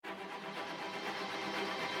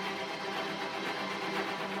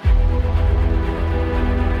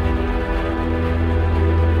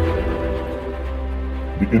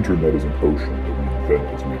internet is an ocean that we invent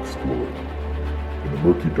as we explore it. In the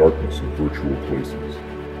murky darkness of virtual places,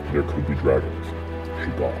 there could be dragons,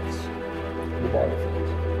 shoggoths,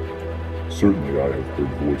 leviathans. Certainly I have heard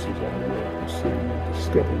voices on the web who say you will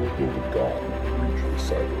discover or build a god when you reach the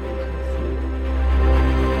cyber ocean floor.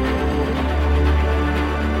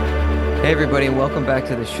 Hey everybody, and welcome back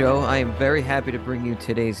to the show. I am very happy to bring you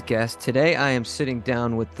today's guest. Today I am sitting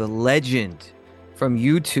down with the legend from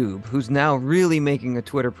YouTube, who's now really making a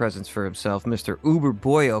Twitter presence for himself, Mr.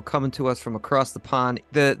 Uberboyo, coming to us from across the pond.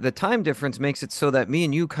 The time difference makes it so that me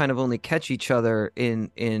and you kind of only catch each other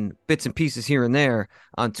in bits and pieces here and there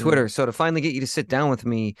on Twitter. So to finally get you to sit down with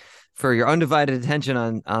me for your undivided attention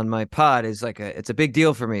on my pod is it's a big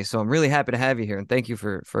deal for me. So I'm really happy to have you here, and thank you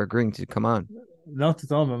for agreeing to come on. Not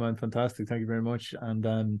at all, my man. Fantastic. Thank you very much. And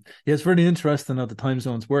yeah, it's very interesting how the time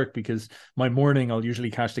zones work, because my morning I'll usually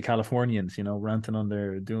catch the Californians, ranting on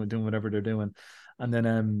there, doing whatever they're doing. And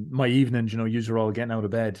then my evenings, usually are all getting out of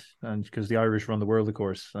bed, and because the Irish run the world, of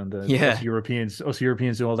course. And us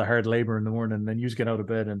Europeans do all the hard labor in the morning, and then you just get out of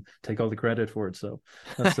bed and take all the credit for it. So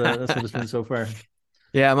that's what it's been so far.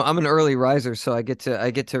 Yeah, I'm an early riser, so I get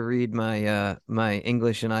to read my my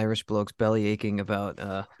English and Irish blokes belly aching about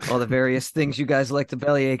all the various things you guys like to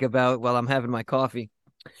bellyache about while I'm having my coffee.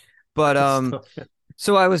 But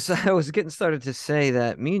so I was getting started to say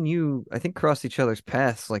that me and you, I think, crossed each other's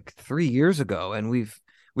paths like 3 years ago, and we've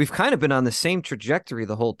kind of been on the same trajectory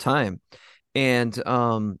the whole time. And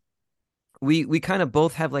we kind of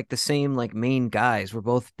both have like the same like main guys. We're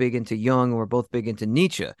both big into Jung, and we're both big into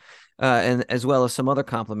Nietzsche. And as well as some other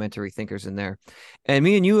complementary thinkers in there. And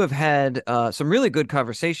me and you have had some really good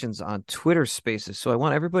conversations on Twitter Spaces. So I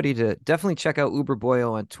want everybody to definitely check out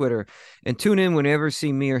Uberboyo on Twitter and tune in whenever you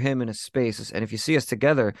see me or him in a space. And if you see us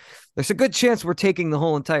together, there's a good chance we're taking the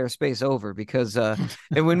whole entire space over, because and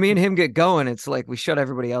when me and him get going, it's like we shut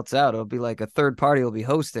everybody else out. It'll be like a third party will be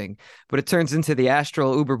hosting, but it turns into the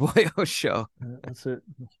Astral Uberboyo show. That's it.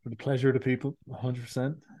 For the pleasure of the people,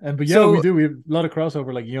 100%. But yeah, we do. We have a lot of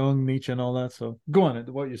crossover, like Jung, Nietzsche, and all that. So go on,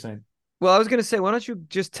 what you're saying. Well, I was going to say, why don't you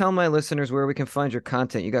just tell my listeners where we can find your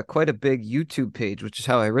content? You got quite a big YouTube page, which is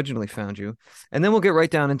how I originally found you, and then we'll get right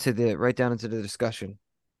down into the discussion.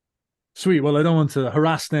 Sweet. Well, I don't want to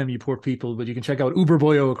harass them, you poor people, but you can check out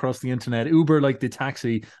Uberboyo across the internet. Uber like the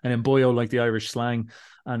taxi, and then Boyo like the Irish slang.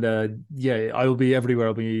 And yeah, I'll be everywhere.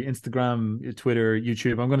 I'll be Instagram, Twitter,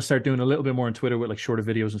 YouTube. I'm going to start doing a little bit more on Twitter with like shorter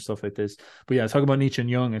videos and stuff like this. But yeah, I talk about Nietzsche and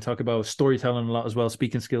Jung. I talk about storytelling a lot as well,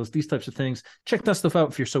 speaking skills, these types of things. Check that stuff out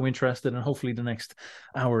if you're so interested, and hopefully the next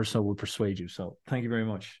hour or so will persuade you. So thank you very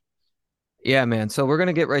much. Yeah, man. So we're going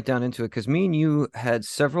to get right down into it, because me and you had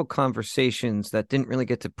several conversations that didn't really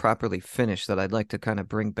get to properly finish that I'd like to kind of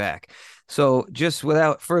bring back. So just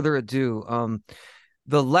without further ado,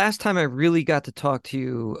 the last time I really got to talk to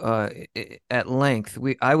you at length,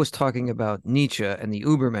 I was talking about Nietzsche and the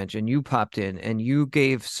Ubermensch, and you popped in and you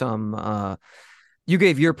gave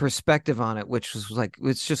your perspective on it, which was like,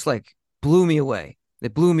 it's just like blew me away.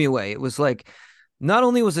 It blew me away. It was like, not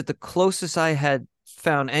only was it the closest I had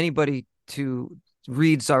found anybody to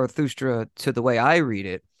read Zarathustra to the way I read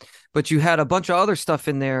it, but you had a bunch of other stuff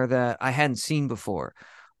in there that I hadn't seen before,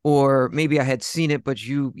 or maybe I had seen it, but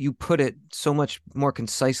you put it so much more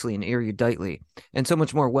concisely and eruditely and so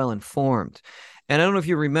much more well-informed. And I don't know if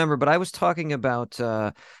you remember, but I was talking about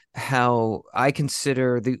how I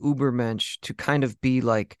consider the Ubermensch to kind of be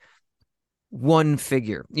like one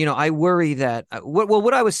figure. I worry that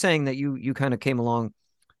what I was saying that you kind of came along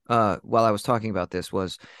while I was talking about this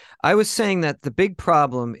was, I was saying that the big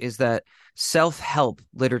problem is that self-help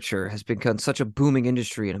literature has become such a booming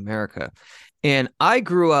industry in America. And I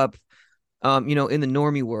grew up, in the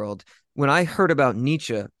normie world. When I heard about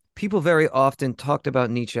Nietzsche, people very often talked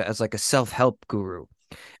about Nietzsche as like a self-help guru.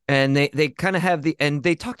 And they kind of have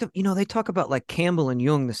they talk about like Campbell and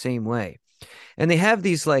Jung the same way. And they have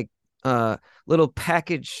these like little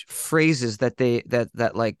package phrases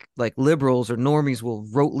that like liberals or normies will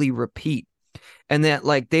rotely repeat, and that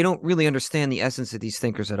like they don't really understand the essence of these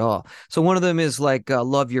thinkers at all. So one of them is like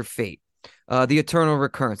love your fate, the eternal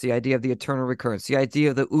recurrence, the idea of the eternal recurrence, the idea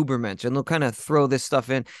of the Ubermensch, and they'll kind of throw this stuff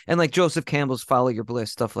in, and like Joseph Campbell's follow your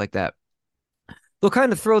bliss, stuff like that. They'll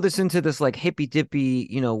kind of throw this into this like hippy dippy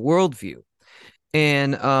worldview,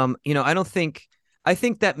 and I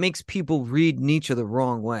think that makes people read Nietzsche the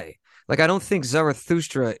wrong way. Like, I don't think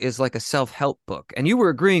Zarathustra is like a self-help book. And you were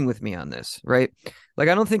agreeing with me on this, right? Like,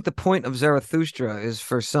 I don't think the point of Zarathustra is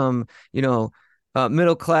for some,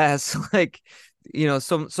 middle class, like,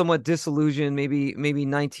 somewhat disillusioned, maybe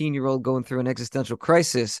 19-year-old going through an existential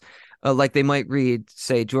crisis, like they might read,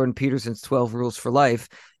 say, Jordan Peterson's 12 Rules for Life,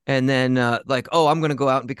 and then like, oh, I'm going to go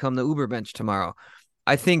out and become the Ubermensch tomorrow.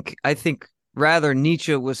 I think rather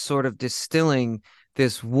Nietzsche was sort of distilling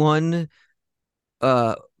this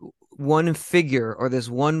uh one figure or this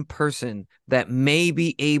one person that may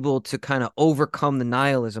be able to kind of overcome the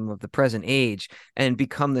nihilism of the present age and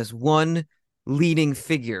become this one leading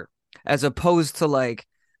figure, as opposed to like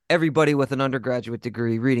everybody with an undergraduate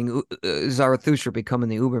degree reading Zarathustra becoming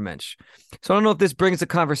the Ubermensch. So I don't know if this brings the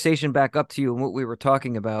conversation back up to you and what we were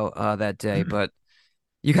talking about that day, but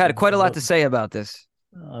you had quite a lot to say about this.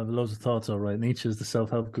 I have loads of thoughts. All right, Nietzsche is the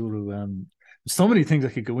self-help guru. So many things I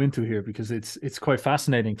could go into here because it's quite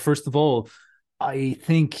fascinating. First of all, I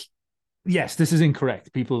think yes, this is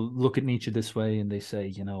incorrect. People look at Nietzsche this way and they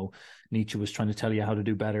say, Nietzsche was trying to tell you how to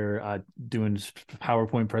do better at doing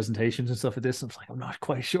PowerPoint presentations and stuff like this. I was like, I'm not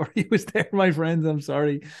quite sure he was there, my friends. I'm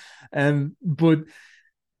sorry, but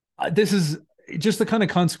this is just the kind of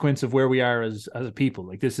consequence of where we are as a people.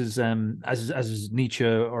 Like this is as Nietzsche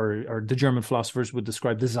or the German philosophers would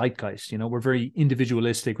describe the zeitgeist. We're very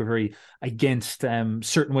individualistic. We're very against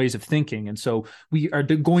certain ways of thinking, and so we are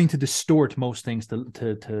going to distort most things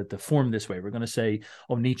to form this way. We're going to say,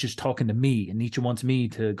 oh, Nietzsche's talking to me, and Nietzsche wants me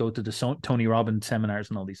to go to the Tony Robbins seminars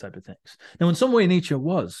and all these type of things. Now, in some way, Nietzsche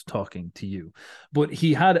was talking to you, but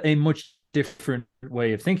he had a much different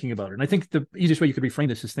way of thinking about it. And I think the easiest way you could reframe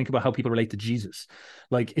this is think about how people relate to Jesus.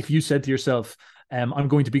 Like if you said to yourself, I'm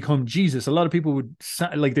going to become Jesus, a lot of people would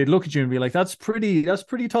they'd look at you and be like, that's pretty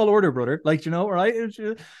tall order, brother. Like, right?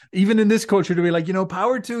 Even in this culture to be like,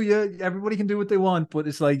 power to you, everybody can do what they want, but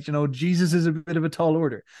it's like, Jesus is a bit of a tall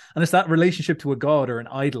order. And it's that relationship to a god or an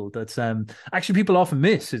idol that's actually people often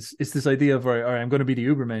miss. It's this idea of, all right, I'm going to be the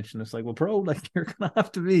Ubermensch. And it's like, well, bro, like you're going to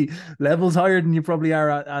have to be levels higher than you probably are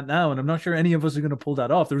at now. And I'm not sure any of us are going to pull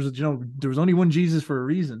that off. There was only one Jesus for a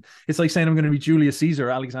reason. It's like saying I'm going to be Julius Caesar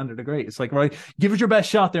or Alexander the Great. It's like, right, give it your best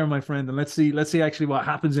shot there, my friend, and let's see actually what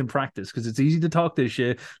happens in practice, because it's easy to talk this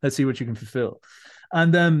shit. Let's see what you can fulfill.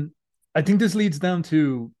 And I think this leads down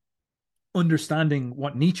to understanding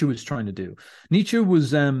what Nietzsche was trying to do. Nietzsche was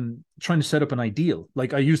trying to set up an ideal.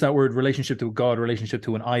 Like I use that word, relationship to a god, relationship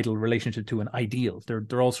to an idol, relationship to an ideal.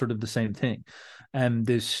 They're all sort of the same thing. And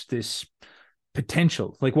this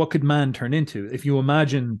potential, like what could man turn into if you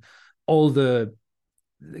imagine all the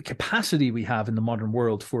capacity we have in the modern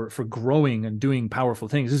world for growing and doing powerful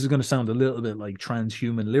things. This is going to sound a little bit like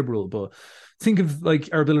transhuman liberal, but think of like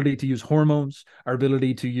our ability to use hormones, our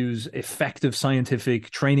ability to use effective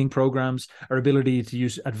scientific training programs, our ability to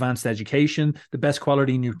use advanced education, the best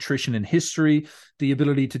quality nutrition in history, the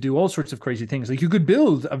ability to do all sorts of crazy things. Like you could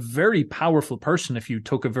build a very powerful person if you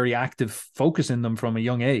took a very active focus in them from a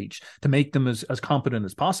young age to make them as competent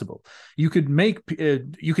as possible. You could make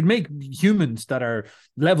humans that are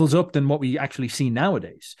levels up than what we actually see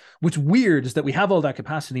nowadays. What's weird is that we have all that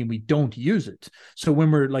capacity and we don't use it. So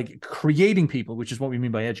when we're like creating people, which is what we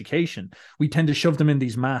mean by education, we tend to shove them in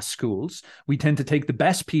these mass schools. We tend to take the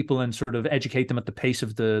best people and sort of educate them at the pace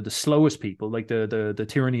of the slowest people, like the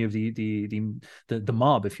tyranny of the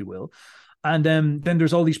mob, if you will. And then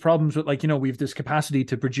there's all these problems with, like, we have this capacity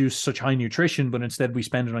to produce such high nutrition, but instead we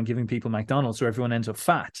spend it on giving people McDonald's, so everyone ends up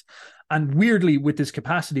fat. And weirdly, with this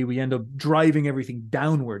capacity, we end up driving everything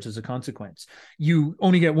downwards as a consequence. You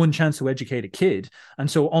only get one chance to educate a kid.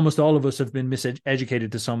 And so almost all of us have been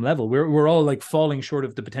miseducated to some level. We're all like falling short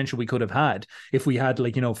of the potential we could have had if we had,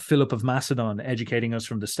 like, Philip of Macedon educating us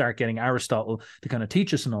from the start, getting Aristotle to kind of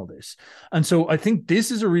teach us and all this. And so I think this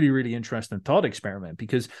is a really, really interesting thought experiment,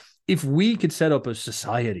 because if we could set up a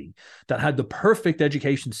society that had the perfect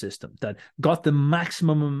education system, that got the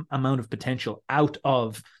maximum amount of potential out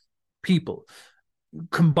of people,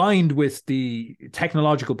 combined with the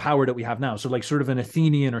technological power that we have now, so like sort of an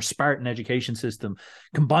Athenian or Spartan education system,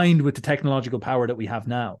 combined with the technological power that we have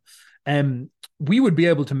now, we would be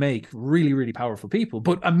able to make really, really powerful people.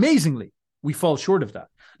 But amazingly, we fall short of that.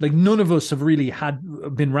 Like none of us have really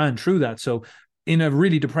been ran through that. So in a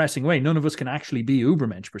really depressing way, none of us can actually be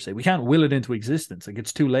Ubermensch per se. We can't will it into existence. Like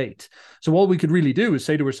it's too late. So all we could really do is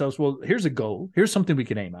say to ourselves, well, here's a goal. Here's something we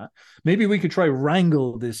could aim at. Maybe we could try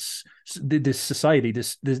wrangle this society,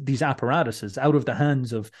 these apparatuses out of the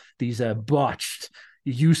hands of these botched,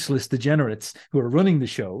 useless degenerates who are running the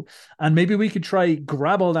show, and maybe we could try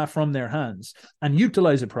grab all that from their hands and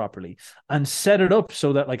utilize it properly and set it up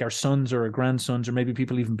so that like our sons or our grandsons, or maybe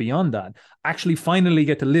people even beyond that, actually finally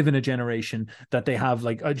get to live in a generation that they have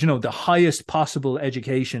like the highest possible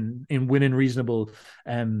education within reasonable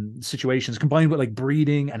situations, combined with like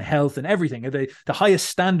breeding and health and everything, the highest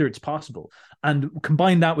standards possible, and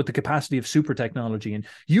combine that with the capacity of super technology. And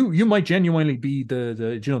you might genuinely be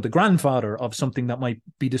the grandfather of something that might might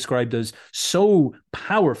be described as so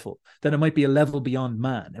powerful that it might be a level beyond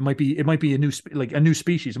man. It might be a new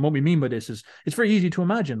species. And what we mean by this is it's very easy to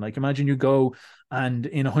imagine. Like, imagine you go and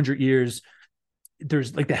in 100 years,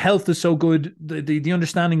 there's like the health is so good, the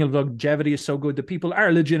understanding of longevity is so good that people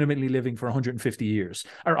are legitimately living for 150 years.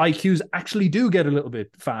 Our IQs actually do get a little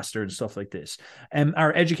bit faster and stuff like this. And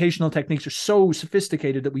our educational techniques are so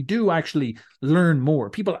sophisticated that we do actually learn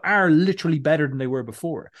more. People are literally better than they were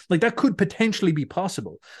before. Like, that could potentially be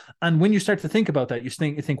possible. And when you start to think about that, you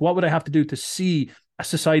think, what would I have to do to see a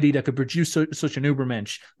society that could produce such an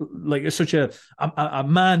Ubermensch, like such a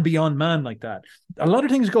man beyond man like that? A lot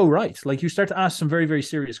of things go right. Like, you start to ask some very, very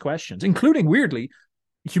serious questions, including, weirdly,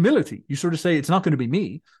 humility. You sort of say, it's not going to be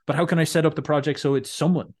me, but how can I set up the project so it's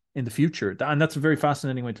someone in the future? And that's a very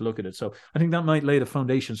fascinating way to look at it. So I think that might lay the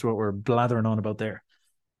foundations for what we're blathering on about there.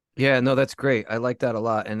 Yeah, no, that's great. I like that a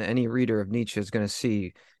lot. And any reader of Nietzsche is going to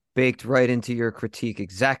see baked right into your critique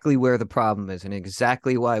exactly where the problem is and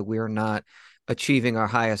exactly why we're not achieving our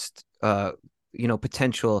highest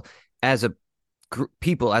potential as a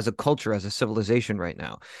people, as a culture, as a civilization right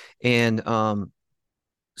now. And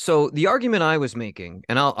so the argument I was making,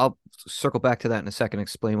 and I'll circle back to that in a second,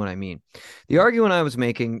 explain what I mean. The argument I was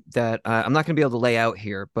making that I'm not going to be able to lay out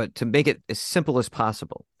here, but to make it as simple as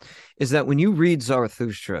possible, is that when you read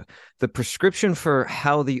Zarathustra, the prescription for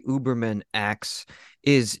how the Uberman acts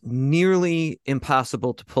is nearly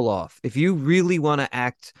impossible to pull off. If you really want to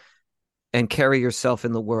act and carry yourself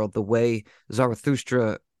in the world the way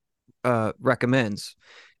Zarathustra recommends,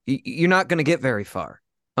 you're not going to get very far.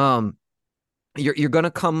 You're going to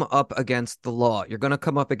come up against the law. You're going to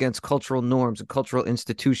come up against cultural norms and cultural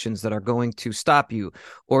institutions that are going to stop you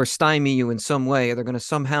or stymie you in some way. They're going to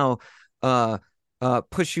somehow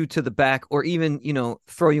push you to the back, or even,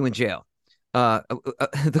 throw you in jail.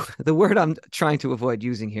 The word I'm trying to avoid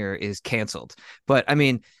using here is canceled. But I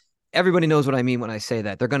mean, everybody knows what I mean when I say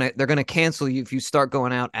that. They're gonna cancel you if you start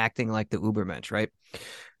going out acting like the Ubermensch, right?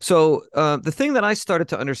 So the thing that I started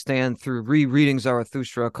to understand through rereading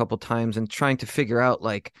Zarathustra a couple times and trying to figure out,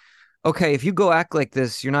 like, okay, if you go act like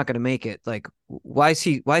this, you're not going to make it. Like, why is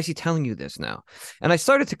he telling you this now? And I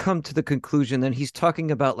started to come to the conclusion that he's talking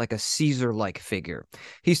about like a Caesar-like figure.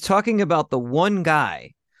 He's talking about the one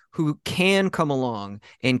guy who can come along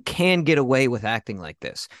and can get away with acting like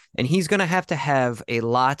this. And he's going to have a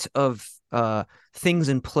lot of things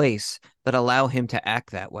in place that allow him to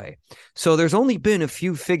act that way. So there's only been a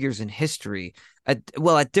few figures in history,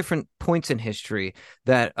 at different points in history,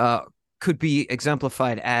 that could be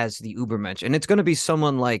exemplified as the Ubermensch. And it's going to be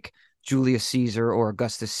someone like Julius Caesar or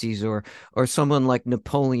Augustus Caesar, or someone like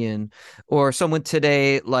Napoleon, or someone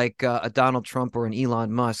today like a Donald Trump or an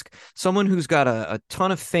Elon Musk, someone who's got a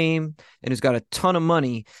ton of fame and who's got a ton of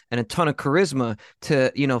money and a ton of charisma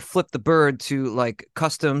to, flip the bird to like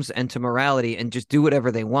customs and to morality and just do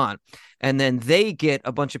whatever they want. And then they get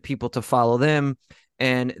a bunch of people to follow them,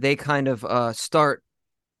 and they kind of start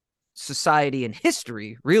society and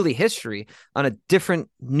history, really history, on a different,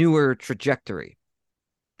 newer trajectory.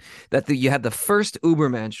 That you have the first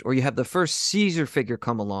Ubermensch, or you have the first Caesar figure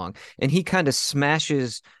come along, and he kind of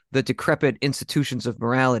smashes the decrepit institutions of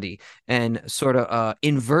morality and sort of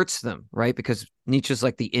inverts them, right? Because Nietzsche's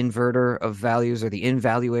like the inverter of values, or the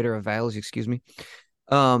invaluator of values, excuse me.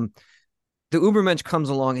 The Ubermensch comes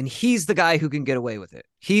along, and he's the guy who can get away with it.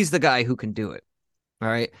 He's the guy who can do it. All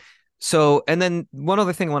right. So, and then one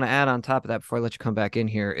other thing I want to add on top of that before I let you come back in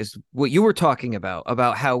here is what you were talking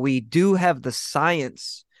about how we do have the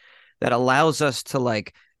science that allows us to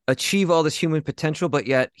like achieve all this human potential, but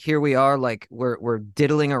yet here we are, like we're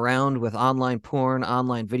diddling around with online porn,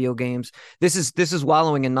 online video games. This is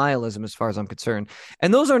wallowing in nihilism as far as I'm concerned.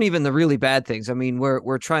 And those aren't even the really bad things. I mean,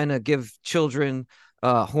 we're trying to give children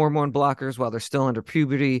hormone blockers while they're still under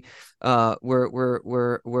puberty. We're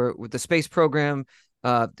with the space program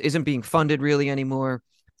isn't being funded really anymore.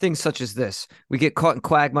 Things such as this. We get caught in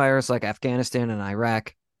quagmires like Afghanistan and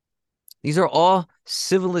Iraq. These are all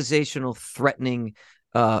civilizational threatening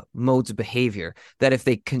modes of behavior that if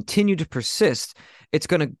they continue to persist, it's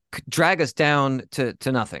going to drag us down to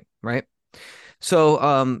nothing, right?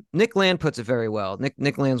 So Nick Land puts it very well.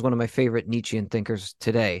 Nick Land's one of my favorite Nietzschean thinkers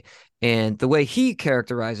today. And the way he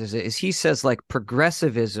characterizes it is he says like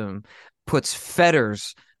progressivism puts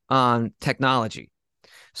fetters on technology,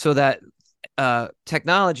 so that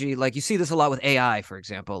technology, like you see this a lot with AI, for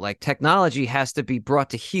example, like technology has to be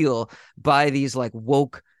brought to heel by these like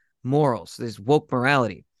woke morals, this woke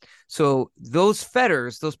morality. So those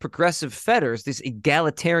fetters, those progressive fetters, these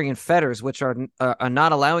egalitarian fetters, which are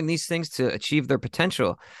not allowing these things to achieve their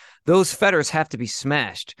potential, those fetters have to be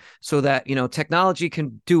smashed so that, technology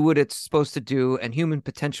can do what it's supposed to do and human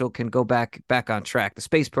potential can go back on track. The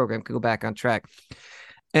space program can go back on track.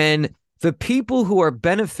 And the people who are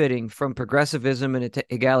benefiting from progressivism and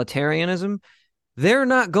egalitarianism, they're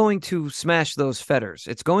not going to smash those fetters.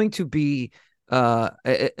 It's going to be an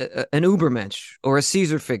Ubermensch or a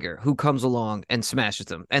Caesar figure who comes along and smashes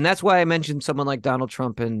them. And that's why I mentioned someone like Donald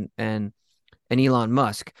Trump and Elon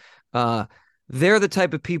Musk. They're the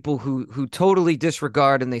type of people who totally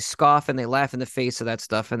disregard and they scoff and they laugh in the face of that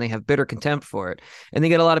stuff and they have bitter contempt for it. And they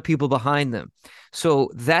get a lot of people behind them. So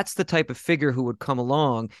that's the type of figure who would come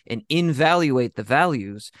along and invaluate the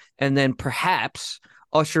values and then perhaps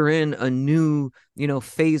usher in a new,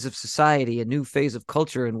 phase of society, a new phase of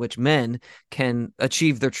culture in which men can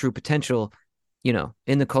achieve their true potential,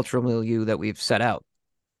 in the cultural milieu that we've set out.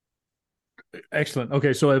 Excellent.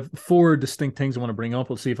 Okay, so I have 4 distinct things I want to bring up.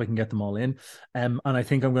 We'll see if I can get them all in. And I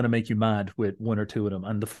think I'm going to make you mad with 1 or 2 of them,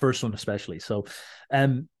 and the first one especially. So,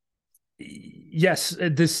 yes,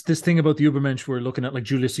 this thing about the Ubermensch, we're looking at like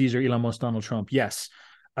Julius Caesar, Elon Musk, Donald Trump. Yes,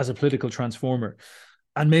 as a political transformer.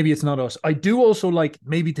 And maybe it's not us. I do also like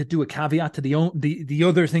maybe to do a caveat to the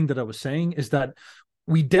other thing that I was saying is that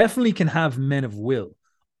we definitely can have men of will.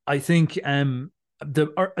 I think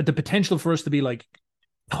the potential for us to be like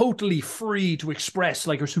totally free to express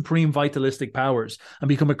like our supreme vitalistic powers and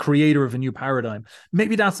become a creator of a new paradigm.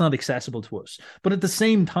 Maybe that's not accessible to us. But at the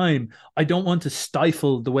same time, I don't want to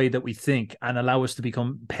stifle the way that we think and allow us to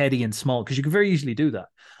become petty and small, because you can very easily do that.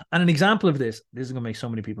 And an example of this is going to make so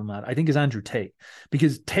many people mad, I think, is Andrew Tate.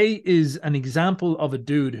 Because Tate is an example of a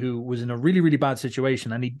dude who was in a really, really bad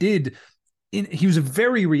situation, and he was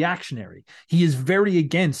very reactionary. He is very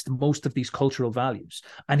against most of these cultural values,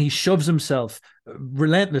 and he shoves himself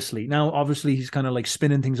relentlessly. Now, obviously, he's kind of like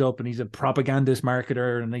spinning things up, and he's a propagandist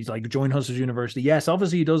marketer, and he's like join Hustlers University. Yes,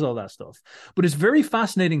 obviously, he does all that stuff, but it's very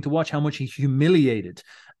fascinating to watch how much he humiliated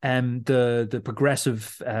the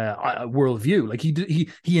progressive worldview. Like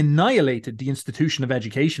he annihilated the institution of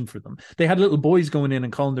education for them. They had little boys going in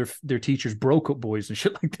and calling their teachers broke up boys and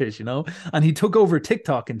shit like this, and he took over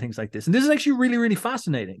TikTok and things like this. And this is actually really, really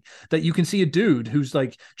fascinating that you can see a dude who's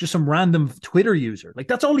like just some random Twitter user. Like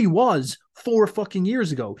that's all he was 4 fucking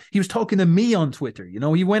years ago. He was talking to me on Twitter,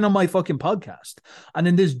 he went on my fucking podcast. And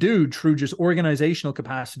then this dude, through just organizational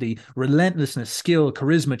capacity, relentlessness, skill,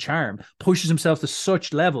 charisma, charm, pushes himself to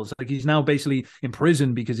such levels. Like he's now basically in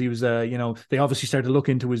prison because he was, they obviously started to look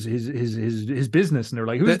into his business, and they're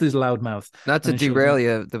like, who's this loudmouth? Not to derail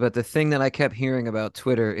you, but the thing that I kept hearing about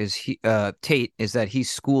Twitter is Tate is that he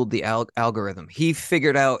schooled the algorithm. He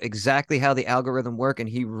figured out exactly how the algorithm worked, and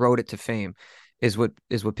he wrote it to fame. Is what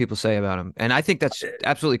people say about him. And I think that's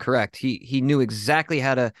absolutely correct. He knew exactly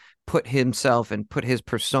how to put himself and put his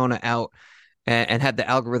persona out and had the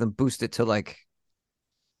algorithm boost it to like.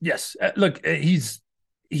 Yes. Look,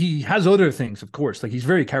 he has other things, of course. Like he's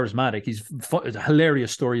very charismatic. He's a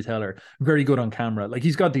hilarious storyteller, very good on camera. Like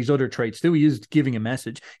he's got these other traits too. He is giving a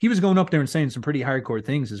message. He was going up there and saying some pretty hardcore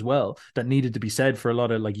things as well that needed to be said for a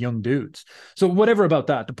lot of like young dudes. So whatever about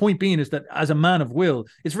that. The point being is that as a man of will,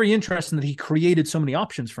 it's very interesting that he created so many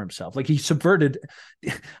options for himself. Like he subverted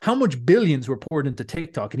how much billions were poured into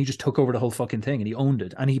TikTok, and he just took over the whole fucking thing and he owned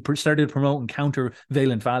it. And he started promoting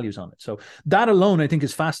countervalent values on it. So that alone, I think,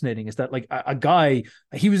 is fascinating. Is that like a guy,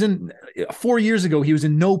 he was in 4 years ago, he was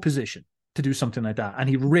in no position to do something like that, and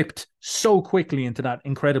he ripped so quickly into that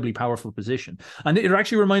incredibly powerful position. And it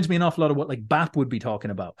actually reminds me an awful lot of what like BAP would be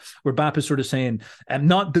talking about, where BAP is sort of saying,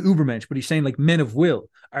 not the Ubermensch, but he's saying like men of will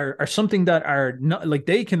are something that are not like,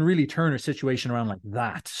 they can really turn a situation around like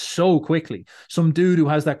that so quickly. Some dude who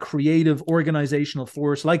has that creative organizational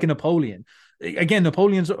force, like a Napoleon. Again,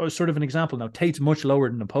 Napoleon's sort of an example. Now, Tate's much lower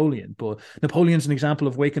than Napoleon, but Napoleon's an example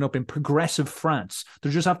of waking up in progressive France.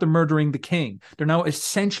 They're just after murdering the king. They're now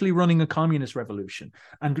essentially running a communist revolution.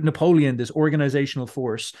 And Napoleon, this organizational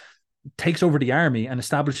force, takes over the army and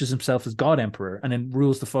establishes himself as God Emperor, and then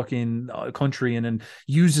rules the fucking country, and then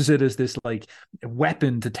uses it as this like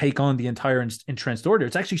weapon to take on the entire entrenched order.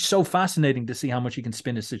 It's actually so fascinating to see how much he can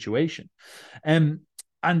spin his situation.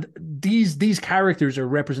 And these characters are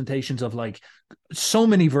representations of like so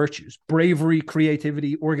many virtues: bravery,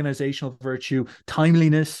 creativity, organizational virtue,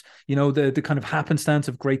 timeliness, the kind of happenstance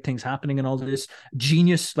of great things happening and all this,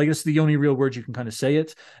 genius, like that's the only real word you can kind of say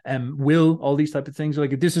it, will, all these type of things.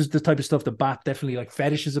 Like this is the type of stuff that BAP definitely like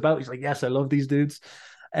fetishes about. He's like, yes, I love these dudes.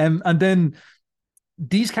 And then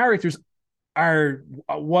these characters are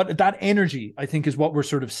what that energy, I think, is what we're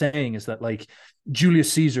sort of saying, is that like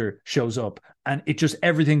Julius Caesar shows up and it just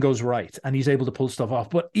everything goes right, and he's able to pull stuff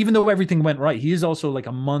off. But even though everything went right, he is also like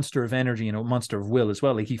a monster of energy and a monster of will as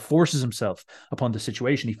well. Like he forces himself upon the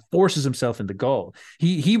situation. He forces himself into Gaul.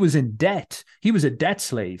 He was in debt. He was a debt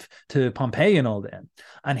slave to Pompey and all them,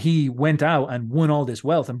 and he went out and won all this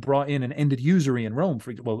wealth and brought in and ended usury in Rome.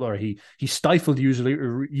 Or he stifled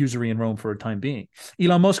usury in Rome for a time being.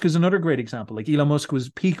 Elon Musk is another great example. Like Elon Musk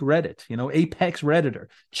was peak Reddit, apex Redditor,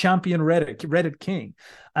 champion Reddit king,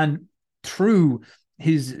 and through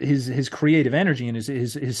his creative energy and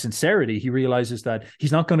his sincerity, he realizes that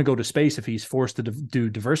he's not going to go to space if he's forced to do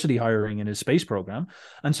diversity hiring in his space program.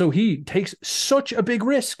 And so he takes such a big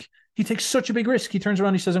risk. He takes such a big risk. He turns around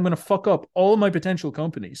and he says, I'm going to fuck up all my potential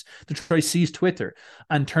companies to try to seize Twitter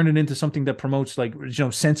and turn it into something that promotes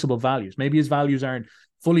sensible values. Maybe his values aren't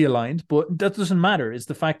fully aligned, but that doesn't matter. It's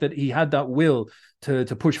the fact that he had that will to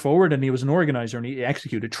push forward, and he was an organizer and he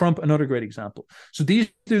executed. Trump, another great example. So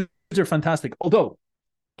these dudes are fantastic. Although,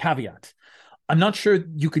 caveat, I'm not sure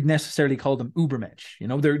you could necessarily call them Ubermensch.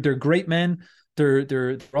 They're great men.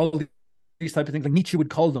 They're all these type of things. Like Nietzsche would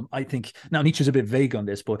call them, I think. Now Nietzsche's a bit vague on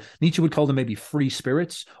this, but Nietzsche would call them maybe free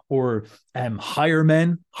spirits or higher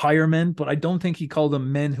men. But I don't think he called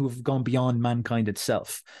them men who have gone beyond mankind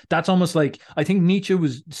itself. That's almost like, I think Nietzsche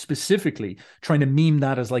was specifically trying to meme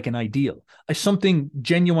that as like an ideal, as something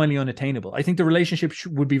genuinely unattainable. I think the relationship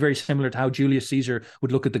would be very similar to how Julius Caesar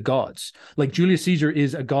would look at the gods. Like Julius Caesar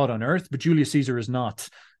is a god on earth, but Julius Caesar is not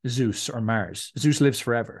Zeus or Mars. Zeus lives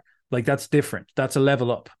forever. Like that's different. That's a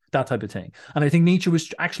level up, that type of thing. And I think Nietzsche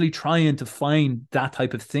was actually trying to find that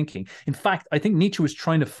type of thinking. In fact, I think Nietzsche was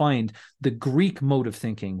trying to find the Greek mode of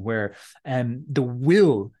thinking where the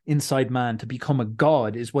will inside man to become a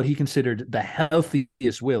god is what he considered the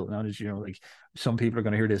healthiest will. Now, as like some people are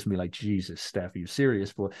going to hear this and be like, Jesus, Steph, are you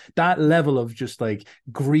serious? But that level of just like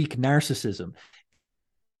Greek narcissism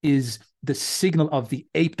is the signal of the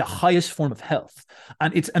ape, the highest form of health.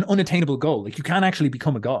 And it's an unattainable goal. Like you can't actually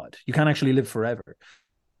become a god. You can't actually live forever.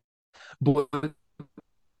 But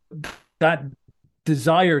that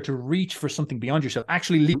desire to reach for something beyond yourself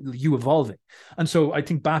actually leads you evolving. And so I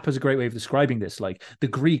think Bap has a great way of describing this. Like the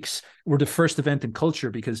Greeks were the first event in culture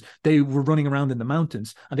because they were running around in the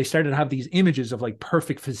mountains and they started to have these images of like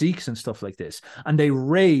perfect physiques and stuff like this. And they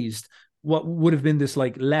raised what would have been this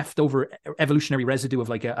like leftover evolutionary residue of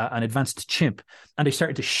like an advanced chimp, and they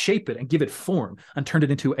started to shape it and give it form and turned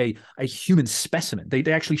it into a human specimen. They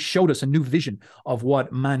actually showed us a new vision of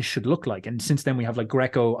what man should look like. And since then we have like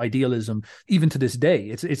Greco idealism, even to this day.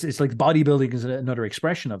 It's like bodybuilding is another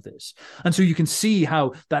expression of this. And so you can see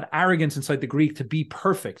how that arrogance inside the Greek to be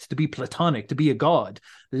perfect, to be platonic, to be a god,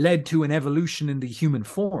 led to an evolution in the human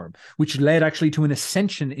form, which led actually to an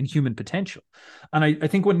ascension in human potential. And I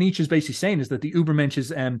think what Nietzsche is basically saying is that the Ubermensch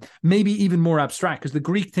is maybe even more abstract, because the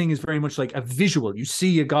Greek thing is very much like a visual. You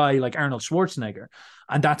see a guy like Arnold Schwarzenegger,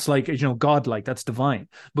 and that's like, godlike, that's divine.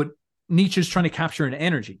 But Nietzsche's trying to capture an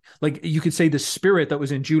energy. Like you could say the spirit that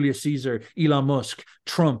was in Julius Caesar, Elon Musk,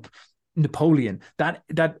 Trump, Napoleon, that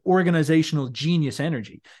organizational genius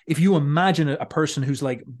energy. If you imagine a person who's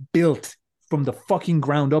like built from the fucking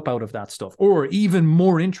ground up out of that stuff, or even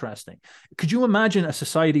more interesting, could you imagine a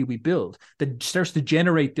society we build that starts to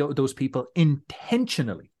generate those people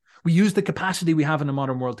intentionally? We use the capacity we have in the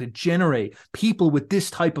modern world to generate people with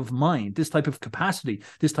this type of mind, this type of capacity,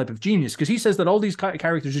 this type of genius. Because he says that all these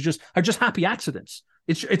characters are just happy accidents.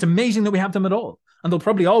 It's amazing that we have them at all, and they'll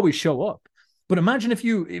probably always show up. But imagine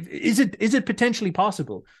is it potentially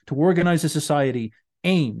possible to organize a society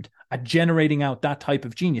aimed at generating out that type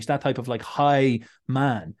of genius, that type of like high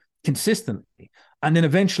man consistently? And then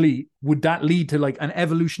eventually would that lead to like an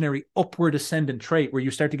evolutionary upward ascendant trait where you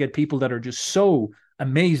start to get people that are just so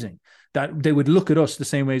amazing that they would look at us the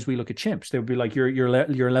same way as we look at chimps? They would be like, you're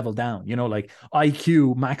a level down, like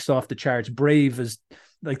IQ maxed off the charts, brave as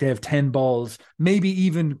like they have 10 balls, maybe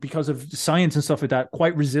even because of science and stuff like that,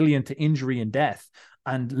 quite resilient to injury and death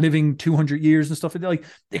and living 200 years and stuff like that. Like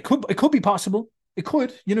it could be possible. It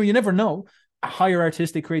could, you never know. A higher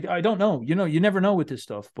artistic creative, I don't know. You never know with this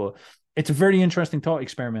stuff, but it's a very interesting thought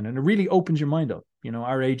experiment, and it really opens your mind up.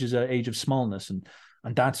 Our age is an age of smallness, and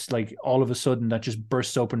that's like all of a sudden that just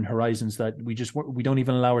bursts open horizons that we don't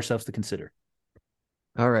even allow ourselves to consider.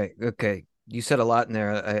 All right, okay. You said a lot in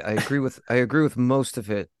there. I agree with most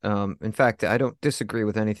of it. In fact, I don't disagree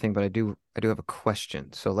with anything, but I do have a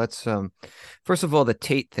question. So let's first of all, the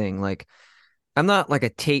Tate thing. Like, I'm not like a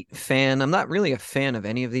Tate fan. I'm not really a fan of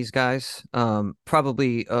any of these guys.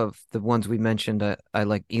 Probably of the ones we mentioned, I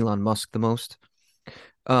like Elon Musk the most.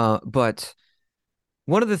 But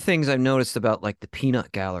One of the things I've noticed about like the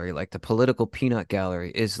peanut gallery, like the political peanut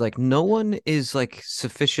gallery, is like no one is like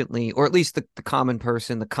sufficiently, or at least the common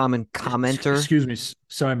person, the common commenter. Excuse me,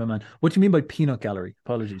 sorry, my man. What do you mean by peanut gallery?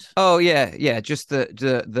 Apologies. Oh yeah, yeah, just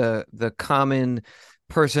the common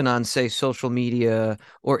person on, say, social media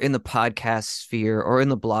or in the podcast sphere or in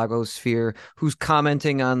the blogosphere who's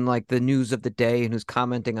commenting on like the news of the day and who's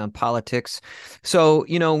commenting on politics. So,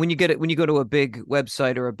 when you go to a big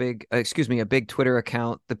website or a big Twitter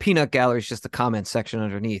account, the peanut gallery is just the comment section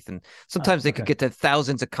underneath, and Ah, sometimes they could okay. get to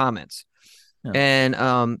thousands of comments. Yeah.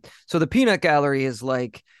 And so the peanut gallery is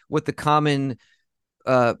like what the common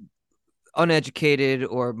uh uneducated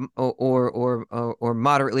or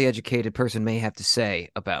moderately educated person may have to say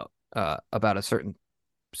about a certain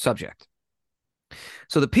subject.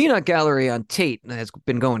 So the peanut gallery on Tate has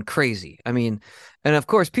been going crazy. I mean, and of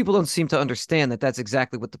course, people don't seem to understand that that's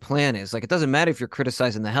exactly what the plan is. Like, it doesn't matter if you're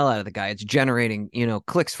criticizing the hell out of the guy; it's generating,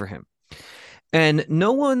 clicks for him. And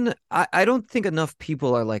no one, I don't think enough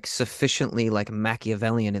people are like sufficiently like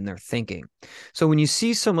Machiavellian in their thinking. So when you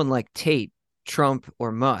see someone like Tate, Trump,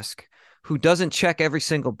 or Musk, who doesn't check every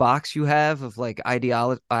single box you have of like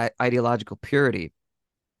ideological purity,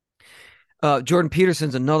 Jordan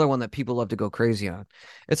Peterson's another one that people love to go crazy on.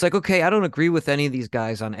 It's like, okay, I don't agree with any of these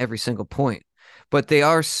guys on every single point, but they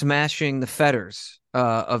are smashing the fetters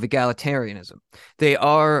of egalitarianism. They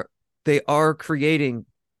are creating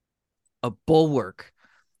a bulwark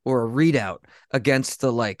or a readout against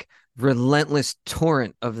the like relentless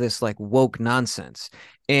torrent of this like woke nonsense.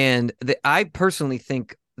 And I personally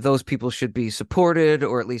think those people should be supported,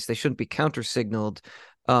 or at least they shouldn't be counter signaled.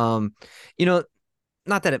 Um, you know,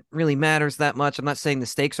 Not that it really matters that much. I'm not saying the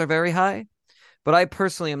stakes are very high, but I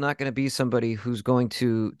personally am not going to be somebody who's going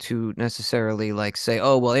to necessarily like say,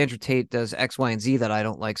 oh, well, Andrew Tate does X, Y, and Z that I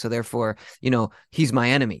don't like, so therefore, he's my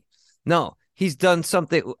enemy. No, he's done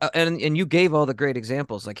something, and you gave all the great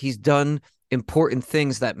examples. Like, he's done important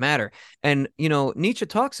things that matter. And Nietzsche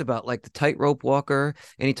talks about like the tightrope walker,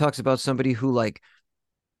 and he talks about somebody who like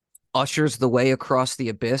ushers the way across the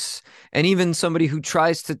abyss, and even somebody who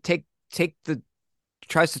tries to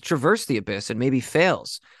traverse the abyss and maybe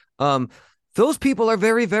fails. Um, those people are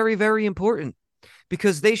very, very, very important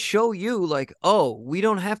because they show you like, oh, we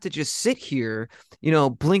don't have to just sit here,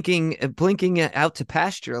 blinking out to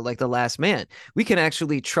pasture like the last man. We can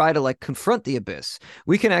actually try to like confront the abyss.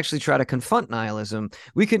 We can actually try to confront nihilism.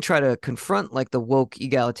 We can try to confront like the woke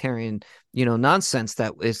egalitarian, nonsense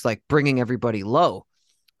that is like bringing everybody low.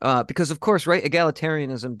 Because of course, right,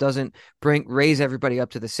 egalitarianism doesn't raise everybody up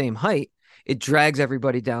to the same height. It drags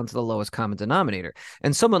everybody down to the lowest common denominator.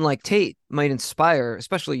 And someone like Tate might inspire,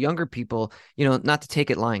 especially younger people, not to take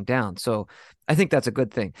it lying down. So I think that's a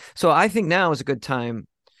good thing. So I think now is a good time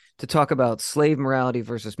to talk about slave morality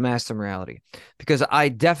versus master morality, because I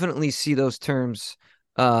definitely see those terms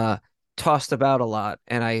tossed about a lot,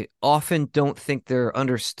 and I often don't think they're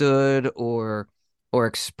understood or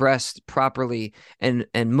expressed properly, and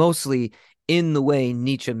mostly in the way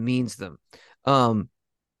Nietzsche means them. A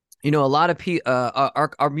lot of people,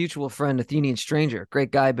 our mutual friend, Athenian Stranger,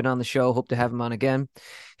 great guy, been on the show. Hope to have him on again.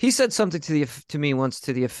 He said something to me once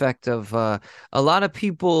to the effect of a lot of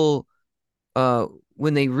people,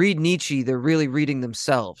 when they read Nietzsche, they're really reading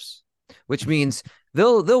themselves, which means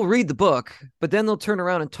they'll read the book, but then they'll turn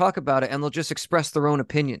around and talk about it, and they'll just express their own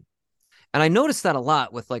opinion. And I noticed that a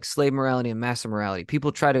lot with like slave morality and master morality.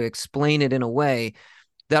 People try to explain it in a way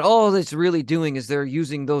that all it's really doing is they're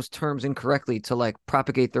using those terms incorrectly to like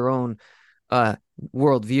propagate their own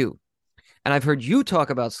worldview. And I've heard you talk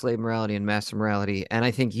about slave morality and master morality, and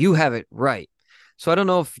I think you have it right. So I don't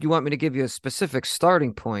know if you want me to give you a specific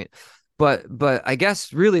starting point, but I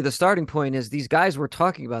guess really the starting point is these guys we're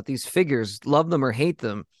talking about, these figures, love them or hate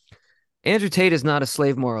them. Andrew Tate is not a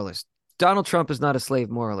slave moralist. Donald Trump is not a slave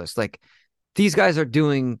moralist. Like, these guys are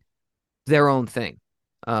doing their own thing.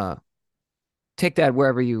 Take that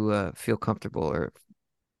wherever you feel comfortable. Or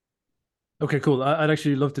Okay, cool. I'd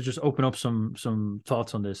actually love to just open up some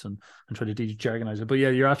thoughts on this and try to de-jargonize it. But yeah,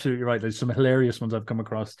 you're absolutely right. There's some hilarious ones I've come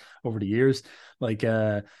across over the years. Like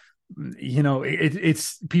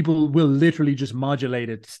it's people will literally just modulate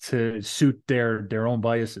it to suit their own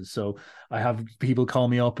biases. So I have people call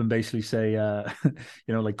me up and basically say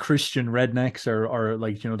like Christian rednecks or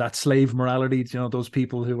like that slave morality, those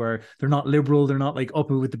people who they're not liberal, they're not like up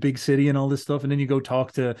with the big city and all this stuff. And then you go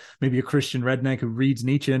talk to maybe a Christian redneck who reads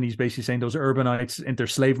Nietzsche, and he's basically saying those urbanites in their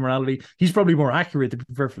slave morality. He's probably more accurate, to be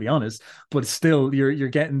perfectly honest, but still you're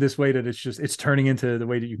getting this way that it's turning into the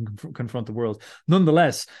way that you can confront the world.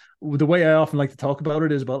 Nonetheless, the way I often like to talk about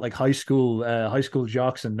it is about like high school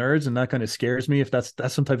jocks and nerds, and that kind of scares me. If that's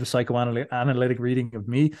some type of psychoanalytic reading of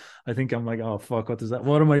me, I think I'm like, oh fuck,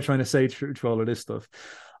 what am I trying to say through all of this stuff?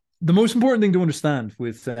 The most important thing to understand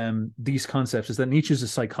with these concepts is that Nietzsche is a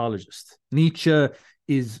psychologist. Nietzsche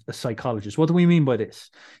is a psychologist. What do we mean by this?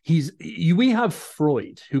 We have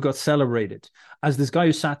Freud, who got celebrated as this guy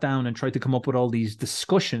who sat down and tried to come up with all these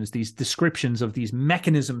discussions, these descriptions of these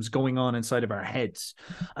mechanisms going on inside of our heads.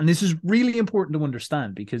 And this is really important to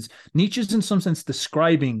understand, because Nietzsche is in some sense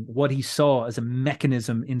describing what he saw as a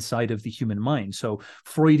mechanism inside of the human mind. So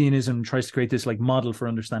Freudianism tries to create this like model for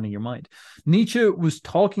understanding your mind. Nietzsche was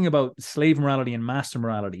talking about slave morality and master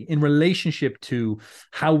morality in relationship to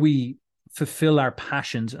how we fulfill our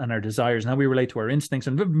passions and our desires and how we relate to our instincts,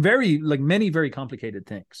 and many very complicated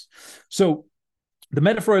things. So the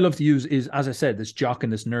metaphor I love to use is, as I said, this jock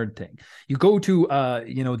and this nerd thing. You go to,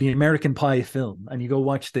 the American Pie film and you go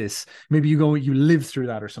watch this. Maybe you live through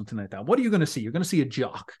that or something like that. What are you going to see? You're going to see a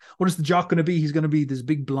jock. What is the jock going to be? He's going to be this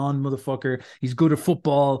big blonde motherfucker. He's good at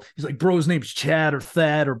football. He's like, bro, his name's Chad or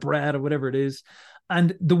Thad or Brad or whatever it is.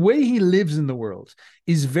 And the way he lives in the world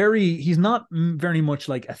is he's not very much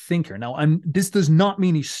like a thinker. Now, this does not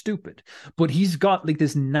mean he's stupid, but he's got like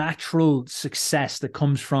this natural success that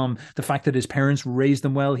comes from the fact that his parents raised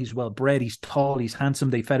him well. He's well bred, he's tall, he's handsome,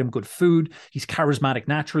 they fed him good food, he's charismatic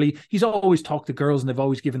naturally. He's always talked to girls and they've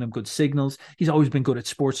always given him good signals. He's always been good at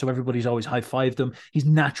sports, so everybody's always high-fived him. He's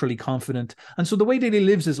naturally confident. And so the way that he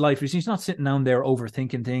lives his life is he's not sitting down there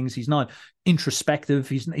overthinking things. He's not introspective.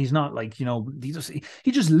 He's not like,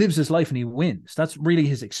 he just lives his life and he wins. That's really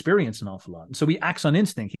his experience an awful lot. And so he acts on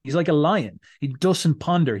instinct. He's like a lion. He doesn't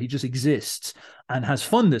ponder. He just exists and has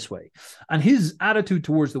fun this way. And his attitude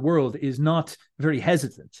towards the world is not very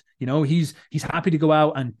hesitant. He's happy to go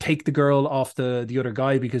out and take the girl off the other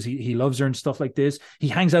guy because he loves her and stuff like this. He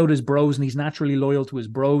hangs out with his bros and he's naturally loyal to his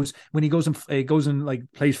bros. When he goes and like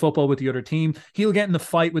plays football with the other team, he'll get in the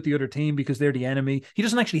fight with the other team because they're the enemy. He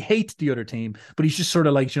doesn't actually hate the other team, but he's just sort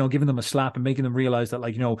of like, giving them a slap and making them realize that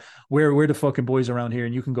like, we're the fucking boys around here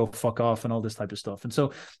and you can go fuck off and all this type of stuff. And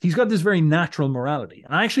so he's got this very natural morality.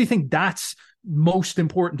 And I actually think that's most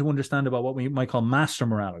important to understand about what we might call master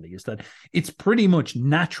morality, is that it's pretty much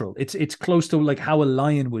natural. It's close to like how a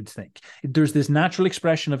lion would think. There's this natural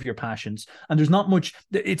expression of your passions, and there's not much.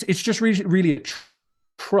 It's just really a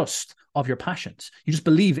trust of your passions. You just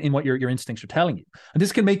believe in what your instincts are telling you, and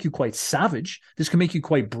this can make you quite savage. This can make you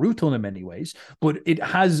quite brutal in many ways, but it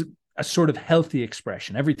has a sort of healthy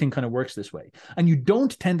expression. Everything kind of works this way, and you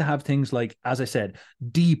don't tend to have things like, as I said,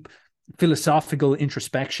 deep philosophical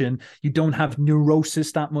introspection. You don't have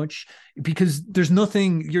neurosis that much because there's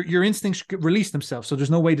nothing, your instincts release themselves, so there's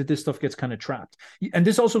no way that this stuff gets kind of trapped. And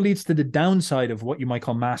this also leads to the downside of what you might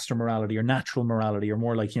call master morality or natural morality, or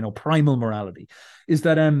more like primal morality, is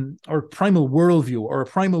that or primal worldview, or a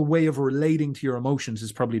primal way of relating to your emotions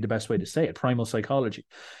is probably the best way to say it. Primal psychology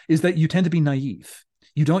is that you tend to be naive.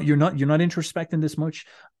 You're not introspecting this much,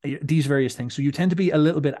 these various things. So you tend to be a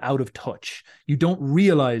little bit out of touch. You don't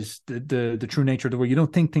realize the true nature of the world. You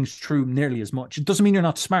don't think things through nearly as much. It doesn't mean you're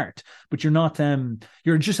not smart, but you're not,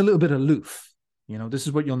 you're just a little bit aloof. This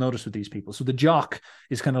is what you'll notice with these people. So the jock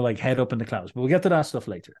is kind of like head up in the clouds, but we'll get to that stuff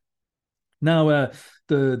later. Now,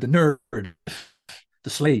 the nerd, the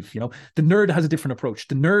slave, the nerd has a different approach.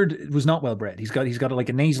 The nerd was not well bred. He's got like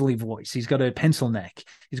a nasally voice. He's got a pencil neck.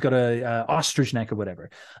 He's got a ostrich neck or whatever,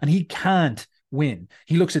 and he can't win.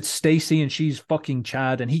 He looks at Stacy and she's fucking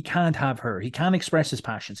Chad, and he can't have her. He can't express his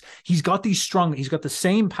passions. He's got the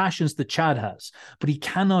same passions that Chad has, but he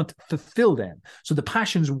cannot fulfill them. So the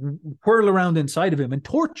passions whirl around inside of him and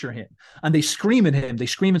torture him, and they scream at him. They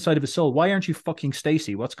scream inside of his soul, why aren't you fucking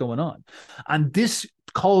Stacy? What's going on? And this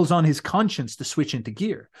calls on his conscience to switch into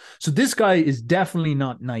gear. So this guy is definitely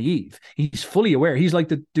not naive. He's fully aware. He's like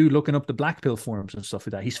the dude looking up the black pill forums and stuff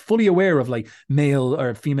like that. He's fully aware of like male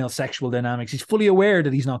or female sexual dynamics. He's fully aware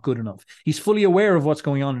that he's not good enough. He's fully aware of what's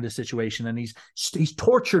going on in this situation, and he's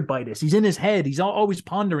tortured by this. He's in his head. He's always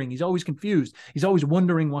pondering. He's always confused. He's always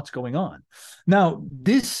wondering what's going on. Now,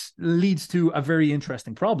 this leads to a very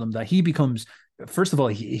interesting problem that he becomes. First of all,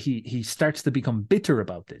 he starts to become bitter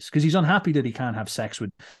about this because he's unhappy that he can't have sex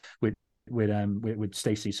with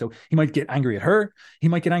Stacy. So he might get angry at her. He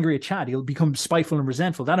might get angry at Chad. He'll become spiteful and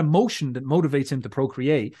resentful. That emotion that motivates him to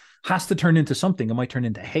procreate has to turn into something. It might turn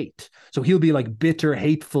into hate. So he'll be like bitter,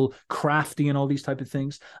 hateful, crafty, and all these type of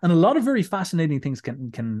things. And a lot of very fascinating things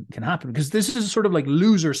can happen, because this is sort of like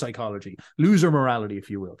loser psychology, loser morality, if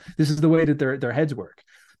you will. This is the way that their heads work.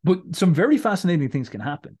 But some very fascinating things can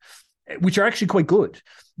happen. which are actually quite good.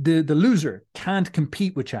 The loser can't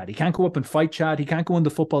compete with Chad. He can't go up and fight Chad. He can't go on the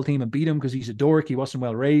football team and beat him because he's a dork. He wasn't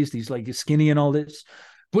well raised. He's like skinny and all this.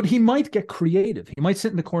 But he might get creative. He might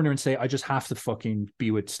sit in the corner and say, I just have to fucking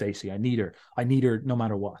be with Stacey. I need her. I need her no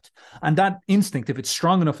matter what. And that instinct, if it's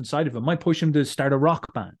strong enough inside of him, might push him to start a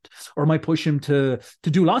rock band, or might push him to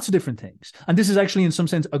do lots of different things. And this is actually, in some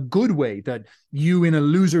sense, a good way that you, in a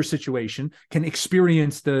loser situation, can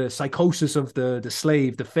experience the psychosis of the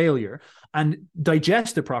slave, the failure, and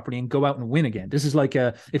digest it properly and go out and win again. This is like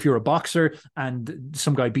if you're a boxer and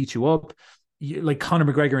some guy beats you up, like Conor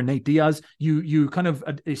McGregor and Nate Diaz, you kind of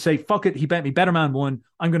say, fuck it, he bet me, better man won,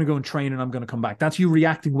 I'm going to go and train and I'm going to come back. That's you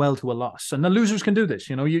reacting well to a loss. And the losers can do this.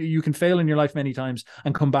 You can fail in your life many times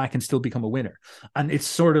and come back and still become a winner. And it's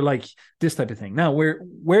sort of like this type of thing. Now,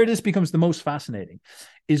 where this becomes the most fascinating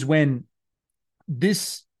is when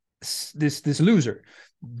this loser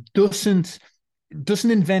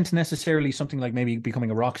doesn't invent necessarily something like maybe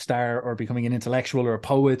becoming a rock star or becoming an intellectual or a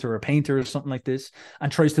poet or a painter or something like this,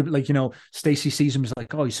 and tries to, Stacey sees him as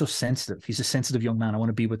like, oh, he's so sensitive. He's a sensitive young man. I want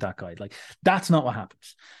to be with that guy. Like, that's not what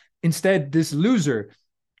happens. Instead, this loser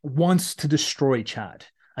wants to destroy Chad,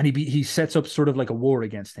 and he sets up sort of like a war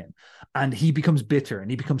against him, and he becomes bitter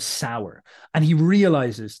and he becomes sour, and he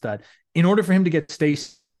realizes that in order for him to get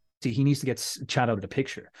Stacey, he needs to get Chad out of the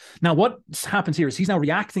picture. Now, what happens here is he's now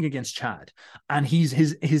reacting against Chad, and his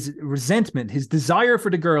resentment, his desire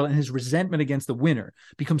for the girl, and his resentment against the winner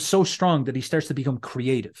becomes so strong that he starts to become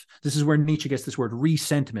creative. This is where Nietzsche gets this word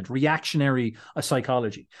resentiment, reactionary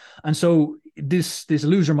psychology. And so this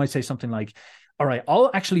loser might say something like, all right, I'll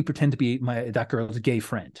actually pretend to be that girl's gay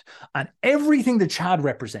friend, and everything that Chad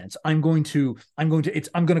represents, I'm going to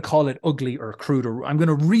call it ugly or crude, or I'm going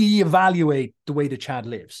to reevaluate the way that Chad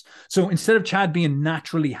lives. So instead of Chad being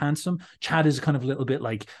naturally handsome, Chad is kind of a little bit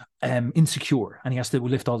like insecure, and he has to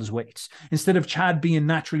lift all his weights. Instead of Chad being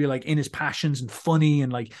naturally like in his passions and funny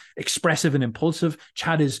and like expressive and impulsive,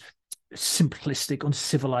 Chad is simplistic,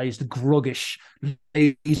 uncivilized, gruggish,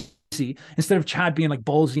 lazy. Instead of Chad being like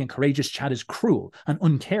ballsy and courageous, Chad is cruel and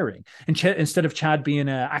uncaring. And instead of Chad being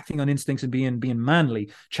acting on instincts and being manly,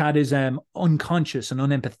 Chad is unconscious and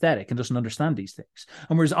unempathetic and doesn't understand these things.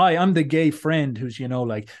 And whereas I'm the gay friend who's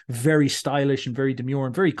like very stylish and very demure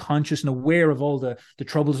and very conscious and aware of all the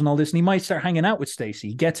troubles and all this, and he might start hanging out with Stacey.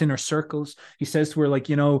 He gets in her circles. He says to her like,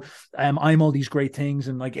 I'm all these great things,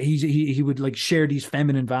 and like he would like share these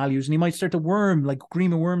feminine values, and he might start to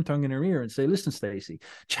green a worm tongue in her ear and say, listen, Stacey,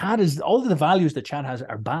 Chad is, all of the values that Chad has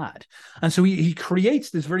are bad. And so he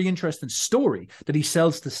creates this very interesting story that he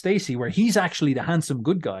sells to Stacey, where he's actually the handsome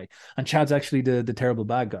good guy and Chad's actually the terrible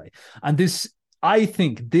bad guy. And this, I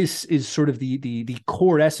think this is sort of the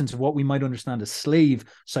core essence of what we might understand as slave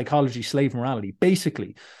psychology, slave morality.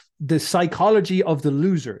 Basically, the psychology of the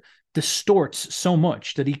loser distorts so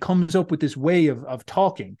much that he comes up with this way of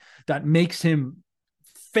talking that makes him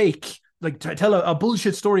fake, like to tell a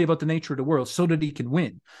bullshit story about the nature of the world so that he can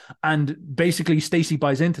win. And basically Stacey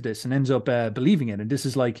buys into this and ends up believing it. And this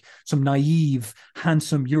is like some naive,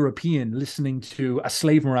 handsome European listening to a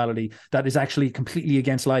slave morality that is actually completely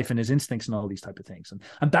against life and his instincts and all these type of things.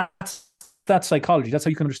 And that's psychology. That's how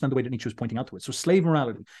you can understand the way that Nietzsche was pointing out to it. So slave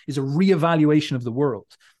morality is a reevaluation of the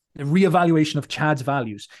world, a reevaluation of Chad's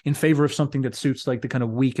values in favor of something that suits like the kind of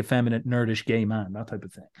weak, effeminate, nerdish gay man, that type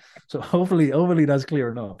of thing. So hopefully that's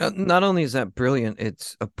clear enough. Not only is that brilliant,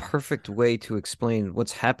 it's a perfect way to explain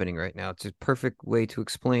what's happening right now. It's a perfect way to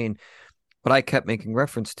explain what I kept making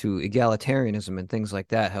reference to, egalitarianism and things like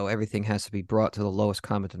that, how everything has to be brought to the lowest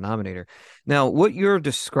common denominator. Now, what you're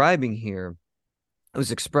describing here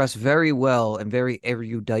was expressed very well and very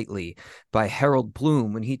eruditely by Harold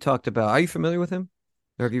Bloom when he talked about, are you familiar with him?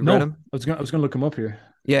 Or have you read him? I was gonna look him up here.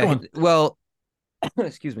 Yeah. Well,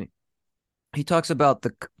 excuse me. He talks about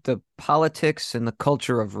the politics and the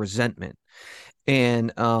culture of resentment,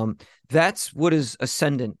 and that's what is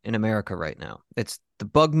ascendant in America right now. It's the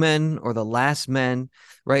bugmen or the last men,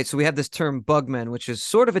 right? So we have this term bugmen, which is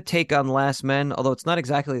sort of a take on last men, although it's not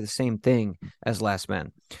exactly the same thing as last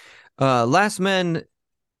men. Last men.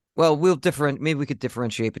 Well, maybe we could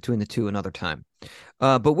differentiate between the two another time.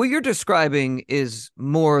 But what you're describing is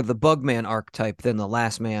more the bugman archetype than the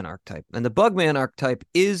last man archetype. And the bugman archetype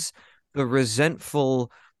is the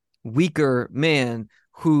resentful, weaker man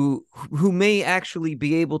who may actually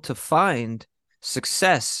be able to find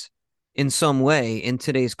success in some way in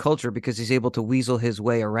today's culture because he's able to weasel his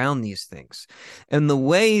way around these things. And the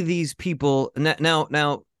way these people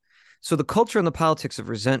now. So the culture and the politics of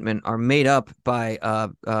resentment are made up by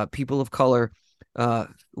people of color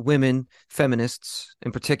women, feminists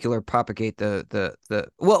in particular, propagate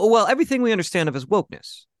well everything we understand of as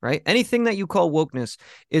wokeness, right? Anything that you call wokeness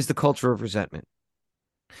is the culture of resentment.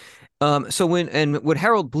 So what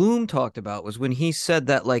Harold Bloom talked about was when he said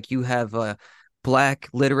that, like, you have Black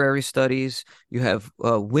literary studies, you have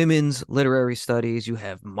women's literary studies, you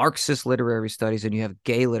have Marxist literary studies, and you have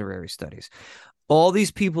gay literary studies. All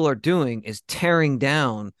these people are doing is tearing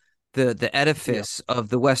down the edifice of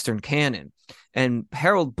the Western canon. And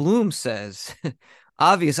Harold Bloom says,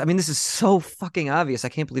 obvious. I mean, this is so fucking obvious. I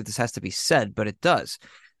can't believe this has to be said, but it does.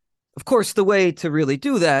 Of course, the way to really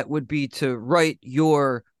do that would be to write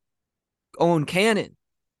your own canon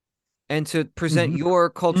and to present your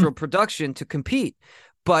cultural production to compete.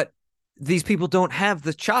 But these people don't have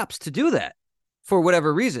the chops to do that for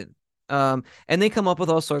whatever reason. And they come up with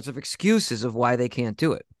all sorts of excuses of why they can't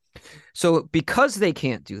do it. So because they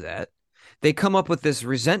can't do that, they come up with this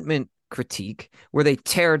resentment critique where they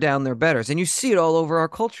tear down their betters. And you see it all over our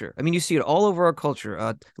culture. I mean, you see it all over our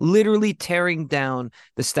culture, literally tearing down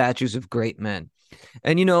the statues of great men.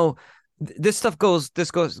 And, you know, this stuff goes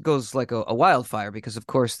like a wildfire, because of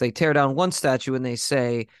course they tear down one statue and they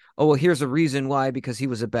say, oh, well, here's a reason why, because he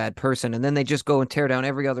was a bad person. And then they just go and tear down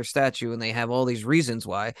every other statue and they have all these reasons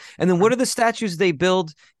why. And then what are the statues they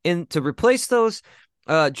build in to replace those?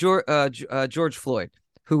 George Floyd,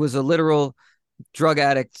 who was a literal drug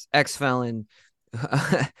addict, ex-felon,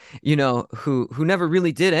 you know, who never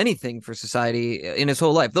really did anything for society in his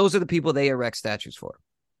whole life. Those are the people they erect statues for.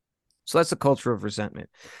 So that's the culture of resentment,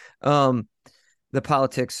 the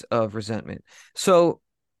politics of resentment. So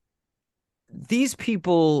these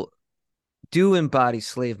people do embody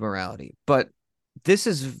slave morality, but this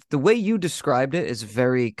is the way you described it is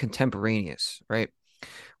very contemporaneous, right?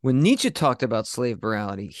 When Nietzsche talked about slave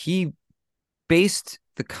morality, he based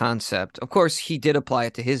the concept. Of course, he did apply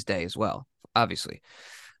it to his day as well, obviously.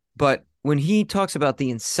 But when he talks about the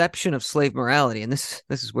inception of slave morality, and this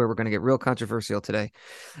is where we're going to get real controversial today,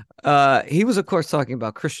 he was, of course, talking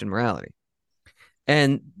about Christian morality.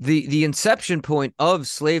 And the inception point of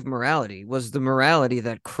slave morality was the morality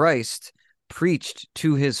that Christ preached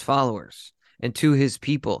to his followers and to his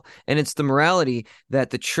people. And it's the morality that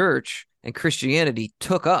the church and Christianity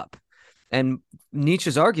took up. And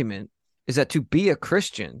Nietzsche's argument is that to be a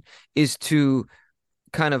Christian is to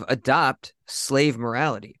kind of adopt slave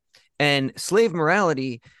morality. And slave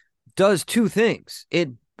morality does two things.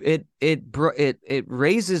 It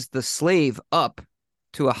raises the slave up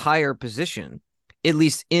to a higher position, at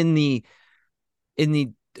least in the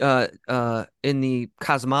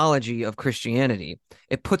cosmology of Christianity.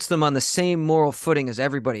 It puts them on the same moral footing as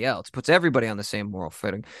everybody else, puts everybody on the same moral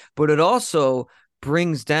footing, but it also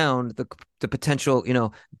brings down the potential,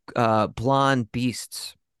 blonde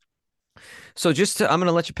beasts. So I'm going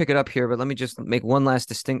to let you pick it up here, but let me just make one last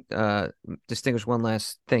distinguish one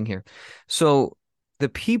last thing here. So the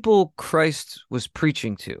people Christ was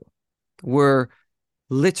preaching to were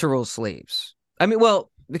literal slaves. I mean,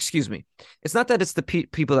 well, excuse me. It's not that it's the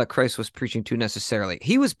people that Christ was preaching to necessarily.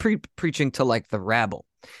 He was preaching to like the rabble.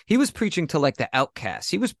 He was preaching to like the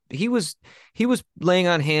outcasts. He was laying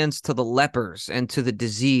on hands to the lepers and to the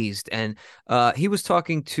diseased, and he was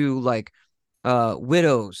talking to like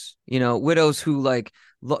widows, widows who like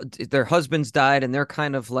their husbands died and they're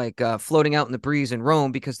kind of like floating out in the breeze in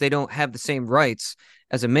Rome because they don't have the same rights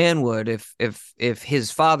as a man would if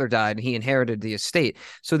his father died and he inherited the estate.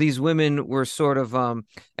 So these women were sort of and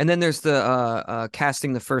then there's the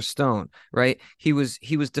casting the first stone, right? He was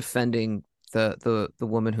defending the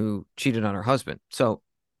woman who cheated on her husband. So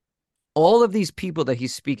all of these people that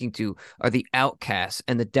he's speaking to are the outcasts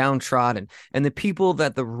and the downtrodden and the people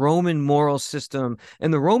that the Roman moral system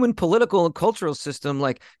and the Roman political and cultural system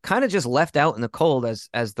like kind of just left out in the cold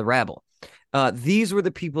as the rabble. These were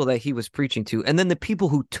the people that he was preaching to. And then the people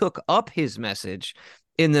who took up his message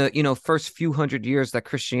in the first few hundred years that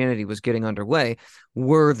Christianity was getting underway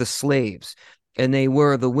were the slaves. And they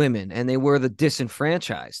were the women, and they were the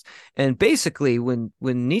disenfranchised. And basically, when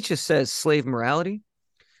Nietzsche says slave morality,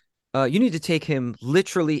 you need to take him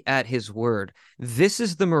literally at his word. This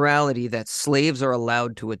is the morality that slaves are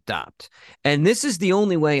allowed to adopt. And this is the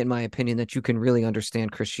only way, in my opinion, that you can really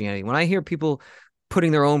understand Christianity. When I hear people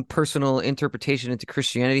putting their own personal interpretation into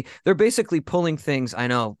Christianity, they're basically pulling things. I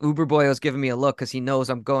know Uberboyo is giving me a look because he knows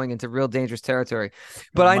I'm going into real dangerous territory.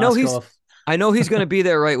 But I know he's going to be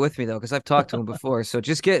there right with me, though, because I've talked to him before. So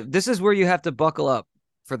this is where you have to buckle up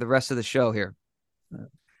for the rest of the show here.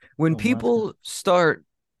 When people start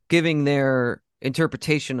giving their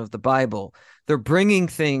interpretation of the Bible, they're bringing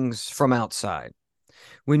things from outside.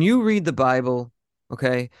 When you read the Bible,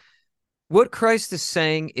 okay, What Christ is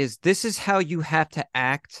saying is this is how you have to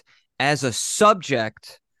act as a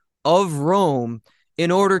subject of Rome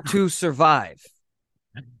in order to survive.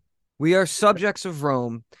 We are subjects of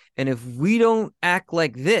Rome, and if we don't act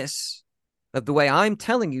like this, of the way I'm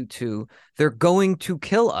telling you to, they're going to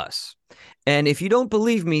kill us. And if you don't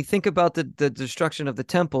believe me, think about the destruction of the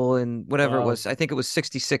temple in whatever it was. I think it was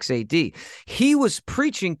 66 AD. He was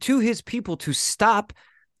preaching to his people to stop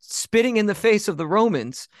spitting in the face of the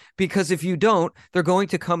Romans, because if you don't, they're going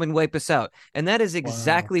to come and wipe us out. And that is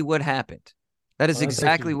exactly what happened. That is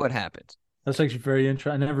exactly what happened. That's actually very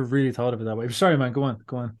interesting. I never really thought of it that way. Sorry, man. Go on.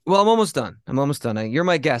 Well, I'm almost done. You're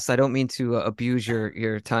my guest. I don't mean to abuse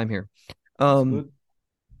your time here.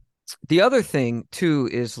 The other thing too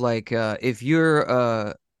is like if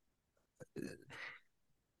you're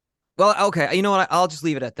well, okay, you know what? I'll just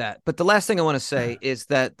leave it at that. But the last thing I want to say is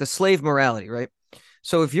that the slave morality, right?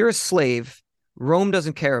 So if you're a slave, Rome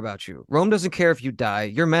doesn't care about you. Rome doesn't care if you die.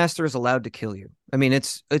 Your master is allowed to kill you. I mean,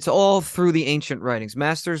 it's all through the ancient writings.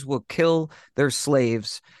 Masters will kill their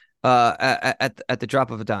slaves at the drop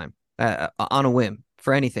of a dime, on a whim,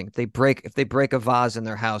 for anything. If they break a vase in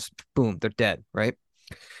their house, boom, they're dead, right?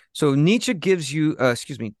 So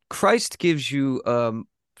Christ gives you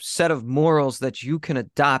set of morals that you can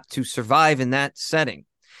adopt to survive in that setting.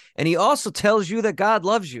 And he also tells you that God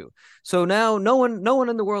loves you. So now no one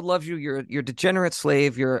in the world loves you. You're a degenerate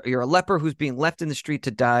slave. You're a leper who's being left in the street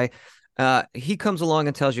to die. He comes along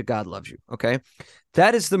and tells you God loves you. Okay.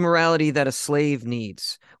 That is the morality that a slave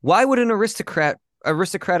needs. Why would an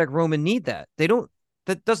aristocratic Roman need that?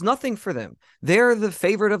 That does nothing for them. They're the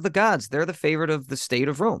favorite of the gods. They're the favorite of the state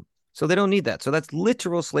of Rome. So they don't need that. So that's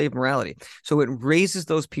literal slave morality. So it raises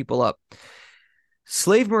those people up.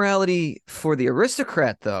 Slave morality for the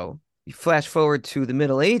aristocrat, though, you flash forward to the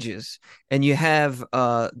Middle Ages, and you have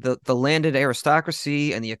the landed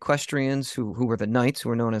aristocracy and the equestrians who were the knights, who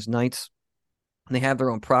were known as knights. And they have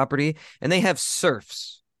their own property, and they have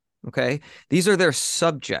serfs. Okay, these are their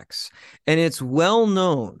subjects, and it's well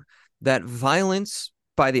known that violence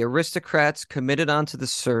by the aristocrats committed onto the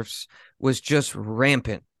serfs was just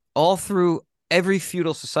rampant all through every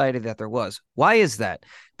feudal society that there was. Why is that?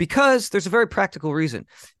 Because there's a very practical reason.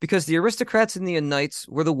 Because the aristocrats and the knights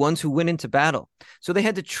were the ones who went into battle. So they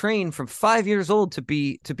had to train from 5 years old to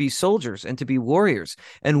be soldiers and to be warriors.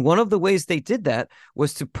 And one of the ways they did that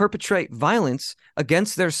was to perpetrate violence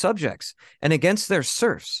against their subjects and against their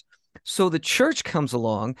serfs. So the church comes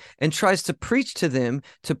along and tries to preach to them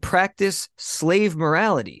to practice slave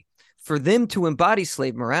morality, for them to embody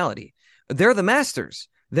slave morality. They're the masters.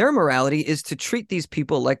 Their morality is to treat these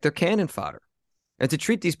people like they're cannon fodder, and to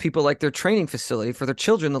treat these people like their training facility for their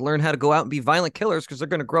children to learn how to go out and be violent killers, because they're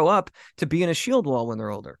going to grow up to be in a shield wall when they're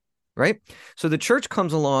older, right? So the church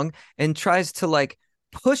comes along and tries to like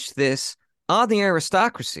push this on the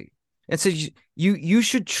aristocracy and says you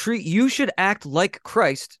should act like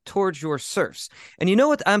Christ towards your serfs. And you know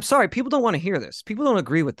what? I'm sorry, people don't want to hear this. People don't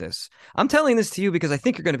agree with this. I'm telling this to you because I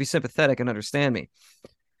think you're going to be sympathetic and understand me.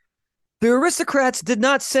 The aristocrats did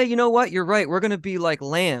not say, you know what, you're right, we're going to be like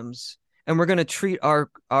lambs and we're going to treat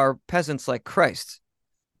our peasants like Christ.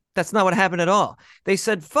 That's not what happened at all. They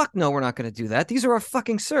said, fuck no, we're not going to do that. These are our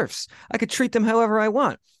fucking serfs. I could treat them however I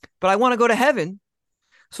want, but I want to go to heaven.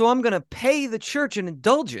 So I'm going to pay the church an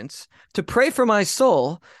indulgence to pray for my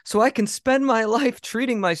soul so I can spend my life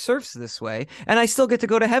treating my serfs this way, and I still get to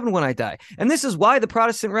go to heaven when I die. And this is why the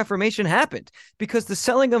Protestant Reformation happened, because the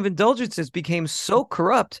selling of indulgences became so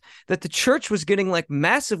corrupt that the church was getting like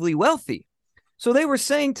massively wealthy. So they were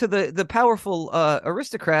saying to the powerful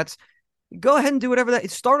aristocrats, go ahead and do whatever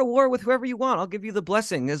start a war with whoever you want. I'll give you the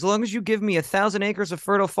blessing. As long as you give me 1,000 acres of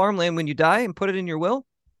fertile farmland when you die and put it in your will,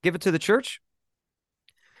 give it to the church.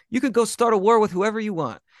 You could go start a war with whoever you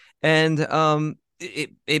want. And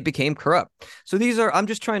it became corrupt. So I'm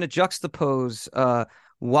just trying to juxtapose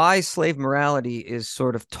why slave morality is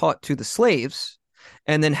sort of taught to the slaves,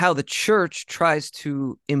 and then how the church tries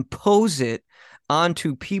to impose it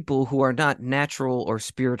onto people who are not natural or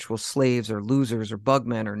spiritual slaves or losers or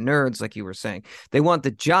bugmen or nerds, like you were saying. They want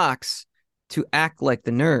the jocks to act like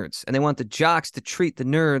the nerds, and they want the jocks to treat the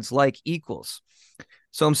nerds like equals.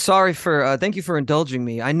 So I'm sorry thank you for indulging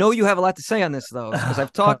me. I know you have a lot to say on this, though, because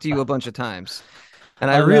I've talked to you a bunch of times.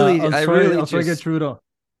 And I'll try to get through it all.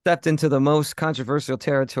 Stepped into the most controversial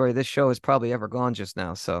territory this show has probably ever gone just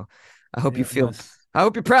now. So I hope I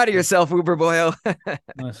hope you're proud of yourself, Uberboyo.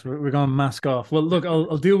 Nice. We're going to mask off. Well, look,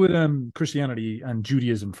 I'll deal with Christianity and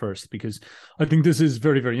Judaism first, because I think this is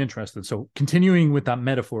very, very interesting. So continuing with that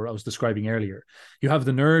metaphor I was describing earlier, you have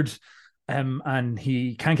the nerd And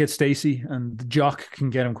he can't get Stacy, and the jock can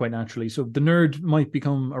get him quite naturally. So the nerd might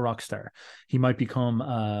become a rock star. He might become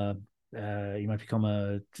a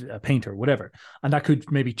painter, whatever, and that could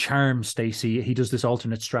maybe charm Stacy. He does this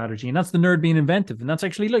alternate strategy, and that's the nerd being inventive, and that's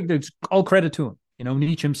actually like there's all credit to him. You know,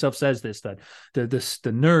 Nietzsche himself says this, that the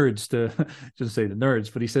nerds, doesn't say the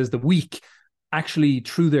nerds, but he says the weak actually,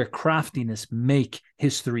 through their craftiness, make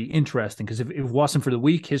history interesting. Because if it wasn't for the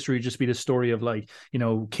weak, history would just be the story of like, you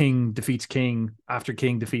know, king defeats king after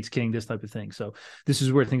king defeats king, this type of thing. So this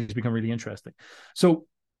is where things become really interesting. So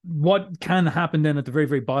what can happen then at the very,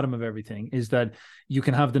 very bottom of everything is that you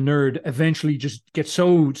can have the nerd eventually just get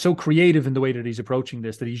so creative in the way that he's approaching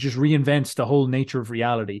this, that he just reinvents the whole nature of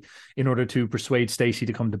reality in order to persuade Stacy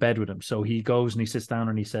to come to bed with him. So he goes and he sits down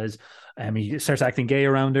and he says, he starts acting gay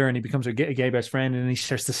around her, and he becomes a gay best friend, and he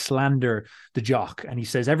starts to slander the jock. And he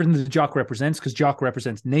says everything that the jock represents, because jock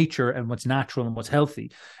represents nature and what's natural and what's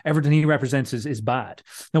healthy, everything he represents is bad.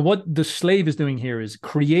 Now, what the slave is doing here is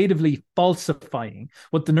creatively falsifying.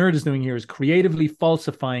 What the nerd is doing here is creatively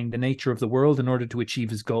falsifying the nature of the world in order to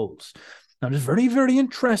achieve his goals. Now, it's very, very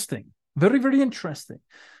interesting. Very, very interesting.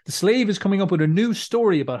 The slave is coming up with a new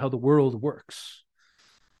story about how the world works.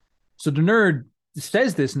 So the nerd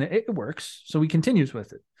says this and it works. So he continues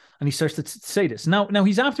with it. And he starts to say this. Now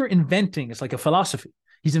he's after inventing, it's like a philosophy.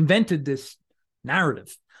 He's invented this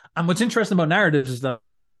narrative. And what's interesting about narratives is that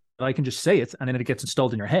I can just say it and then it gets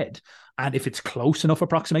installed in your head. And if it's close enough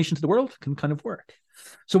approximation to the world, it can kind of work.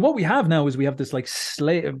 So what we have now is we have this like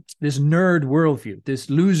this nerd worldview, this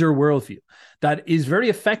loser worldview that is very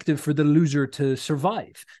effective for the loser to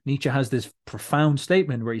survive. Nietzsche has this profound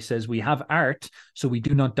statement where he says, we have art, so we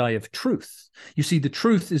do not die of truth. You see, the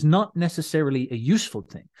truth is not necessarily a useful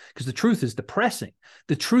thing because the truth is depressing.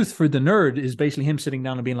 The truth for the nerd is basically him sitting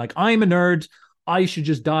down and being like, I'm a nerd. I should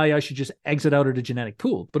just die. I should just exit out of the genetic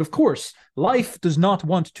pool. But of course, life does not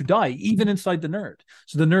want to die, even inside the nerd.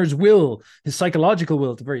 So the nerd's will, his psychological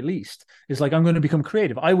will at the very least, is like, I'm going to become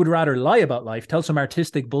creative. I would rather lie about life, tell some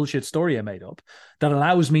artistic bullshit story I made up that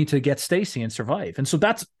allows me to get Stacy and survive. And so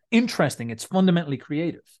that's interesting. It's fundamentally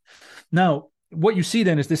creative. Now, what you see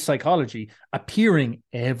then is this psychology appearing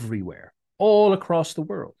everywhere, all across the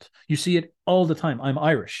world. You see it all the time. I'm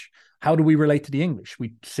Irish. How do we relate to the English?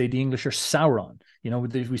 We say the English are Sauron. You know,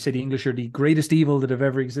 we say the English are the greatest evil that have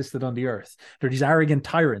ever existed on the earth. They're these arrogant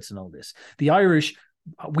tyrants and all this. The Irish,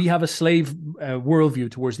 we have a slave worldview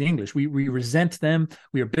towards the English. We resent them.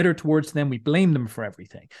 We are bitter towards them. We blame them for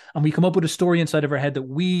everything. And we come up with a story inside of our head that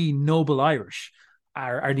we noble Irish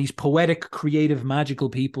are these poetic, creative, magical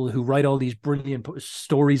people who write all these brilliant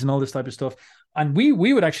stories and all this type of stuff. And we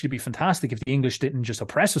would actually be fantastic if the English didn't just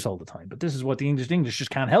oppress us all the time. But this is what the English just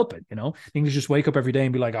can't help it, you know? The English just wake up every day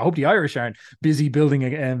and be like, I hope the Irish aren't busy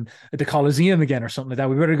building the Colosseum again or something like that.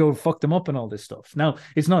 We better go fuck them up and all this stuff. Now,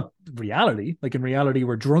 it's not reality. Like in reality,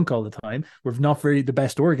 we're drunk all the time. We're not very the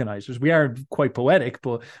best organizers. We are quite poetic,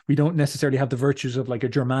 but we don't necessarily have the virtues of like a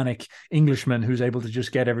Germanic Englishman who's able to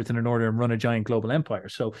just get everything in order and run a giant global empire.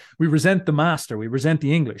 So we resent the master. We resent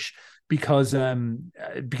the English. Because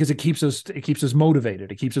it keeps us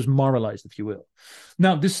motivated, it keeps us moralized, if you will.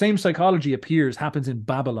 Now, this same psychology happens in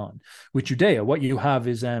Babylon with Judea. What you have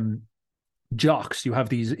is jocks. You have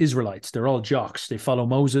these Israelites. They're all jocks. They follow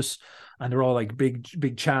Moses, and they're all like big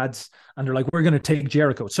chads. And they're like, we're going to take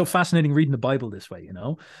Jericho. It's so fascinating reading the Bible this way, you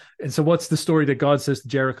know. And so, what's the story that God says to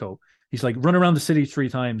Jericho? He's like, run around the city 3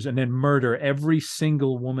 times and then murder every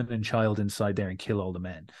single woman and child inside there and kill all the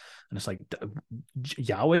men. And it's like,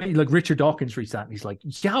 Yahweh, like Richard Dawkins reads that and he's like,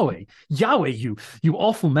 Yahweh, you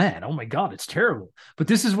awful man. Oh my God, it's terrible. But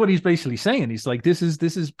this is what he's basically saying. He's like, this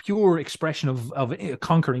is pure expression of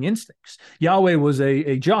conquering instincts. Yahweh was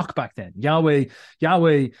a jock back then. Yahweh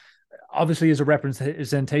obviously is a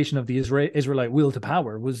representation of the Israelite will to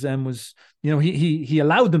power. Was you know, he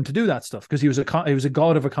allowed them to do that stuff because he was a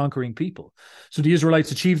god of a conquering people. So the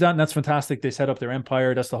Israelites achieved that, and that's fantastic. They set up their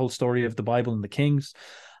empire. That's the whole story of the Bible and the kings.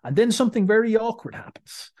 And then something very awkward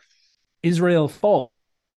happens. Israel falls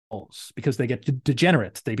because they get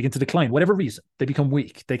degenerate. They begin to decline, whatever reason. They become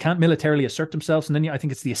weak. They can't militarily assert themselves. And then I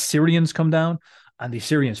think it's the Assyrians come down, and the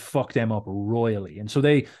Assyrians fuck them up royally. And so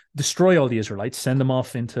they destroy all the Israelites, send them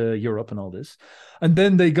off into Europe and all this. And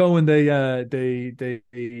then they go and they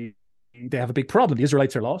have a big problem. The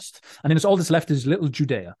Israelites are lost. And then it's all that's left is little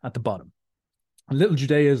Judea at the bottom. And little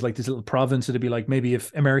Judea is like this little province. It'd be like maybe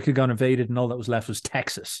if America got invaded and all that was left was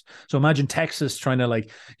Texas. So imagine Texas trying to,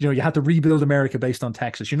 like, you know, you have to rebuild America based on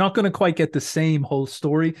Texas. You're not going to quite get the same whole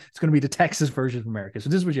story. It's going to be the Texas version of America. So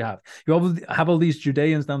this is what you have. You have all these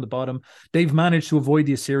Judeans down the bottom. They've managed to avoid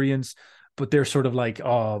the Assyrians. but they're sort of like,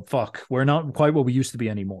 oh, fuck, we're not quite what we used to be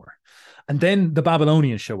anymore. And then the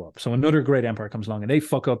Babylonians show up. So another great empire comes along and they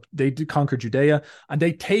fuck up, they conquer Judea and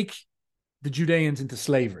they take the Judeans into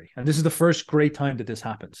slavery. And this is the first great time that this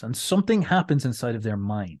happens. And something happens inside of their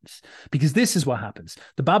minds, because this is what happens.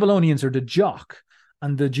 The Babylonians are the jock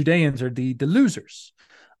and the Judeans are the losers.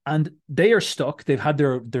 And they are stuck. They've had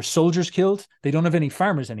their soldiers killed. They don't have any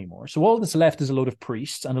farmers anymore. So all that's left is a load of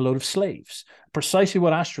priests and a load of slaves. Precisely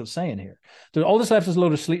what Astral's saying here. All that's left is a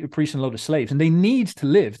load of priests and a load of slaves. And they need to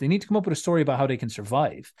live. They need to come up with a story about how they can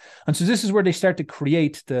survive. And so this is where they start to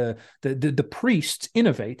create the priests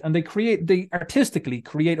innovate, and they artistically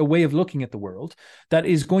create a way of looking at the world that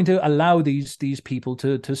is going to allow these people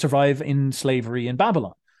to survive in slavery in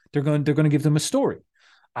Babylon. They're going to give them a story.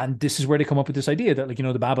 And this is where they come up with this idea that, like,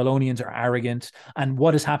 the Babylonians are arrogant. And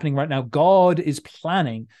what is happening right now, God is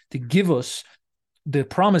planning to give us the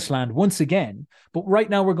promised land once again. But right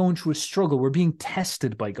now we're going through a struggle. We're being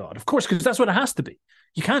tested by God, of course, because that's what it has to be.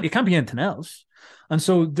 It can't be anything else. And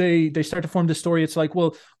so they start to form this story. It's like,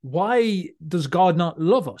 well, why does God not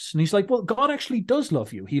love us? And he's like, well, God actually does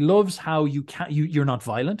love you. He loves how you're not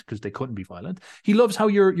violent, because they couldn't be violent. He loves how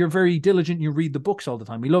you're very diligent and you read the books all the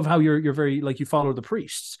time. He loves how you're very, like, you follow the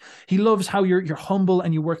priests. He loves how you're humble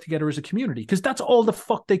and you work together as a community, because that's all the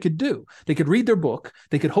fuck they could do. They could read their book.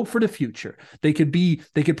 They could hope for the future. They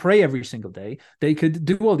could pray every single day. They could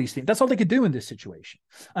do all these things. That's all they could do in this situation.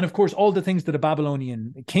 And of course, all the things that a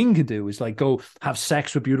Babylonian king could do is like go have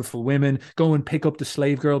sex with beautiful women, go and pick up the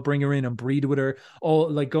slave girl, bring her in and breed with her,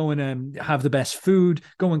 or like go and have the best food,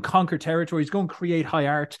 go and conquer territories, go and create high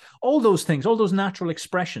art, all those things, all those natural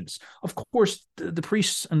expressions. Of course, the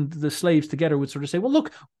priests and the slaves together would sort of say, well,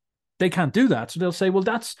 look, they can't do that. So they'll say, well,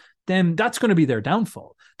 that's going to be their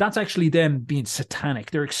downfall. That's actually them being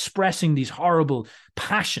satanic. They're expressing these horrible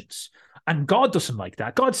passions. And God doesn't like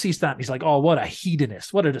that. God sees that and he's like, oh, what a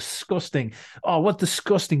hedonist, what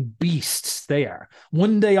disgusting beasts they are.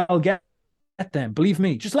 One day I'll get them, believe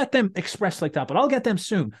me, just let them express like that, but I'll get them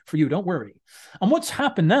soon for you, don't worry. And what's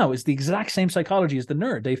happened now is the exact same psychology as the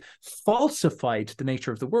nerd. They've falsified the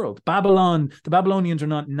nature of the world. The Babylonians are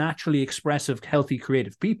not naturally expressive, healthy,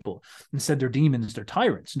 creative people. Instead, they're demons, they're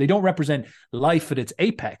tyrants. They don't represent life at its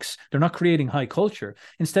apex. They're not creating high culture.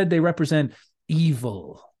 Instead, they represent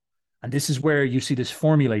evil. And this is where you see this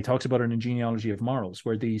formula. He talks about it in Genealogy of Morals,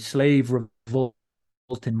 where the slave revolt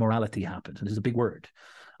in morality happens. And this is a big word.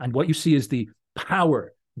 And what you see is the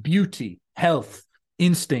power, beauty, health,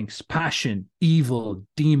 instincts, passion, evil,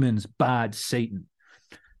 demons, bad, Satan.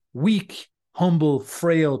 Weak, humble,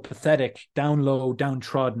 frail, pathetic, down low,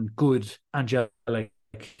 downtrodden, good, angelic,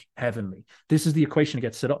 heavenly. This is the equation that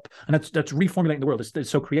gets set up. And that's reformulating the world. It's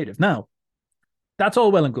so creative. Now, that's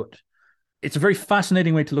all well and good. It's a very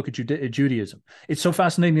fascinating way to look at Judaism. It's so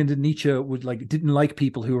fascinating that Nietzsche didn't like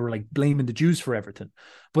people who were like blaming the Jews for everything.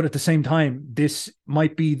 But at the same time, this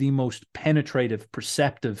might be the most penetrative,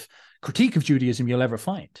 perceptive critique of Judaism you'll ever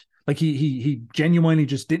find. Like he genuinely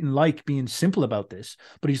just didn't like being simple about this.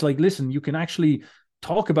 But he's like, listen, you can actually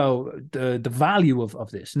talk about the value of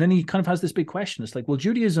this. And then he kind of has this big question. It's like, well,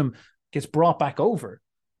 Judaism gets brought back over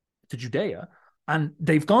to Judea, and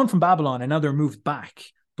they've gone from Babylon and now they're moved back.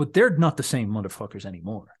 But they're not the same motherfuckers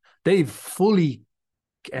anymore. They've fully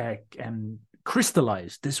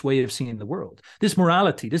crystallized this way of seeing the world, this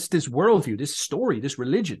morality, this worldview, this story, this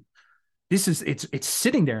religion. It's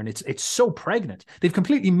sitting there and it's so pregnant. They've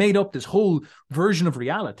completely made up this whole version of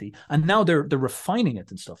reality, and now they're refining it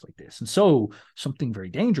and stuff like this. And so something very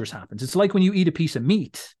dangerous happens. It's like when you eat a piece of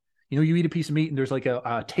meat. You eat a piece of meat and there's like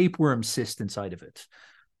a tapeworm cyst inside of it.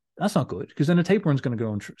 That's not good, because then a tapeworm's going to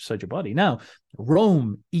go inside your body. Now,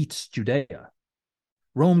 Rome eats Judea.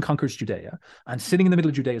 Rome conquers Judea, and sitting in the middle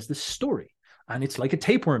of Judea is this story. And it's like a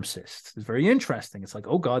tapeworm cyst. It's very interesting. It's like,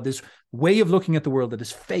 oh God, this way of looking at the world that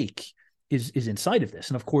is fake is inside of this.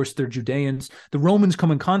 And of course, they're Judeans. The Romans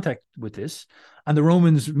come in contact with this, and the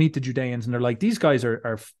Romans meet the Judeans, and they're like, these guys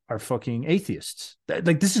are fucking atheists.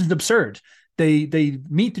 Like, this is absurd. They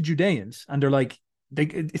meet the Judeans, and they're like,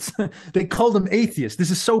 they call them atheists.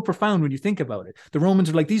 This is so profound when you think about it. The Romans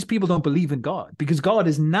are like, these people don't believe in God because God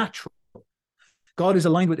is natural. God is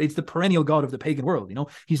aligned with, it's the perennial God of the pagan world.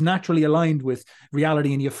 He's naturally aligned with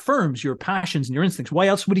reality, and he affirms your passions and your instincts. Why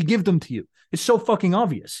else would he give them to you? It's so fucking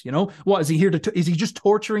obvious. What is he here to, is he just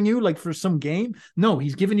torturing you like for some game? No,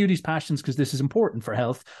 he's giving you these passions because this is important for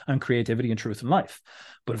health and creativity and truth in life.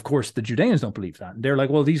 But of course, the Judeans don't believe that. And they're like,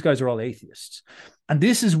 well, these guys are all atheists. And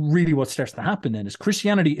this is really what starts to happen then, is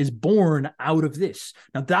Christianity is born out of this.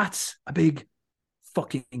 Now, that's a big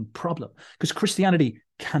fucking problem, because Christianity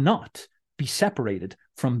cannot be separated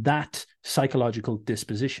from that psychological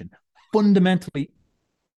disposition. fundamentally,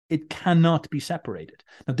 it cannot be separated.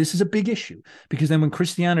 Now, this is a big issue, because then when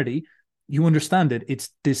Christianity, you understand it, it's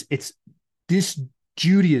this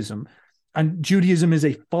Judaism, and Judaism is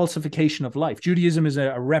a falsification of life. Judaism is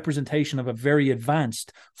a representation of a very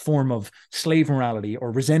advanced form of slave morality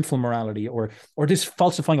or resentful morality, or this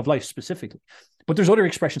falsifying of life specifically. But there's other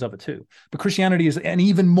expressions of it too. But Christianity is an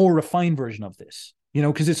even more refined version of this,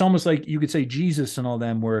 because it's almost like you could say Jesus and all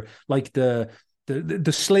them were like the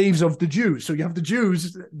slaves of the Jews. So you have the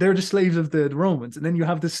Jews, they're the slaves of the Romans, and then you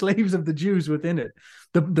have the slaves of the Jews within it,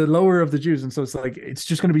 the lower of the Jews. And so it's like, it's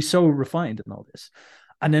just going to be so refined and all this.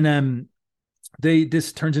 And then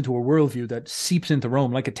this turns into a worldview that seeps into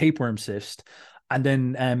Rome like a tapeworm cyst, and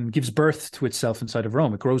then gives birth to itself inside of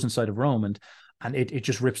Rome. It grows inside of Rome, and it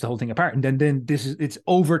just rips the whole thing apart. And then it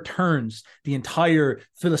overturns the entire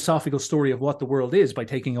philosophical story of what the world is by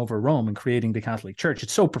taking over Rome and creating the Catholic Church.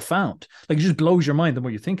 It's so profound. Like, it just blows your mind the more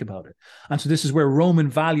you think about it. And so this is where Roman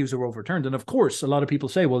values are overturned. And of course, a lot of people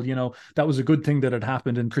say, well, that was a good thing that had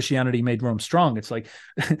happened and Christianity made Rome strong. It's like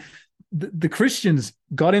the Christians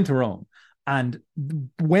got into Rome. And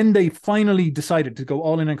when they finally decided to go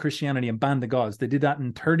all in on Christianity and ban the gods, they did that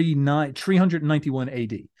in 391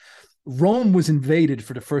 AD. Rome was invaded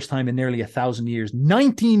for the first time in nearly 1,000 years.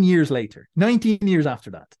 19 years later, 19 years after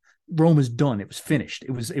that, Rome was done. It was finished.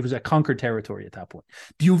 It was a conquered territory at that point.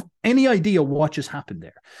 Do you have any idea what just happened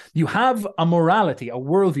there? You have a morality, a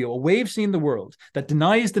worldview, a way of seeing the world that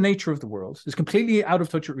denies the nature of the world, is completely out of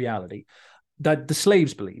touch with reality, that the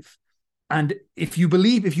slaves believe. And if you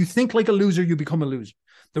think like a loser, you become a loser.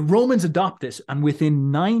 The Romans adopt this, and within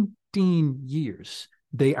 19 years,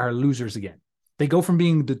 they are losers again. They go from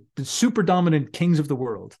being the super dominant kings of the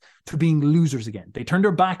world to being losers again. They turn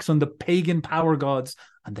their backs on the pagan power gods,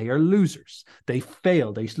 and they are losers. They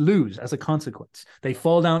fail. They lose as a consequence. They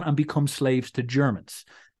fall down and become slaves to Germans.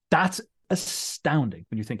 That's astounding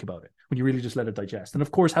when you think about it, when you really just let it digest. And of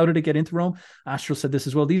course, how did it get into Rome? Astral said this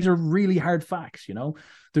as well. These are really hard facts.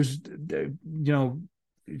 There's,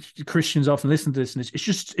 Christians often listen to this, and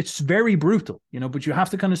it's very brutal, but you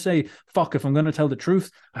have to kind of say, fuck, if I'm going to tell the truth,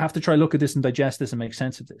 I have to try look at this and digest this and make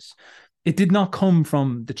sense of this. It did not come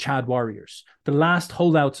from the Chad warriors. The last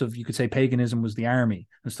holdouts of, you could say, paganism was the army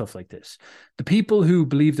and stuff like this. The people who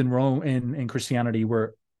believed in Rome, in Christianity,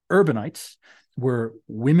 were urbanites, were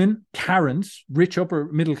women, Karens, rich upper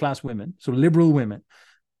middle class women, so liberal women,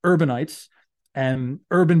 urbanites,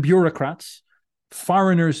 urban bureaucrats,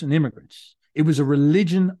 foreigners, and immigrants. It was a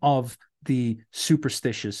religion of the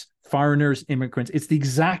superstitious, foreigners, immigrants. It's the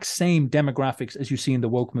exact same demographics as you see in the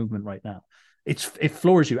woke movement right now. It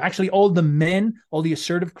floors you. Actually, all the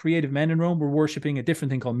assertive, creative men in Rome were worshipping a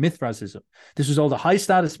different thing called Mithraism. This was all the high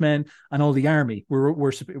status men, and all the army were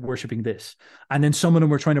worshipping this. And then some of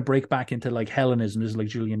them were trying to break back into like Hellenism, this is like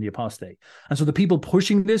Julian the Apostate. And so the people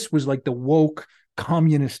pushing this was like the woke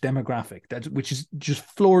communist demographic, which is just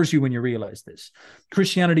floors you when you realize this.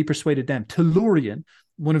 Christianity persuaded them. Tellurian,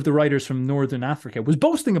 one of the writers from Northern Africa, was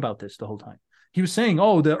boasting about this the whole time. He was saying,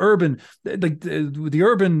 oh, the urban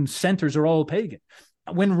centers are all pagan.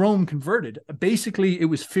 When Rome converted, basically it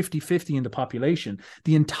was 50-50 in the population.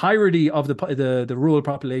 The entirety of the rural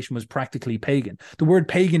population was practically pagan. The word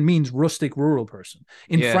pagan means rustic rural person.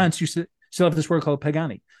 In France, you still have this word called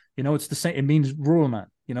pagani. It's the same. It means rural man.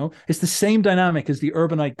 It's the same dynamic as the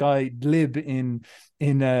urbanite guy Lib in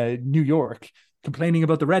New York complaining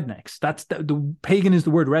about the rednecks. That's the pagan is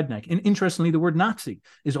the word redneck. And interestingly, the word Nazi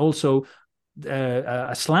is also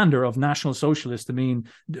a slander of National Socialists to mean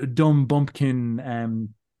dumb bumpkin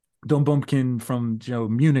from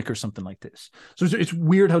Munich or something like this. So it's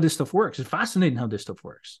weird how this stuff works. It's fascinating how this stuff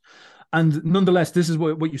works. And nonetheless, this is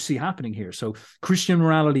what you see happening here. So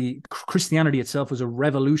Christianity itself was a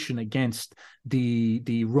revolution against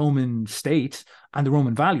the Roman state and the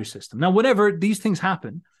Roman value system. Now, whatever, these things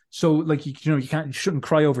happen. So like, you shouldn't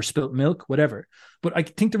cry over spilt milk, whatever. But I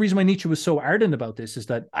think the reason why Nietzsche was so ardent about this is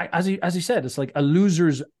that, as he said, it's like a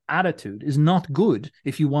loser's attitude is not good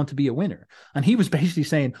if you want to be a winner. And he was basically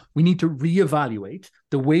saying we need to reevaluate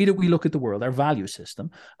the way that we look at the world, our value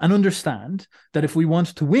system, and understand that if we want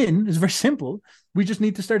to win, it's very simple. We just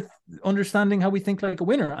need to start understanding how we think like a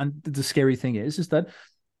winner. And the scary thing is that,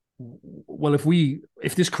 well,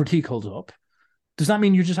 if this critique holds up, does that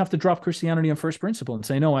mean you just have to drop Christianity on first principle and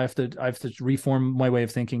say, no, I have to reform my way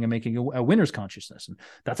of thinking and making a winner's consciousness? And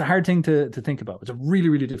that's a hard thing to think about. It's a really,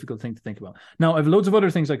 really difficult thing to think about. Now, I have loads of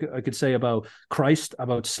other things I could say about Christ,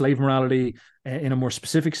 about slave morality in a more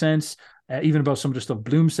specific sense, even about some of the stuff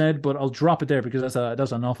Bloom said, but I'll drop it there because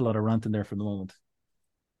that's an awful lot of ranting there for the moment.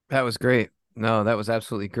 That was great. No, that was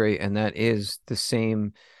absolutely great. And that is the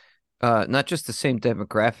same not just the same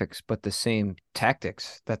demographics, but the same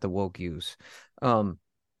tactics that the woke use. And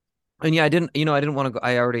yeah, I didn't want to go,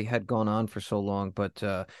 I already had gone on for so long, but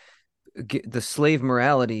the slave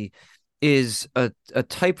morality is a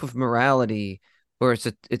type of morality, or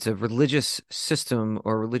it's a religious system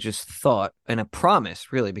or religious thought and a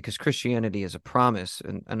promise, really, because Christianity is a promise,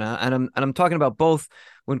 and I'm talking about both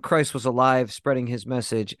when Christ was alive spreading his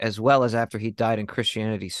message, as well as after he died and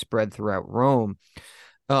Christianity spread throughout Rome.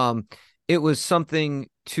 um it was something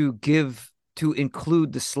to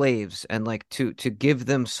include the slaves, and like to give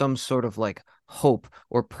them some sort of like hope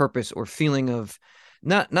or purpose or feeling of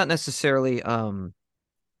not necessarily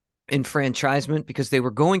enfranchisement, because they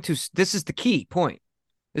were going to, this is the key point,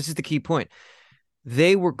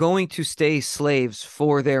 they were going to stay slaves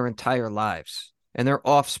for their entire lives, and their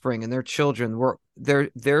offspring and their children were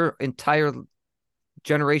their entire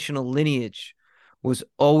generational lineage was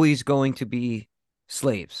always going to be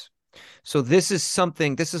slaves. So this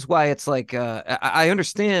is why it's like, I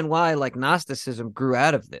understand why like Gnosticism grew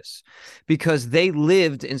out of this, because they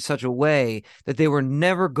lived in such a way that they were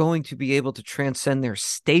never going to be able to transcend their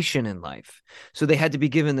station in life. So they had to be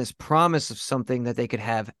given this promise of something that they could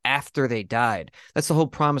have after they died. That's the whole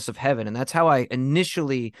promise of heaven. And that's how I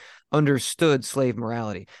initially understood slave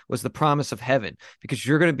morality, was the promise of heaven, because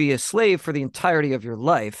you're going to be a slave for the entirety of your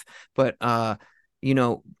life. But,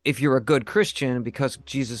 if you're a good Christian, because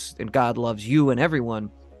Jesus and God loves you and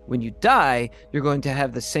everyone, when you die, you're going to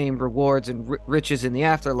have the same rewards and riches in the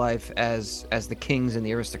afterlife as the kings and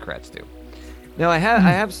the aristocrats do. Now, I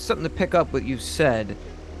have something to pick up what you said,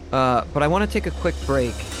 but I want to take a quick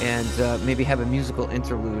break and maybe have a musical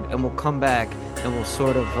interlude, and we'll come back and we'll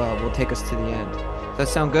sort of we'll take us to the end. Does that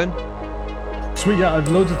sound good? Sweet. Yeah, I've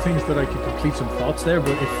loads of things that I could complete some thoughts there,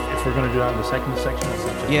 but if we're going to do that in the second section, that's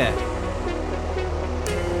actually yeah.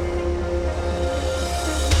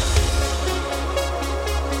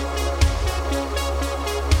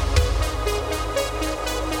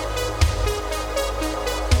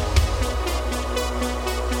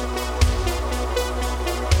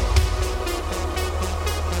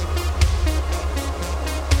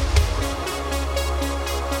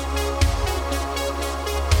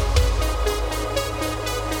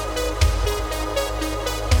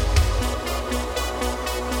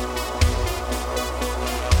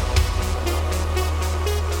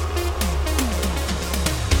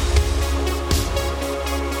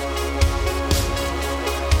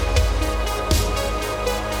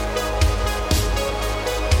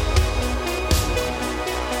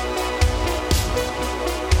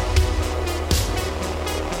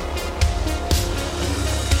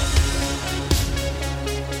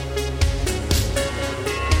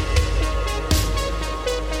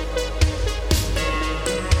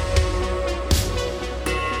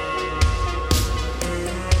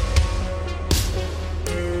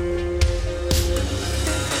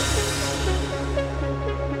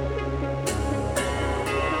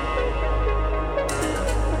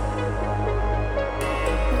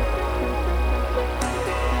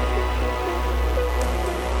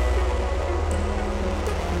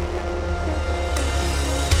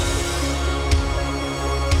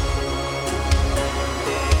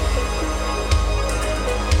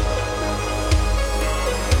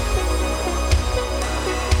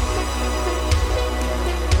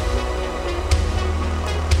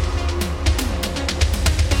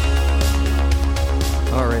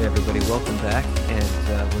 Welcome back,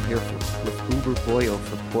 and we're here with Uberboyo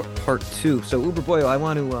for part two. So Uberboyo, I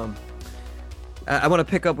want to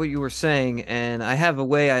pick up what you were saying, and I have a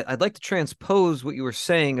way I'd like to transpose what you were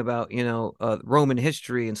saying about Roman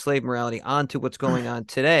history and slave morality onto what's going on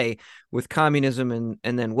today with communism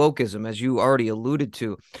and then wokeism, as you already alluded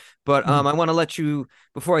to. But I want to let you,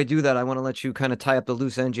 before I do that, I want to let you kind of tie up the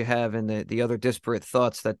loose ends you have and the other disparate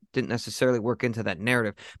thoughts that didn't necessarily work into that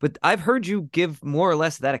narrative. But I've heard you give more or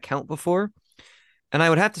less that account before, and I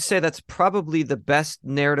would have to say that's probably the best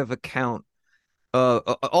narrative account,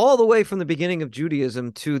 all the way from the beginning of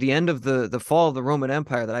Judaism to the end of the fall of the Roman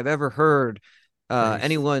Empire, that I've ever heard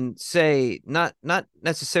anyone say, not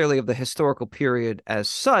necessarily of the historical period as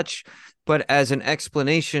such, but as an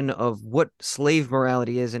explanation of what slave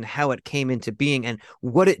morality is and how it came into being and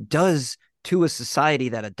what it does to a society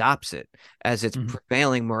that adopts it as its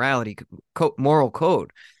prevailing morality moral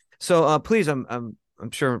code. So please, I'm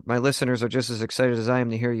sure my listeners are just as excited as I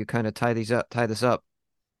am to hear you kind of tie this up.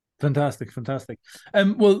 Fantastic, fantastic.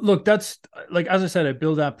 Well, look, that's like, as I said, I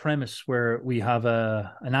build that premise where we have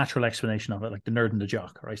a natural explanation of it, like the nerd and the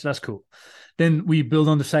jock, right? So that's cool. Then we build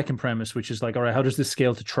on the second premise, which is like, all right, how does this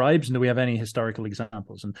scale to tribes? And do we have any historical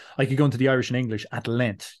examples? And I could go into the Irish and English at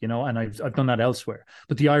length, you know, and I've done that elsewhere.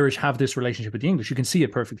 But the Irish have this relationship with the English. You can see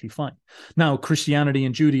it perfectly fine. Now, Christianity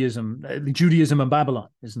and Judaism, Judaism and Babylon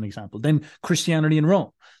is an example. Then Christianity and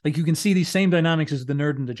Rome. Like you can see these same dynamics as the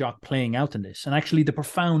nerd and the jock playing out in this. And actually the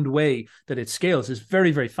profound way that it scales is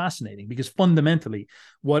very, very fascinating, because fundamentally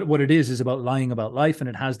what it is about lying about life, and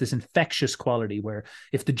it has this infectious quality where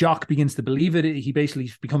if the jock begins to believe it, he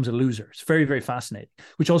basically becomes a loser. It's very, very fascinating,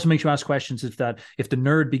 which also makes you ask questions if the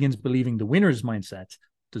nerd begins believing the winner's mindset,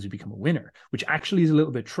 does he become a winner? Which actually is a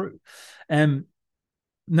little bit true.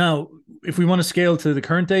 Now, if we want to scale to the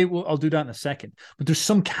current day, I'll do that in a second. But there's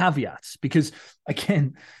some caveats, because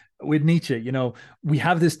again, with Nietzsche, you know, we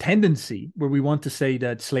have this tendency where we want to say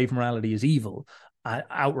that slave morality is evil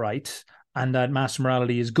outright, and that master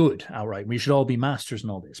morality is good outright. We should all be masters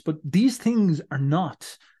and all this. But these things are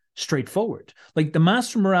not straightforward. Like the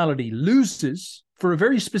master morality loses for a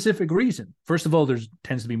very specific reason. First of all, there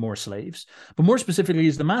tends to be more slaves, but more specifically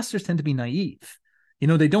is the masters tend to be naive. You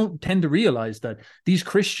know, they don't tend to realize that these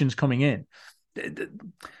Christians coming in,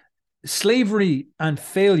 slavery and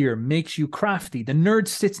failure makes you crafty. The nerd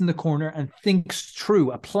sits in the corner and thinks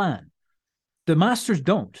through a plan. The masters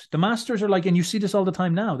don't. The masters are like, and you see this all the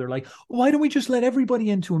time now, they're like, why don't we just let everybody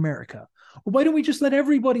into America? Or why don't we just let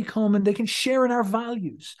everybody come and they can share in our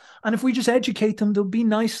values? And if we just educate them, they'll be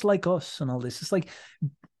nice like us and all this. It's like,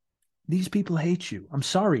 these people hate you. I'm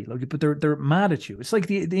sorry, but they're mad at you. It's like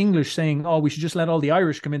the English saying, oh, we should just let all the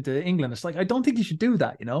Irish come into England. It's like, I don't think you should do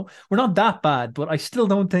that, you know? We're not that bad, but I still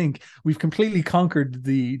don't think we've completely conquered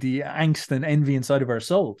the angst and envy inside of our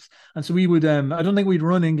souls. And so we would, I don't think we'd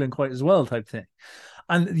run England quite as well type thing.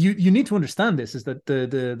 And you need to understand this, is that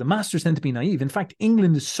the masters tend to be naive. In fact,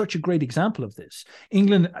 England is such a great example of this.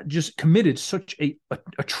 England just committed such a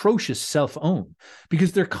atrocious self-own,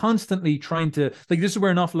 because they're constantly trying to, like, this is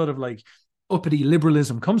where an awful lot of like uppity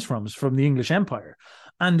liberalism comes from the English Empire.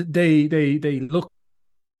 And they look,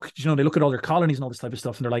 you know, they look at all their colonies and all this type of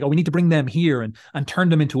stuff, and they're like, oh, we need to bring them here and turn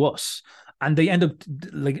them into us. And they end up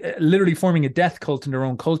like literally forming a death cult in their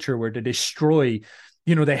own culture, where they destroy,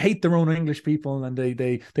 you know, they hate their own English people, and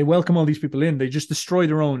they welcome all these people in. They just destroy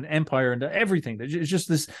their own empire and everything. It's just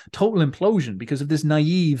this total implosion because of this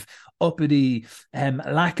naive, uppity,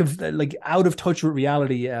 lack of, like, out of touch with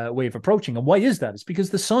reality way of approaching. And why is that? It's because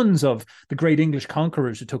the sons of the great English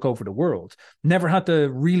conquerors who took over the world never had to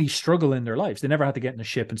really struggle in their lives. They never had to get in a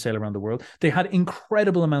ship and sail around the world. They had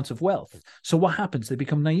incredible amounts of wealth. So what happens? They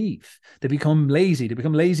become naive. They become lazy. They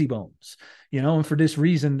become lazy bones. You know, and for this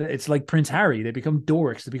reason, it's like Prince Harry. They become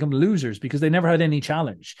dorks. They become losers because they never had any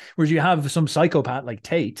challenge. Whereas you have some psychopath like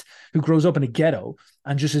Tate, who grows up in a ghetto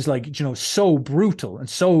and just is like, you know, so brutal and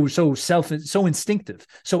so instinctive,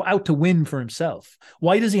 so out to win for himself.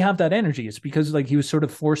 Why does he have that energy? It's because, like, he was sort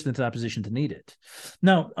of forced into that position to need it.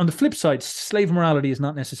 Now, on the flip side, slave morality is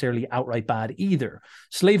not necessarily outright bad either.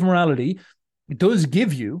 Slave morality does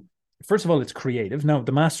give you, first of all, it's creative. Now,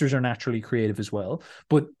 the masters are naturally creative as well,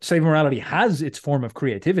 but slave morality has its form of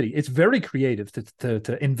creativity. It's very creative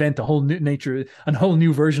to invent a whole new nature, a whole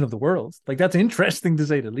new version of the world. Like, that's interesting to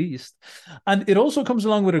say the least. And it also comes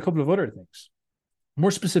along with a couple of other things. More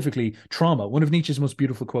specifically, trauma. One of Nietzsche's most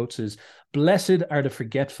beautiful quotes is, "Blessed are the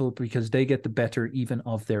forgetful, because they get the better even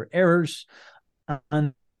of their errors."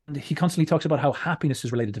 And he constantly talks about how happiness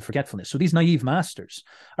is related to forgetfulness. So these naive masters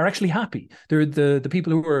are actually happy. They're the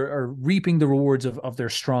people who are reaping the rewards of their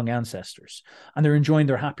strong ancestors, and they're enjoying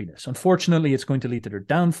their happiness. Unfortunately, it's going to lead to their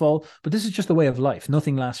downfall, but this is just the way of life.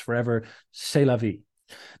 Nothing lasts forever. C'est la vie.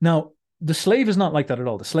 Now, the slave is not like that at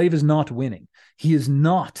all. The slave is not winning. He is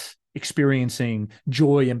not experiencing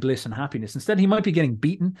joy and bliss and happiness. Instead, he might be getting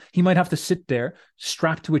beaten. He might have to sit there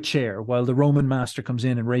strapped to a chair while the Roman master comes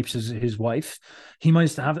in and rapes his wife. He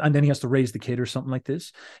might have, and then he has to raise the kid or something like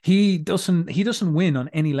this. He doesn't win on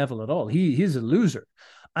any level at all. He's a loser.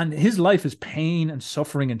 And his life is pain and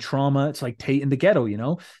suffering and trauma. It's like Tate in the ghetto, you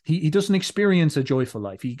know? He doesn't experience a joyful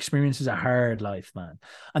life. He experiences a hard life, man.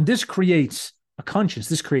 And this creates a conscience.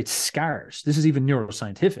 This creates scars. This is even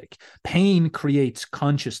neuroscientific. Pain creates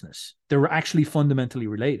consciousness. They're actually fundamentally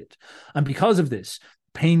related. And because of this,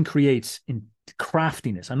 pain creates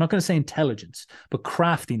craftiness. I'm not going to say intelligence, but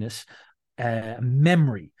craftiness,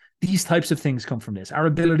 memory. These types of things come from this. Our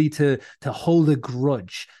ability to hold a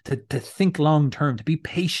grudge, to think long term, to be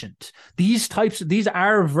patient. These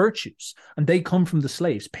are virtues, and they come from the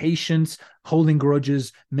slaves. Patience, holding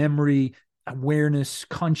grudges, memory, awareness,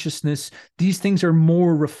 consciousness. These things are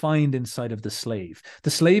more refined inside of the slave.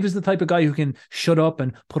 The slave is the type of guy who can shut up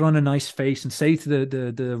and put on a nice face and say to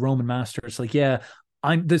the Roman master, it's like, yeah,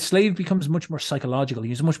 the slave becomes much more psychological.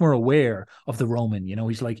 He's much more aware of the Roman.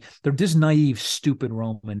 He's like, they're this naive, stupid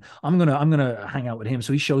Roman. I'm gonna hang out with him.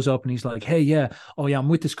 So he shows up and he's like, hey, yeah, oh yeah, I'm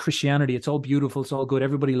with this Christianity. It's all beautiful. It's all good.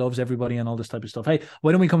 Everybody loves everybody and all this type of stuff. Hey,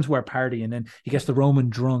 why don't we come to our party? And then he gets the Roman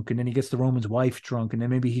drunk, and then he gets the Roman's wife drunk, and then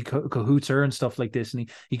maybe he cahoots her and stuff like this, and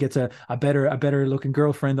he gets a better looking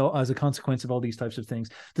girlfriend as a consequence of all these types of things.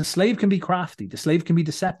 The slave can be crafty. The slave can be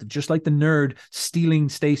deceptive, just like the nerd stealing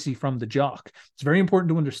Stacy from the jock. It's very important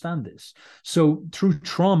to understand this. So through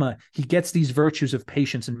trauma, he gets these virtues of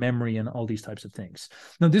patience and memory and all these types of things.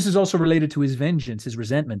 Now, this is also related to his vengeance, his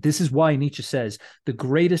resentment. This is why Nietzsche says the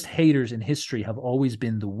greatest haters in history have always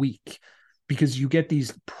been the weak, because you get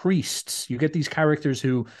these priests, you get these characters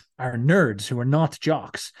who are nerds, who are not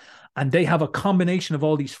jocks, and they have a combination of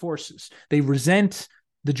all these forces. They resent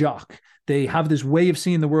the jock. They have this way of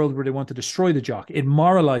seeing the world where they want to destroy the jock. It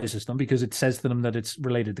moralizes them because it says to them that it's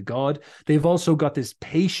related to God. They've also got this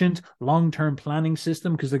patient, long-term planning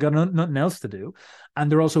system because they've got nothing else to do. And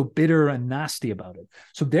they're also bitter and nasty about it.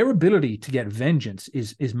 So their ability to get vengeance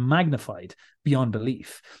is magnified beyond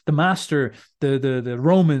belief. The master, the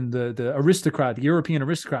Roman, the aristocrat, the European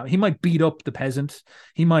aristocrat, he might beat up the peasant.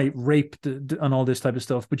 He might rape and all this type of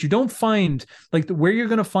stuff. But you don't find, like, where you're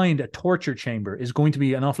going to find a torture chamber is going to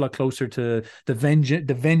be an awful lot closer to the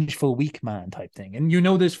vengeful weak man type thing. And you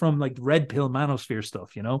know this from like red pill manosphere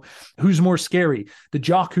stuff, who's more scary? The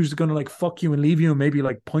jock who's going to like fuck you and leave you and maybe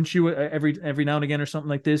like punch you every now and again or something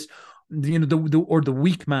like this, or the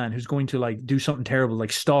weak man who's going to like do something terrible,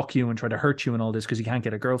 like stalk you and try to hurt you and all this because he can't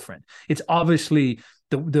get a girlfriend. It's obviously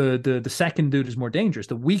the second dude is more dangerous.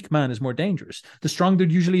 The weak man is more dangerous. The strong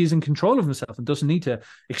dude usually is in control of himself and doesn't need to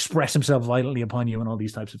express himself violently upon you and all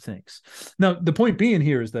these types of things. Now, the point being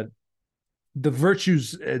here is that the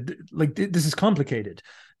virtues, this is complicated,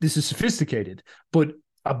 this is sophisticated, but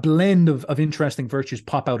a blend of interesting virtues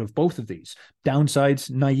pop out of both of these.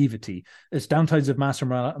 Downsides, naivety. It's downsides of mass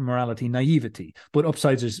morality, naivety. But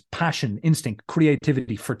upsides is passion, instinct,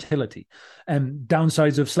 creativity, fertility.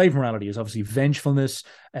 Downsides of slave morality is obviously vengefulness,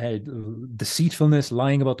 deceitfulness,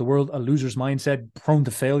 lying about the world, a loser's mindset, prone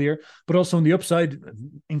to failure. But also on the upside,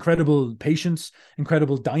 incredible patience,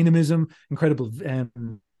 incredible dynamism, incredible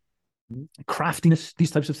craftiness,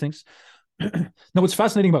 these types of things. Now, what's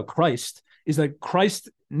fascinating about Christ is that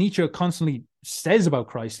Nietzsche constantly says about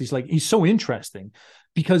Christ, he's so interesting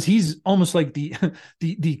because he's almost like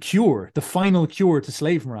the cure, the final cure to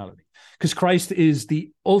slave morality. Because Christ is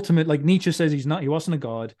the ultimate, like Nietzsche says, he wasn't a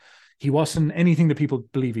god. He wasn't anything that people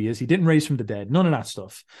believe he is. He didn't raise from the dead, none of that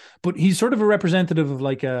stuff. But he's sort of a representative of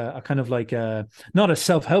like a kind of like not a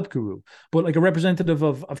self-help guru, but like a representative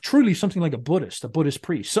of truly something like a Buddhist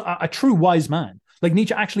priest, so a true wise man. Like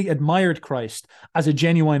Nietzsche actually admired Christ as a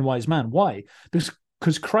genuine wise man. Why?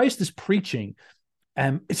 Because Christ is preaching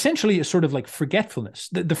essentially a sort of like forgetfulness.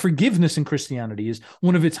 The forgiveness in Christianity is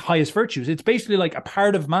one of its highest virtues. It's basically like a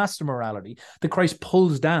part of master morality that Christ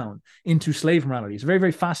pulls down into slave morality. It's a very,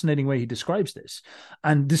 very fascinating way he describes this.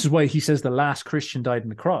 And this is why he says the last Christian died on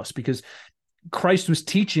the cross, because Christ was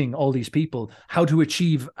teaching all these people how to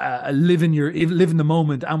achieve live in the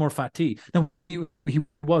moment, amor fati. Now, he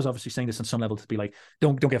was obviously saying this on some level to be like,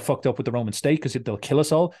 don't get fucked up with the Roman state because they'll kill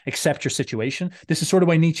us all. Accept your situation. This is sort of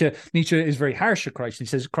why Nietzsche is very harsh at Christ. He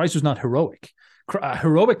says Christ was not heroic. A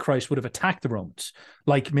heroic Christ would have attacked the Romans,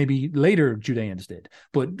 like maybe later Judeans did.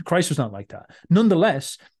 But Christ was not like that.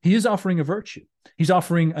 Nonetheless, he is offering a virtue. He's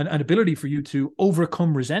offering an ability for you to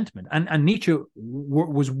overcome resentment. And Nietzsche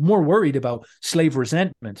was more worried about slave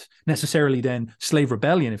resentment necessarily than slave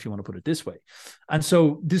rebellion, if you want to put it this way. And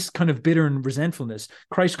so this kind of bitter and resentfulness,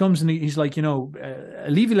 Christ comes and he's like,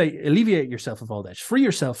 alleviate yourself of all that. Free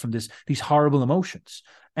yourself from these horrible emotions.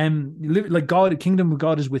 Live like God. The kingdom of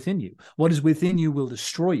God is within you. What is within you will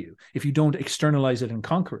destroy you if you don't externalize it and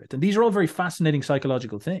conquer it. And these are all very fascinating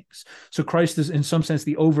psychological things. So Christ is in some sense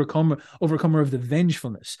the overcomer of the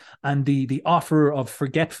vengefulness and the offer of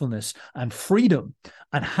forgetfulness and freedom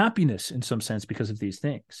and happiness in some sense because of these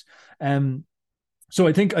things. So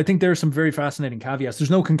I think there are some very fascinating caveats. There's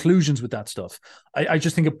no conclusions with that stuff. I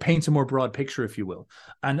just think it paints a more broad picture, if you will,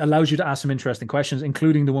 and allows you to ask some interesting questions,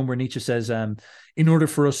 including the one where Nietzsche says, in order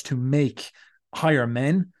for us to make higher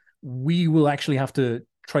men, we will actually have to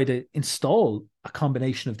try to install a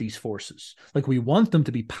combination of these forces. Like, we want them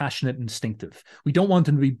to be passionate and instinctive. We don't want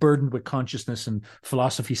them to be burdened with consciousness and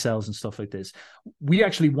philosophy cells and stuff like this. We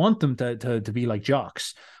actually want them to be like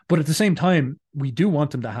jocks. But at the same time, we do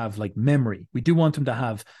want them to have like memory. We do want them to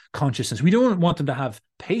have consciousness. We don't want them to have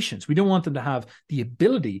patience. We don't want them to have the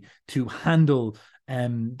ability to handle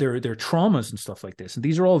their traumas and stuff like this. And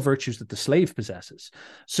these are all virtues that the slave possesses.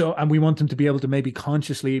 So, and we want them to be able to maybe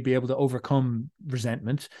consciously be able to overcome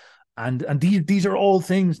resentment. And these are all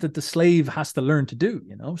things that the slave has to learn to do,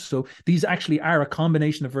 you know. So these actually are a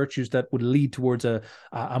combination of virtues that would lead towards a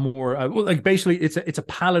more well, like, basically it's a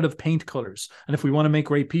palette of paint colors. And if we want to make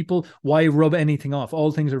great people, why rub anything off?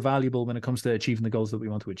 All things are valuable when it comes to achieving the goals that we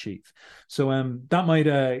want to achieve. So that might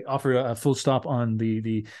offer a full stop on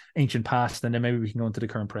the ancient past, and then maybe we can go into the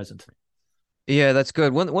current present. Yeah, that's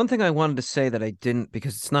good. One thing I wanted to say that I didn't,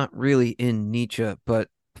 because it's not really in Nietzsche, but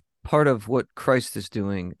part of what Christ is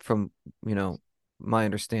doing, from, you know, my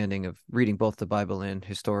understanding of reading both the Bible and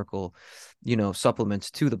historical, you know,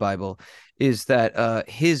 supplements to the Bible, is that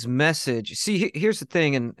his message, see, here's the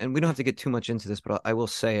thing, and we don't have to get too much into this, but I will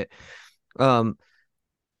say it.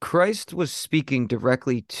 Christ was speaking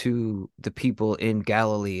directly to the people in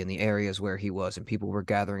Galilee and the areas where he was, and people were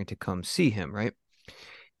gathering to come see him, right?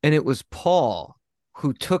 And it was Paul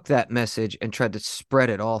who took that message and tried to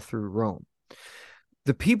spread it all through Rome.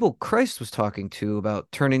 The people Christ was talking to about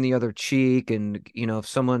turning the other cheek, and, you know, if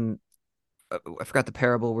someone, I forgot the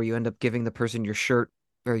parable where you end up giving the person your shirt,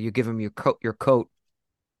 or you give them your coat.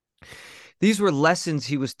 These were lessons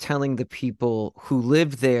he was telling the people who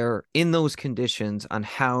lived there in those conditions on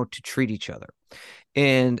how to treat each other.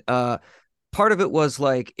 And part of it was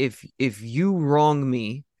like, if you wrong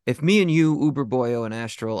me, if me and you, Uberboyo and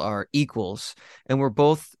Astral, are equals, and we're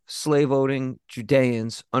both slave-owning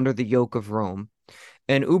Judeans under the yoke of Rome,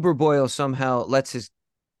 and Uberboyo somehow lets his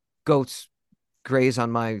goats graze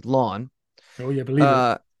on my lawn. Oh yeah, believe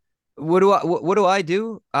it. What do I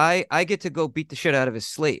do? I get to go beat the shit out of his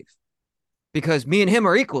slave, because me and him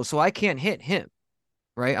are equal, so I can't hit him,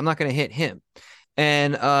 right? I'm not going to hit him,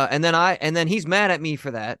 and then he's mad at me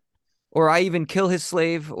for that, or I even kill his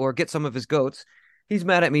slave or get some of his goats. He's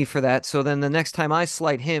mad at me for that. So then the next time I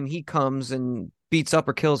slight him, he comes and beats up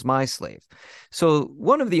or kills my slave. So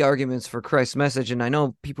one of the arguments for Christ's message, and I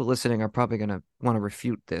know people listening are probably going to want to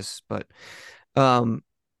refute this, but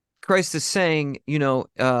Christ is saying, you know,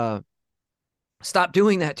 stop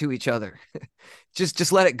doing that to each other.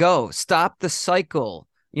 just let it go. Stop the cycle.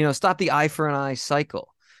 You know, stop the eye for an eye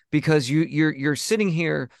cycle, because you're sitting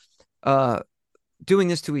here doing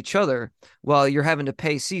this to each other while you're having to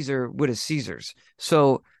pay Caesar what is Caesar's.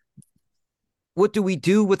 So what do we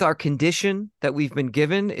do with our condition that we've been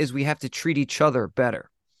given is we have to treat each other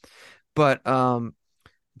better. But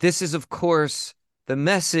this is, of course, the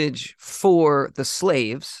message for the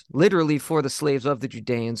slaves, literally for the slaves of the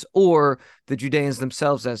Judeans, or the Judeans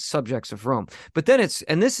themselves as subjects of Rome. But then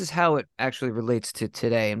and this is how it actually relates to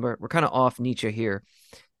today. And we're kind of off Nietzsche here.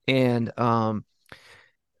 And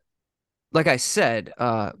like I said,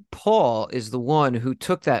 Paul is the one who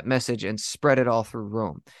took that message and spread it all through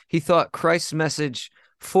Rome. He thought Christ's message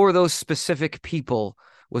for those specific people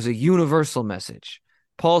was a universal message.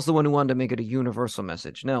 Paul's the one who wanted to make it a universal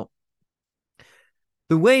message. Now,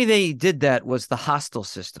 the way they did that was the hostile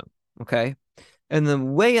system, okay? And the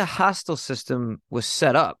way a hostile system was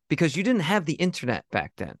set up, because you didn't have the internet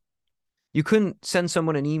back then. You couldn't send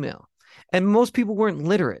someone an email. And most people weren't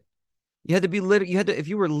literate. You had to be literate. If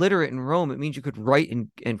you were literate in Rome, it means you could write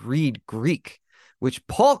and read Greek, which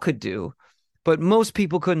Paul could do, but most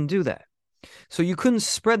people couldn't do that. So you couldn't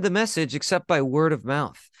spread the message except by word of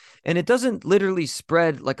mouth. And it doesn't literally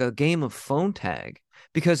spread like a game of phone tag,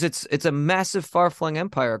 because it's a massive far-flung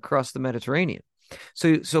empire across the Mediterranean.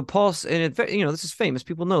 So Paul's, and you know, this is famous,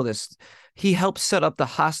 people know this. He helped set up the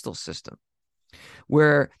hostile system,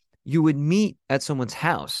 where you would meet at someone's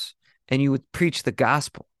house and you would preach the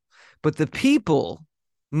gospel. But the people,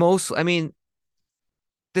 I mean,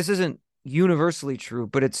 this isn't universally true,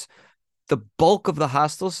 but it's the bulk of the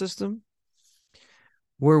hostile system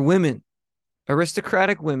were women,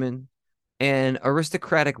 aristocratic women, and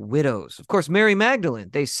aristocratic widows. Of course, Mary Magdalene,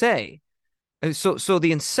 they say. So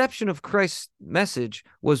the inception of Christ's message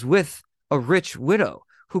was with a rich widow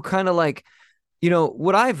who kind of like, you know,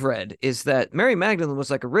 what I've read is that Mary Magdalene was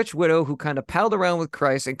like a rich widow who kind of palled around with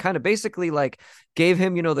Christ and kind of basically like gave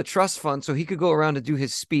him, you know, the trust fund so he could go around and do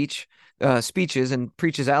his speeches and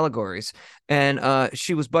preach his allegories. And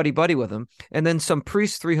she was buddy with him. And then some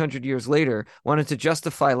priest 300 years later wanted to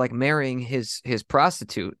justify like marrying his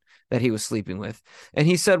prostitute that he was sleeping with. And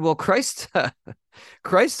he said, well, Christ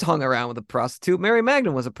hung around with a prostitute. Mary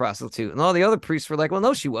Magdalene was a prostitute. And all the other priests were like, well,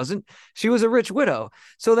 no, she wasn't. She was a rich widow.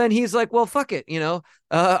 So then he's like, well, fuck it.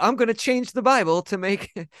 I'm going to change the Bible to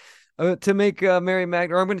make Mary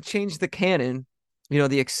Magdalene, or I'm going to change the canon,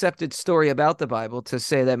 the accepted story about the Bible, to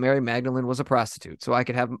say that Mary Magdalene was a prostitute. So I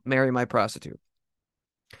could marry my prostitute.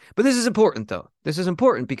 But this is important, though. This is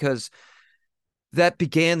important because that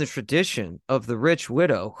began the tradition of the rich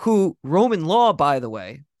widow, who, Roman law, by the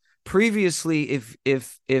way, previously,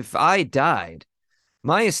 if I died,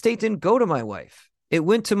 my estate didn't go to my wife. It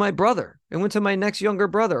went to my brother. It went to my next younger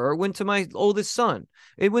brother, or it went to my oldest son.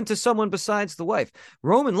 It went to someone besides the wife.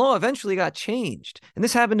 Roman law eventually got changed. And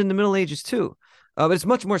this happened in the Middle Ages too. But it's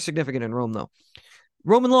much more significant in Rome, though.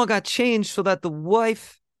 Roman law got changed so that the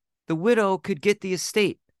widow, could get the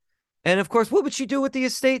estate. And of course, what would she do with the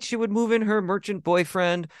estate? She would move in her merchant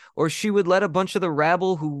boyfriend, or she would let a bunch of the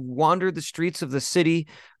rabble who wandered the streets of the city,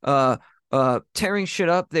 tearing shit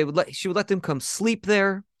up. She would let them come sleep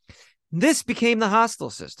there. This became the hostel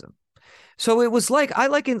system. So it was like, I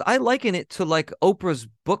liken it to like Oprah's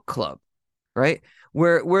book club, right?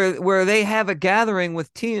 Where they have a gathering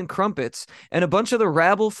with tea and crumpets, and a bunch of the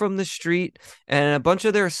rabble from the street, and a bunch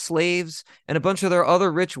of their slaves, and a bunch of their other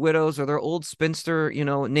rich widows, or their old spinster,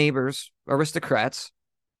 neighbors, aristocrats,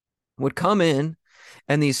 would come in,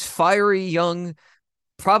 and these fiery young,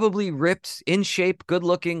 probably ripped, in shape, good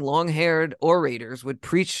looking, long haired orators would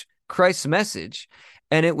preach Christ's message.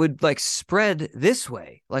 And it would like spread this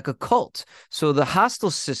way, like a cult. So the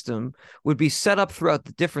hostel system would be set up throughout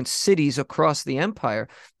the different cities across the empire.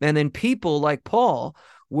 And then people like Paul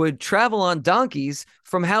would travel on donkeys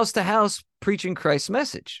from house to house preaching Christ's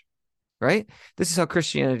message, right? This is how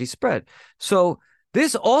Christianity spread. So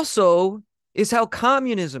this also is how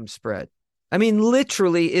communism spread. I mean,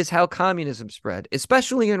 literally is how communism spread,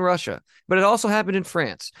 especially in Russia. But it also happened in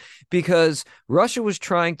France, because Russia was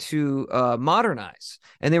trying to modernize,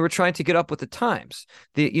 and they were trying to get up with the times.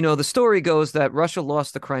 The story goes that Russia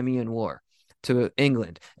lost the Crimean War to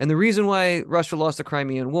England. And the reason why Russia lost the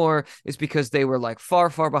Crimean War is because they were like far,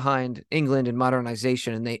 far behind England in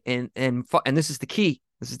modernization. And this is the key.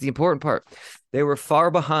 This is the important part. They were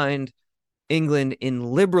far behind England in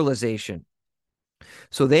liberalization.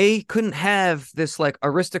 So they couldn't have this like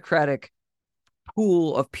aristocratic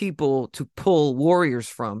pool of people to pull warriors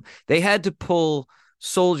from. They had to pull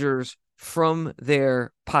soldiers from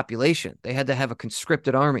their population. They had to have a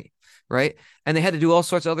conscripted army, right? And they had to do all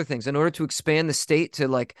sorts of other things. In order to expand the state to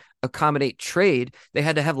like accommodate trade, they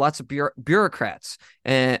had to have lots of bureaucrats.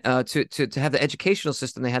 And to have the educational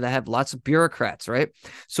system, they had to have lots of bureaucrats, right?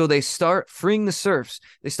 So they start freeing the serfs.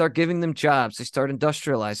 They start giving them jobs. They start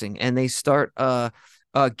industrializing, and they start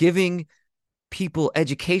giving people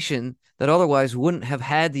education that otherwise wouldn't have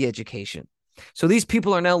had the education. So these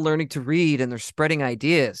people are now learning to read, and they're spreading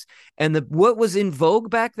ideas. And what was in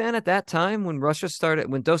vogue back then at that time, when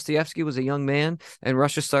Dostoevsky was a young man and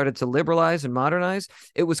Russia started to liberalize and modernize,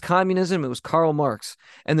 it was communism. It was Karl Marx.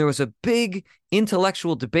 And there was a big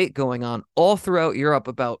intellectual debate going on all throughout Europe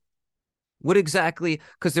about what exactly,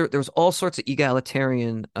 because there was all sorts of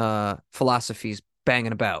egalitarian philosophies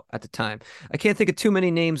banging about at the time. I can't think of too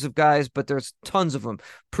many names of guys, but there's tons of them.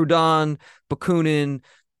 Proudhon, Bakunin,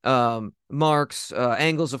 Marx,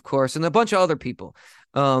 Engels, of course, and a bunch of other people.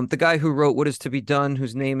 The guy who wrote What Is to Be Done,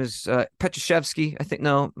 whose name is Petrashevsky. I think,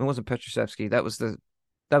 no, it wasn't Petrashevsky. That was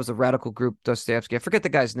the radical group, Dostoevsky. I forget the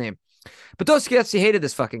guy's name. But Dostoevsky hated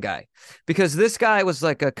this fucking guy, because this guy was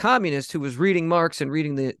like a communist who was reading Marx and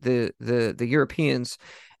reading the Europeans,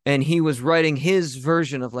 and he was writing his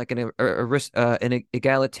version of like an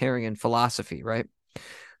egalitarian philosophy, right?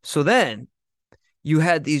 So then you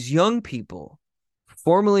had these young people,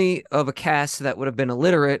 formerly of a caste that would have been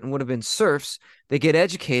illiterate and would have been serfs. They get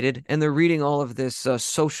educated, and they're reading all of this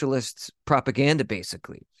socialist propaganda,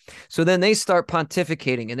 basically. So then they start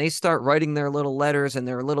pontificating, and they start writing their little letters and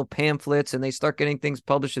their little pamphlets, and they start getting things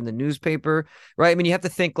published in the newspaper, right? I mean, you have to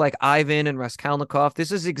think like Ivan and Raskolnikov.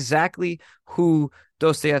 This is exactly who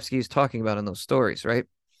Dostoevsky is talking about in those stories, right?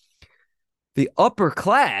 The upper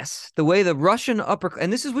class, the way the Russian upper,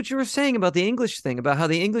 and this is what you were saying about the English thing, about how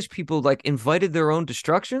the English people like invited their own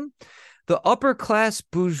destruction. The upper class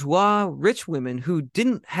bourgeois rich women who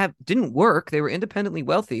didn't work, they were independently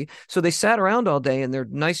wealthy, so they sat around all day in their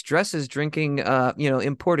nice dresses drinking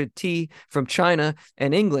imported tea from China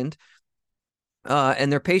and England,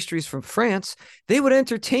 and their pastries from France. They would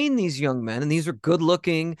entertain these young men, and these are good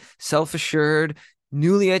looking, self-assured,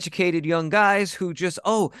 newly educated young guys who just,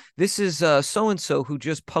 oh, this is so and so who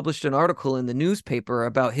just published an article in the newspaper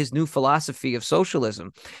about his new philosophy of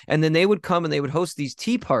socialism. And then they would come and they would host these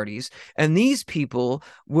tea parties, and these people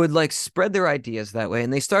would like spread their ideas that way.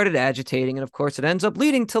 And they started agitating. And of course, it ends up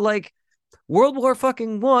leading to like World War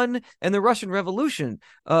fucking one and the Russian Revolution,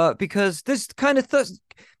 because this kind of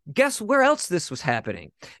guess where else this was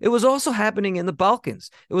happening? It was also happening in the Balkans.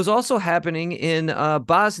 It was also happening in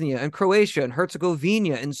Bosnia and Croatia and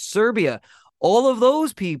Herzegovina and Serbia. All of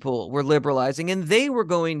those people were liberalizing, and they were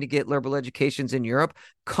going to get liberal educations in Europe,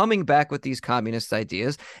 coming back with these communist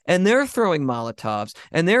ideas, and they're throwing Molotovs,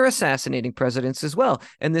 and they're assassinating presidents as well.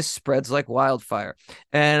 And this spreads like wildfire.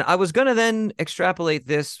 And I was going to then extrapolate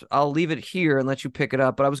this. I'll leave it here and let you pick it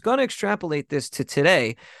up. But I was going to extrapolate this to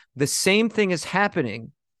today. The same thing is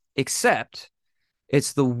happening, except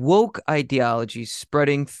it's the woke ideology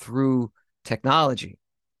spreading through technology.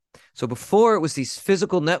 So before, it was these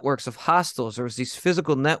physical networks of hostels, or it was these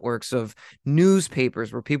physical networks of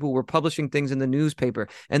newspapers where people were publishing things in the newspaper,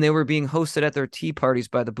 and they were being hosted at their tea parties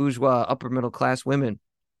by the bourgeois upper middle class women.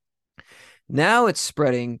 Now it's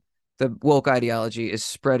spreading, the woke ideology is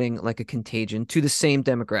spreading like a contagion to the same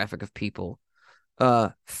demographic of people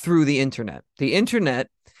through the internet. The internet,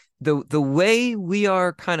 the way we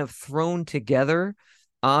are kind of thrown together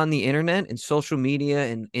on the internet and social media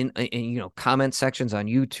and in you know, comment sections on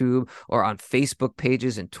YouTube or on Facebook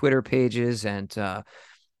pages and Twitter pages and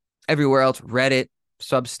everywhere else, Reddit,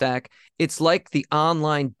 Substack. It's like the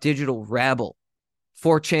online digital rabble.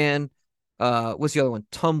 4chan, what's the other one?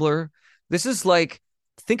 Tumblr. This is like,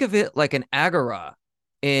 think of it like an agora.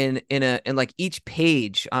 In like each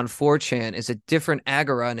page on 4chan is a different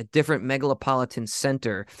agora and a different megalopolitan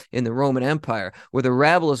center in the Roman Empire, where the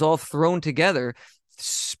rabble is all thrown together,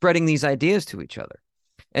 spreading these ideas to each other.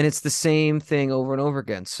 And it's the same thing over and over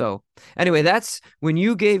again. So anyway, that's when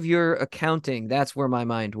you gave your accounting, that's where my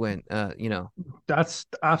mind went. That's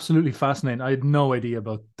absolutely fascinating. I had no idea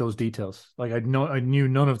about those details. Like I knew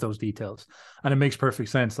none of those details, and it makes perfect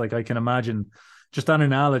sense. Like I can imagine just that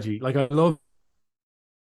analogy. Like I love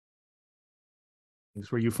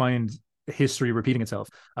where you find history repeating itself.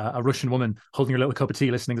 A Russian woman holding her little cup of tea,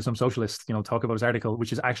 listening to some socialist, talk about his article,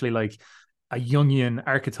 which is actually like a Jungian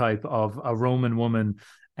archetype of a Roman woman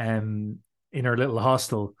in her little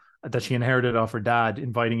hostel that she inherited off her dad,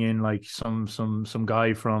 inviting in like some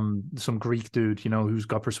guy from some Greek dude, who's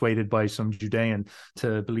got persuaded by some Judean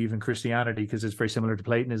to believe in Christianity because it's very similar to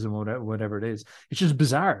Platonism or whatever it is. It's just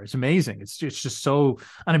bizarre. It's amazing. It's just so,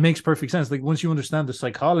 and it makes perfect sense. Like once you understand the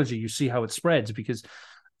psychology, you see how it spreads, because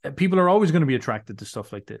people are always going to be attracted to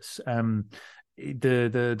stuff like this.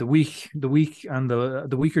 The weak and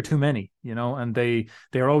the weak are too many, and they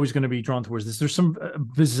are always going to be drawn towards this. There's some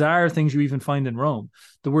bizarre things you even find in Rome.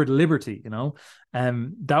 The word liberty,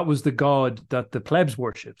 that was the god that the plebs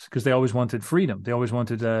worshipped because they always wanted freedom. They always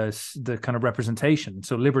wanted the kind of representation.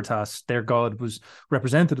 So libertas, their god, was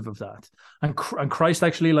representative of that, and Christ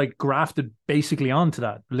actually like grafted basically onto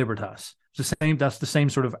that libertas. That's the same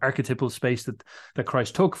sort of archetypal space that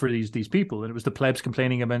Christ took for these people. And it was the plebs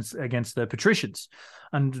complaining against the patricians.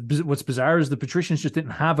 And what's bizarre is the patricians just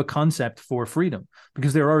didn't have a concept for freedom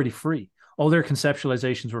because they were already free. All their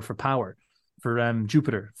conceptualizations were for power, for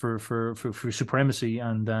Jupiter, for supremacy,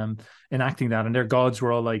 and enacting that. And their gods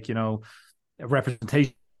were all like,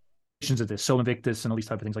 representation of this, Sol Invictus and all these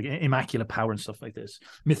type of things, like immaculate power and stuff like this.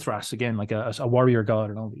 Mithras, again, like a warrior god,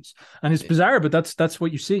 and all these. And it's bizarre, but that's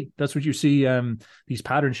what you see. That's what you see. These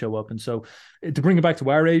patterns show up. And so to bring it back to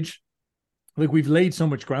our age, like we've laid so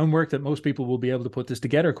much groundwork that most people will be able to put this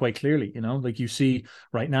together quite clearly. Like you see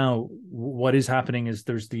right now, what is happening is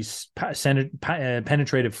there's these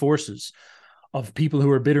penetrative forces of people who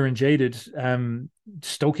are bitter and jaded,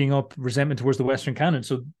 stoking up resentment towards the Western canon.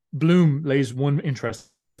 So Bloom lays one interesting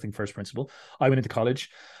first principle. I went into college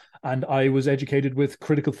and I was educated with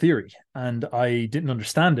critical theory, and I didn't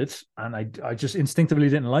understand it, and I just instinctively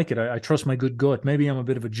didn't like it. I trust my good gut. Maybe I'm a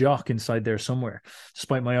bit of a jock inside there somewhere,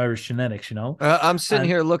 despite my Irish genetics, I'm sitting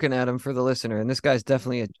here looking at him for the listener, and this guy's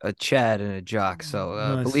definitely a Chad and a jock.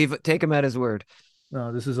 So nice. Take him at his word.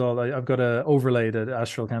 No, this is all. I've got an overlay that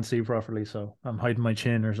Astral can't see properly, so I'm hiding my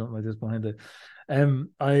chin or something like this behind it.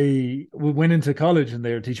 I went into college and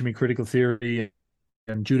they were teaching me critical theory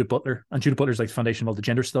and Judith Butler. And Judith Butler's like the foundation of all the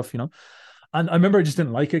gender stuff, And I remember I just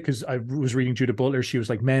didn't like it because I was reading Judith Butler. She was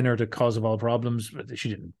like, men are the cause of all problems. She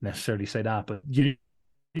didn't necessarily say that, but you're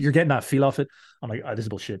getting that feel off it. I'm like, this is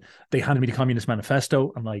bullshit. They handed me the Communist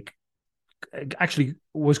Manifesto. I'm like, actually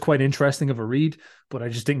was quite interesting of a read, but I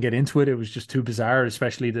just didn't get into it. It was just too bizarre,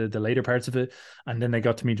 especially the later parts of it. And then they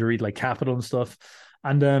got to me to read like Capital and stuff.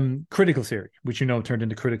 and critical theory, which turned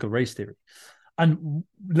into critical race theory. And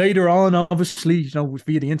later on, obviously,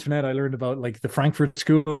 via the internet, I learned about like the Frankfurt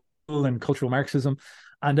School and cultural Marxism.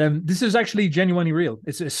 And this is actually genuinely real.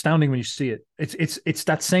 It's astounding when you see it. It's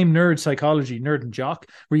that same nerd psychology, nerd and jock,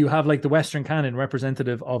 where you have like the Western canon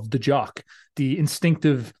representative of the jock, the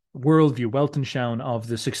instinctive worldview, Weltanschauung of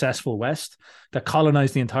the successful West that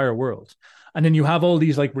colonized the entire world. And then you have all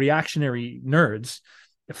these like reactionary nerds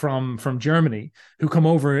from Germany who come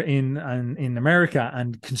over in America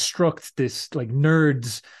and construct this like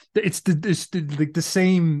nerds. It's the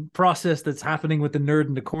same process that's happening with the nerd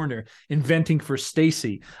in the corner, inventing for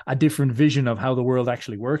Stacy a different vision of how the world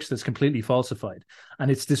actually works that's completely falsified. And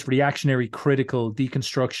it's this reactionary, critical,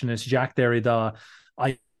 deconstructionist, Jacques Derrida,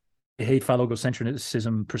 I hate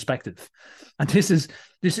phallogocentrism perspective. And this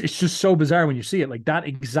it's just so bizarre when you see it. Like that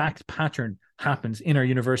exact pattern happens in our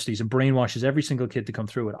universities and brainwashes every single kid to come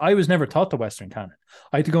through it. I was never taught the Western canon.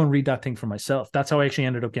 I had to go and read that thing for myself. That's how I actually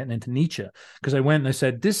ended up getting into Nietzsche, because I went and I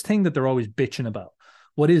said, this thing that they're always bitching about,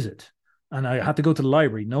 what is it? And I had to go to the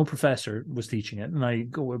library. No professor was teaching it. And I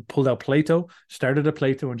pulled out Plato, started at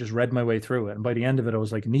Plato and just read my way through it. And by the end of it, I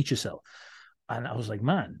was like Nietzsche cell. And I was like,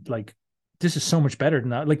 man, like this is so much better than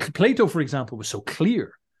that. Like Plato, for example, was so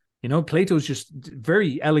clear. Plato's just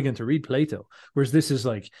very elegant to read, Plato. Whereas this is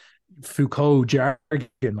like Foucault jargon,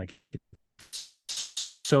 like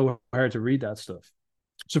it's so hard to read that stuff.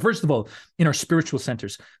 So first of all, in our spiritual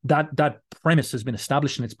centers, that premise has been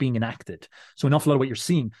established and it's being enacted. So an awful lot of what you're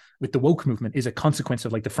seeing with the woke movement is a consequence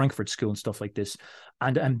of like the Frankfurt School and stuff like this.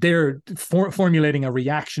 And they're formulating a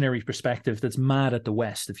reactionary perspective that's mad at the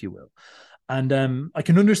West, if you will. And I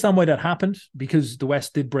can understand why that happened, because the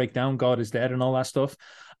West did break down, God is dead and all that stuff.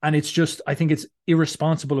 And it's just, I think it's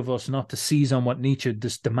irresponsible of us not to seize on what Nietzsche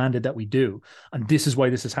just demanded that we do. And this is why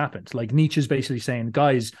this has happened. Like Nietzsche's basically saying,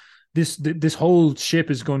 guys, this whole ship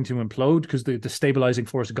is going to implode because the stabilizing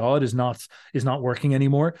force God is not working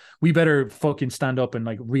anymore. We better fucking stand up and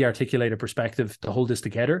like re-articulate a perspective to hold this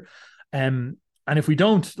together. And if we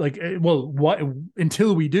don't, like,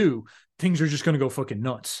 until we do, things are just going to go fucking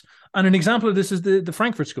nuts. And an example of this is the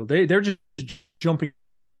Frankfurt School. They're just jumping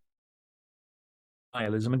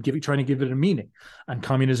nihilism and trying to give it a meaning. And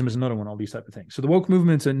communism is another one, all these type of things. So the woke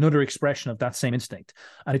movement is another expression of that same instinct.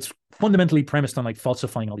 And it's fundamentally premised on like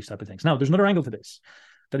falsifying all these type of things. Now, there's another angle to this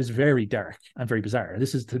that is very dark and very bizarre.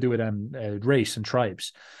 This is to do with race and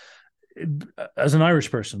tribes. As an Irish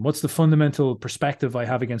person, what's the fundamental perspective I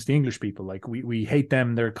have against the English people? Like we hate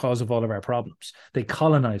them, they're cause of all of our problems. They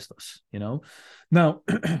colonized us, Now,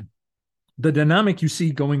 the dynamic you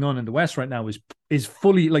see going on in the West right now is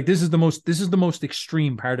fully like this is the most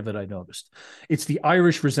extreme part of it. I noticed it's the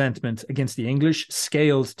Irish resentment against the English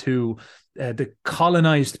scaled to the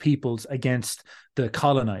colonized peoples against the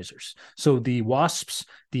colonizers. So the WASPs,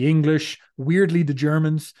 the English, weirdly the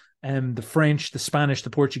Germans, the French, the Spanish, the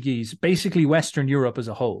Portuguese, basically Western Europe as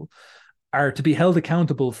a whole, are to be held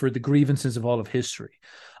accountable for the grievances of all of history.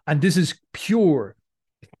 And this is pure,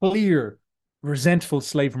 clear, resentful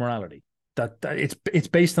slave morality. That it's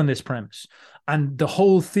based on this premise. And the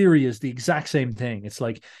whole theory is the exact same thing. It's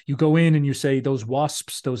like you go in and you say those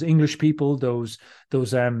WASPs, those English people, those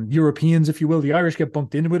Europeans, if you will, the Irish get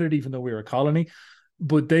bunked in with it, even though we were a colony,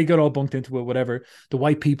 but they got all bunked into it, whatever. The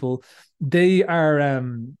white people, they are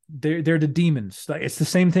they're the demons. Like it's the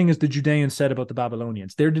same thing as the Judeans said about the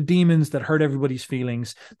Babylonians. They're the demons that hurt everybody's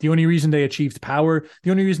feelings. The only reason they achieved power,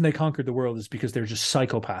 the only reason they conquered the world is because they're just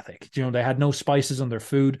psychopathic. They had no spices on their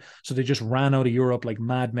food, so they just ran out of Europe like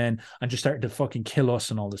madmen and just started to fucking kill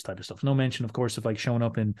us and all this type of stuff. No mention, of course, of like showing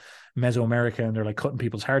up in Mesoamerica and they're like cutting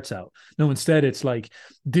people's hearts out. No, instead it's like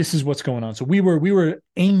this is what's going on. So we were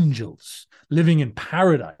angels living in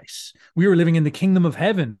paradise. We were living in the kingdom of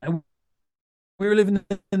heaven. We were living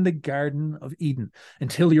in the Garden of Eden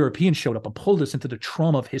until the Europeans showed up and pulled us into the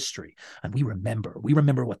trauma of history. And we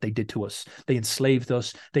remember what they did to us. They enslaved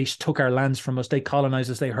us. They took our lands from us. They colonized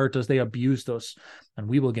us. They hurt us. They abused us. And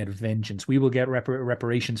we will get vengeance. We will get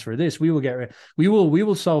reparations for this. We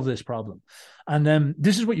will solve this problem. And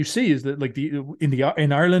this is what you see is that like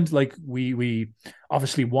in Ireland, like we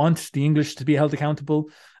obviously want the English to be held accountable.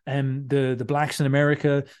 The blacks in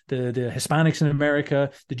America, the Hispanics in America,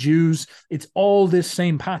 the Jews, it's all this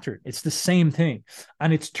same pattern. It's the same thing.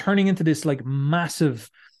 And it's turning into this like massive,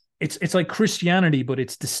 it's like Christianity, but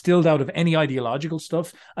it's distilled out of any ideological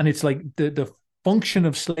stuff. And it's like the function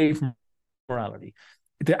of slave morality.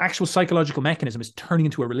 The actual psychological mechanism is turning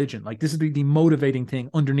into a religion. Like this is the motivating thing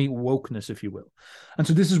underneath wokeness, if you will. And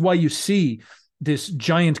so this is why you see this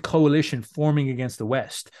giant coalition forming against the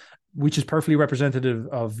West. which is perfectly representative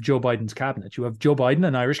of Joe Biden's cabinet. You have Joe Biden,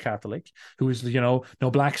 an Irish Catholic, who is, no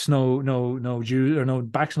blacks, no Jews, or no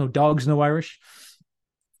backs, no dogs, no Irish.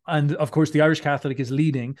 And of course, the Irish Catholic is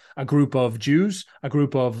leading a group of Jews, a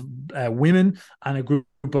group of women, and a group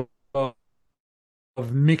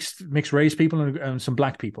of mixed race people and some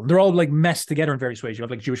black people. They're all like messed together in various ways. You have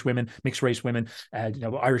like Jewish women, mixed race women,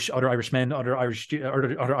 other Irish men,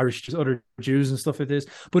 other Jews and stuff like this.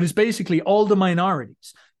 But it's basically all the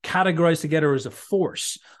minorities categorized together as a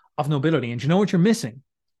force of nobility. And you know what you're missing?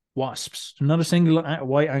 WASPs. Not a single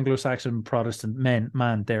white Anglo-Saxon Protestant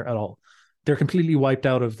man there at all. They're completely wiped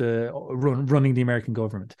out of the running the American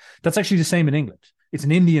government. That's actually the same in England. It's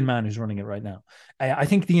an Indian man who's running it right now. I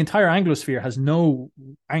think the entire Anglosphere has no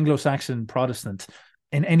Anglo-Saxon Protestant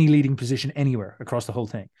in any leading position anywhere across the whole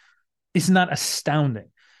thing. Isn't that astounding?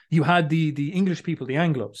 You had the English people, the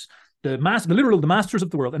Anglos, the masters of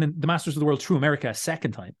the world, and then the masters of the world through America a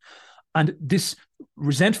second time. And this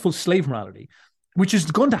resentful slave morality, which is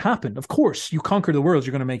going to happen. Of course, you conquer the world,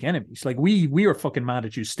 you're going to make enemies. Like we are fucking mad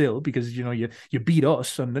at you still because you beat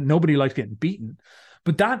us, and nobody likes getting beaten.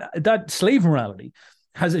 But that slave morality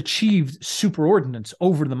has achieved superordinance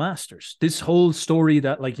over the masters. This whole story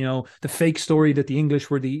that the fake story that the English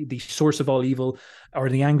were the source of all evil, or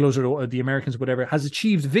the Anglos or the Americans, whatever, has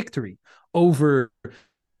achieved victory over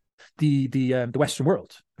the Western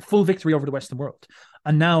world, full victory over the Western world.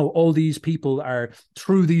 And now all these people are,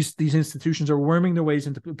 through these institutions, are worming their ways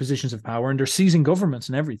into positions of power, and they're seizing governments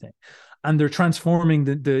and everything. And they're transforming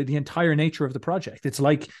the entire nature of the project. It's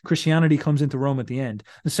like Christianity comes into Rome at the end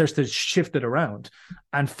and starts to shift it around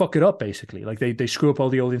and fuck it up, basically. Like they screw up all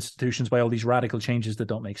the old institutions by all these radical changes that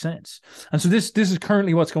don't make sense. And so this is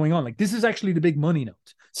currently what's going on. Like, this is actually the big money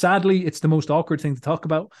note. Sadly, it's the most awkward thing to talk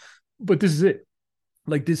about, but this is it.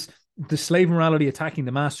 Like the slave morality attacking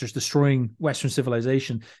the masters, destroying Western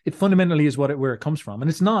civilization, it fundamentally is where it comes from. And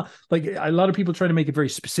it's not like, a lot of people try to make it very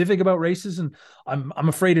specific about races, and I'm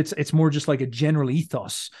afraid it's more just like a general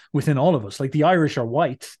ethos within all of us. Like, the Irish are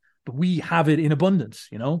white, but we have it in abundance,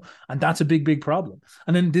 and that's a big problem.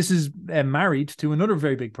 And then this is married to another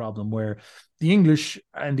very big problem where the English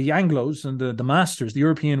and the Anglos and the masters, the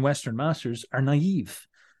European Western masters, are naive.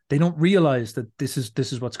 They don't realize that this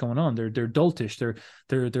is what's going on. They're doltish.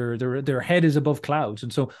 Their head is above clouds,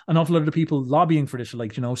 and so an awful lot of the people lobbying for this are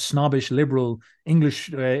like snobbish, liberal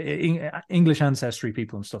English ancestry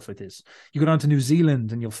people and stuff like this. You go down to New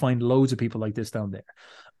Zealand and you'll find loads of people like this down there,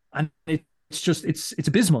 and it's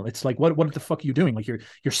abysmal. It's like, what the fuck are you doing? Like, you're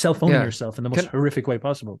self-owning yourself in the most horrific way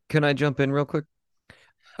possible. Can I jump in real quick?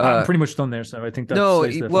 I'm pretty much done there, so I think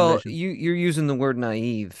that's you're using the word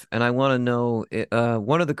naive, and I want to know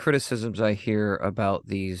one of the criticisms I hear about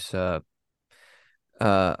these. I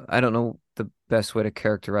don't know the best way to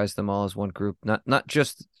characterize them all as one group, not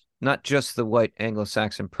just the white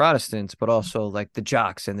Anglo-Saxon Protestants, but also like the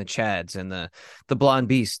jocks and the chads and the blonde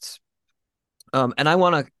beasts. And I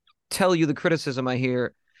want to tell you the criticism I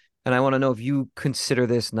hear, and I want to know if you consider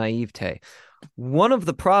this naivete. One of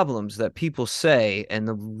the problems that people say, and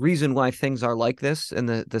the reason why things are like this, and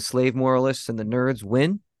the slave moralists and the nerds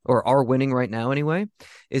win, or are winning right now anyway,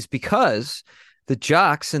 is because the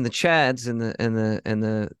jocks and the chads and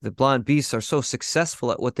the blonde beasts are so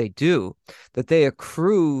successful at what they do that they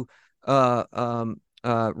accrue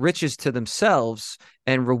riches to themselves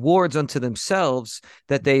and rewards unto themselves,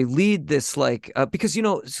 that they lead this because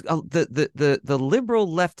the liberal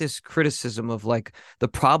leftist criticism of like the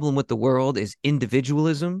problem with the world is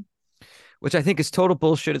individualism, which I think is total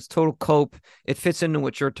bullshit. It's total cope. It fits into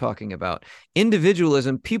what you're talking about.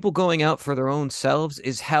 Individualism, people going out for their own selves,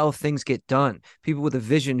 is how things get done. People with a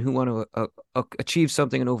vision who want to achieve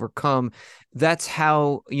something and overcome. That's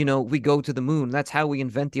how, we go to the moon. That's how we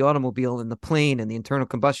invent the automobile and the plane and the internal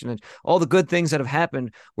combustion. And all the good things that have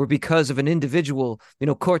happened were because of an individual.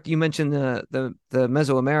 You mentioned the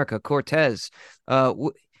Mesoamerica, Cortez.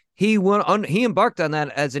 He embarked on that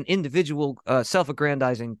as an individual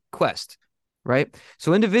self-aggrandizing quest. Right.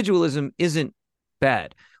 So individualism isn't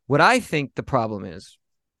bad. What I think the problem is,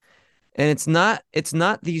 and it's not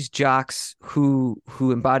these jocks who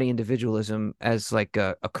embody individualism as like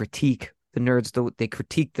a critique. The nerds, they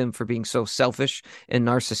critique them for being so selfish and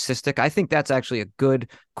narcissistic. I think that's actually a good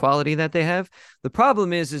quality that they have. The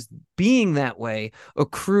problem is being that way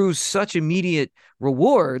accrues such immediate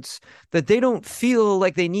rewards that they don't feel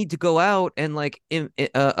like they need to go out and like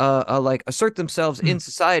assert themselves in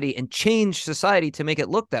society and change society to make it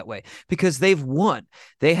look that way, because they've won.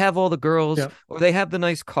 They have all the girls, or they have the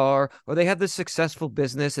nice car, or they have the successful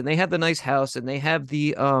business, and they have the nice house, and they have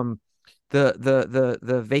the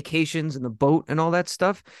the vacations and the boat and all that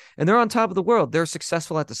stuff, and they're on top of the world. They're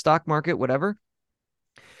successful at the stock market, whatever.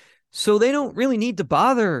 So they don't really need to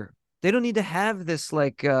bother. They don't need to have this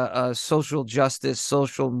like social justice,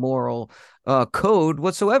 social moral code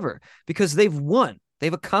whatsoever, because they've won.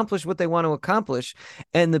 They've accomplished what they want to accomplish,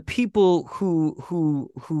 and the people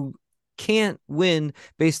who can't win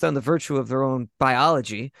based on the virtue of their own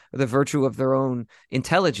biology or the virtue of their own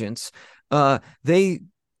intelligence, they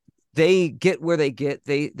get where they get.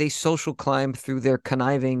 They social climb through their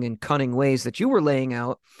conniving and cunning ways that you were laying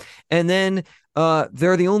out, and then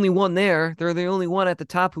they're the only one there. They're the only one at the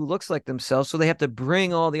top who looks like themselves. So they have to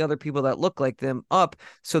bring all the other people that look like them up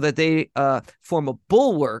so that they form a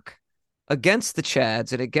bulwark against the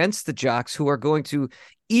Chads and against the jocks who are going to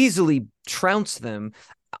easily trounce them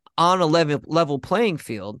on a level playing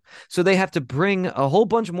field. So they have to bring a whole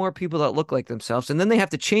bunch more people that look like themselves, and then they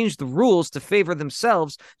have to change the rules to favor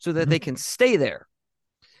themselves so that they can stay there.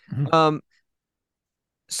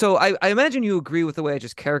 So I imagine you agree with the way I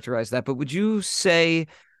just characterized that, but would you say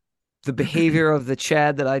the behavior of the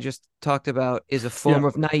Chad that I just talked about is a form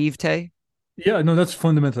of naivete? Yeah, no, that's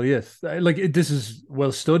fundamental. Yes, this is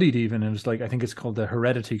well studied. Even it was like I think it's called the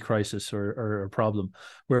heredity crisis or problem,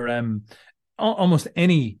 where almost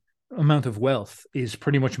any amount of wealth is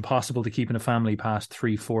pretty much impossible to keep in a family past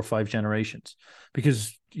 3, 4, 5 generations,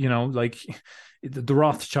 because like the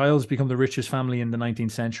Rothschilds become the richest family in the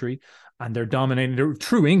 19th century, and they're dominating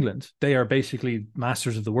through England. They are basically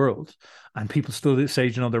masters of the world, and people still say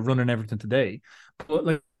they're running everything today. But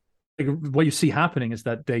like what you see happening is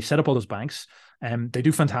that they set up all those banks, and they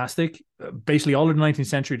do fantastic. Basically, all of the 19th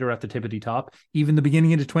century, they're at the tippity top. Even the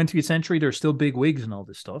beginning of the 20th century, they're still big wigs and all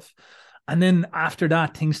this stuff. And then after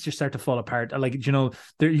that, things just start to fall apart. Like, you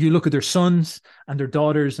look at their sons and their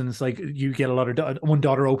daughters, and it's like you get a lot of one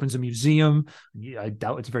daughter opens a museum. I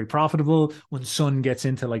doubt it's very profitable. One son gets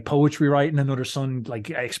into like poetry writing, another son like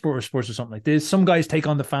explores sports or something like this. Some guys take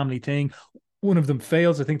on the family thing. One of them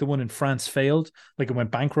fails. I think the one in France failed, like it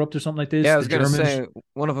went bankrupt or something like this. Yeah, I was going to say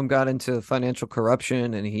one of them got into financial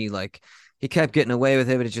corruption, and he kept getting away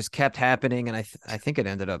with it, but it just kept happening, and I think it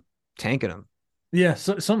ended up tanking him. Yeah,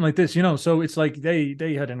 so, something like this, so it's like they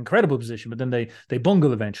had an incredible position, but then they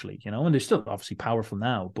bungle eventually, and they're still obviously powerful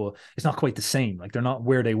now, but it's not quite the same. Like they're not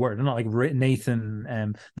where they were. They're not like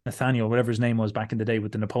Nathan, Nathaniel, whatever his name was back in the day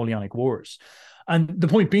with the Napoleonic Wars. And the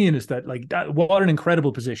point being is that like that, what an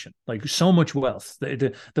incredible position, like so much wealth.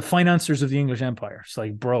 The financiers of the English Empire. It's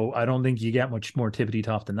like, bro, I don't think you get much more tippity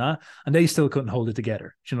top than that. And they still couldn't hold it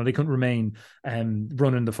together. They couldn't remain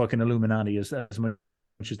running the fucking Illuminati as much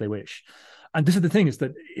as they wish. And this is the thing, is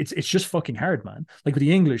that it's just fucking hard, man. Like with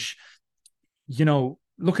the English,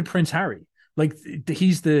 look at Prince Harry. Like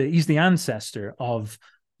he's the ancestor of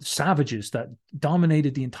savages that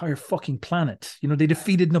dominated the entire fucking planet. They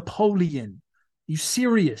defeated Napoleon. You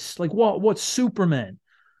serious? Like what's Superman?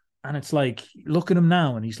 And it's like, look at him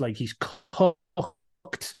now, and he's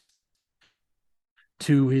cooked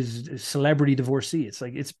to his celebrity divorcee. It's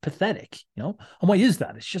like, it's pathetic, And why is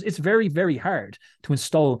that? It's very, very hard to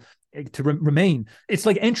install, to remain. It's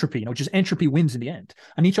like entropy, just entropy wins in the end.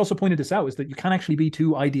 And Nietzsche also pointed this out, is that you can't actually be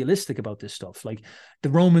too idealistic about this stuff. Like the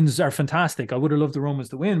Romans are fantastic. I would have loved the Romans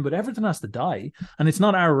to win, but everything has to die. And it's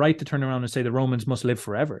not our right to turn around and say the Romans must live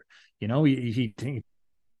forever. He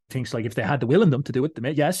thinks like if they had the will in them to do it,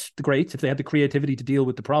 yes, great. If they had the creativity to deal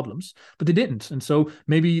with the problems, but they didn't. And so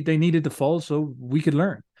maybe they needed to fall so we could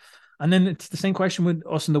learn. And then it's the same question with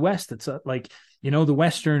us in the West. It's like, the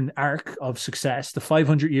Western arc of success, the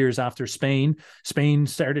 500 years after Spain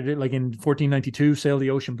started it like in 1492, sailed the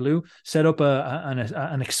ocean blue, set up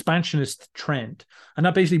an expansionist trend. And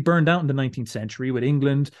that basically burned out in the 19th century with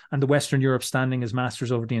England and the Western Europe standing as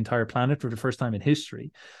masters over the entire planet for the first time in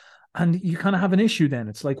history. And you kind of have an issue then.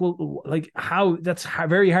 It's like, well, like how that's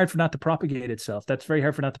very hard for that to propagate itself. That's very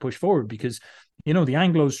hard for that to push forward, because, the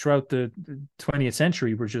Anglos throughout the 20th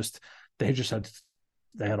century were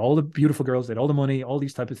they had all the beautiful girls, they had all the money, all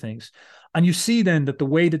these type of things. And you see then that the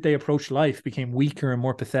way that they approached life became weaker and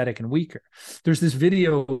more pathetic and weaker. There's this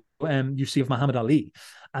video you see of Muhammad Ali.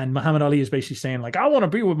 And Muhammad Ali is basically saying like, I want to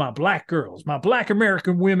be with my black girls, my black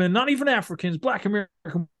American women, not even Africans, black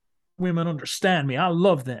American women understand me. I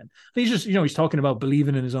love them. And he's just, he's talking about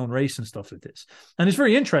believing in his own race and stuff like this. And it's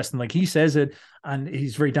very interesting. Like he says it, and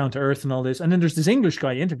he's very down to earth and all this. And then there's this English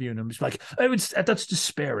guy interviewing him. He's like, oh, that's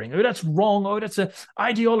despairing. Oh, that's wrong. Oh, that's a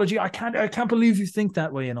ideology. I can't believe you think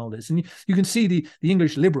that way and all this. And you can see the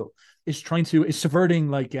English liberal is subverting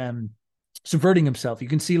like subverting himself. You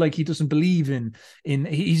can see like he doesn't believe in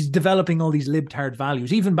he's developing all these libtard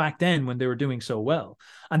values, even back then when they were doing so well.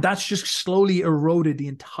 And that's just slowly eroded the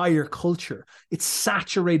entire culture. It's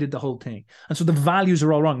saturated the whole thing. And so the values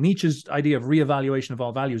are all wrong. Nietzsche's idea of reevaluation of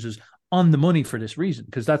all values is on the money for this reason,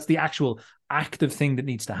 because that's the actual active thing that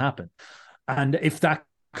needs to happen. And if that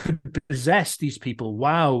could possess these people,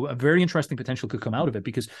 wow, a very interesting potential could come out of it,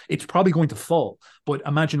 because it's probably going to fall. But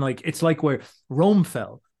imagine, like, it's like where Rome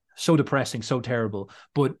fell. So depressing, so terrible.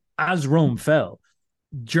 But as Rome fell,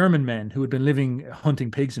 German men who had been living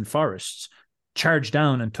hunting pigs in forests charged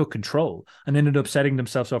down and took control and ended up setting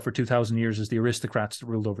themselves up for 2,000 years as the aristocrats that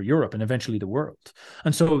ruled over Europe and eventually the world.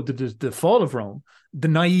 And so the fall of Rome, the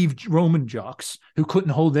naive Roman jocks who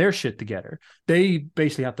couldn't hold their shit together, they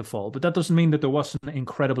basically had to fall. But that doesn't mean that there wasn't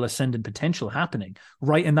incredible ascendant potential happening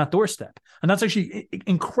right in that doorstep. And that's actually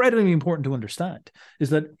incredibly important to understand,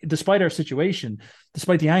 is that despite our situation,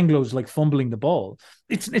 despite the Anglos like fumbling the ball,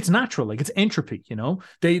 it's natural, like it's entropy, you know.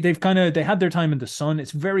 They had their time in the sun.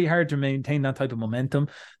 It's very hard to maintain that type of momentum.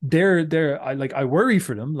 I worry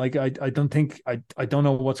for them. Like I don't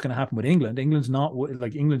know what's going to happen with England. England's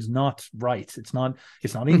not right. It's not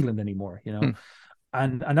England anymore, you know.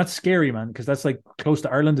 And that's scary, man, because that's like close to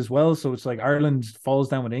Ireland as well. So it's like Ireland falls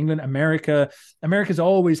down with England. America's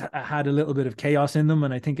always had a little bit of chaos in them,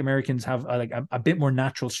 and I think Americans have a bit more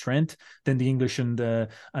natural strength than the English and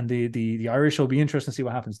the Irish. It'll be interesting to see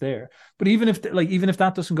what happens there. But even if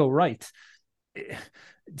that doesn't go right,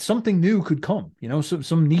 something new could come, you know.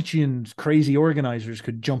 Some Nietzschean crazy organizers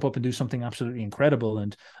could jump up and do something absolutely incredible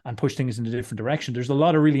and push things in a different direction. There's a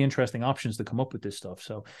lot of really interesting options that come up with this stuff.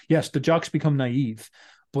 So yes, the jocks become naive,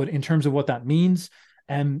 but in terms of what that means,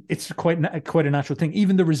 it's quite a natural thing.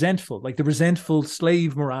 Even the resentful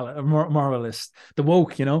slave moralist, the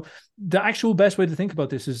woke, you know, the actual best way to think about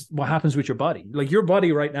this is what happens with your body. Like your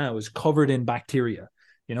body right now is covered in bacteria.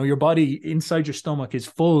 You know, your body inside your stomach is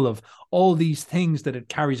full of all these things that it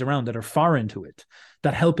carries around that are foreign to it,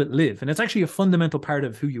 that help it live. And it's actually a fundamental part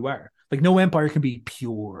of who you are. Like no empire can be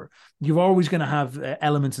pure. You're always going to have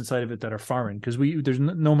elements inside of it that are foreign, because there's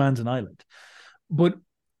no man's an island. But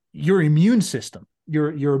your immune system,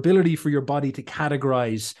 your ability for your body to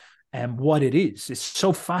categorize what it is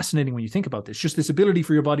so fascinating when you think about this. Just this ability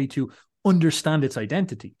for your body to understand its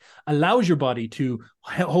identity allows your body to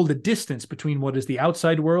hold a distance between what is the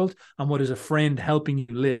outside world and what is a friend helping you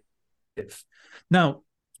live. Now,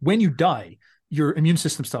 when you die, your immune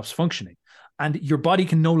system stops functioning, and your body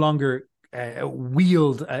can no longer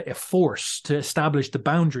wield a force to establish the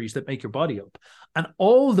boundaries that make your body up. And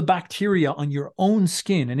all the bacteria on your own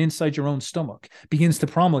skin and inside your own stomach begins to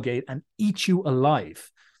promulgate and eat you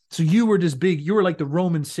alive. So you were like the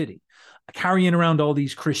Roman city, carrying around all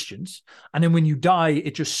these Christians. And then when you die,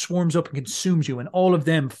 it just swarms up and consumes you, and all of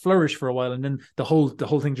them flourish for a while, and then the whole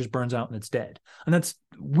thing just burns out and it's dead. And that's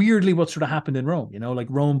weirdly what sort of happened in Rome, you know, like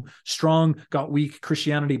Rome strong, got weak,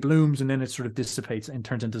 Christianity blooms, and then it sort of dissipates and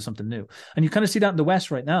turns into something new. And you kind of see that in the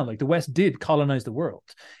West right now. Like the West did colonize the world.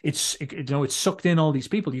 It sucked in all these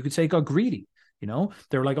people. You could say it got greedy. You know,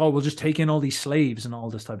 they're like, oh, we'll just take in all these slaves and all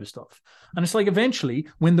this type of stuff. And it's like, eventually,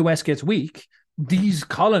 when the West gets weak, these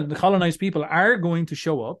colonized people are going to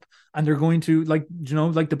show up, and they're going to, like, you know,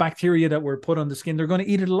 like the bacteria that were put on the skin, they're going to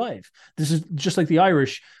eat it alive. This is just like the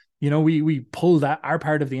Irish. You know, we pulled our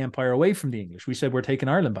part of the empire away from the English. We said we're taking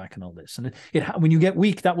Ireland back and all this. And when you get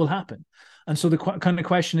weak, that will happen. And so the kind of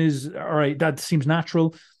question is, all right, that seems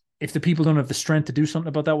natural. If the people don't have the strength to do something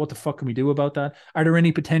about that, what the fuck can we do about that? Are there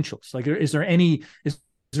any potentials? Like, is there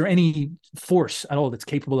any force at all that's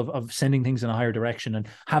capable of sending things in a higher direction and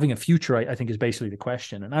having a future? I think is basically the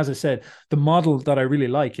question. And as I said, the model that I really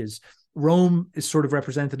like is Rome is sort of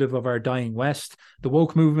representative of our dying West. The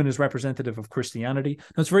woke movement is representative of Christianity.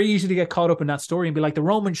 Now, it's very easy to get caught up in that story and be like, the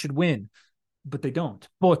Romans should win, but they don't.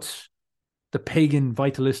 But the pagan,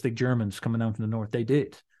 vitalistic Germans coming down from the north, they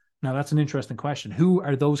did. Now, that's an interesting question. Who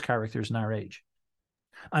are those characters in our age?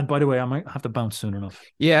 And by the way, I might have to bounce soon enough.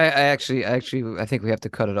 Yeah, I think we have to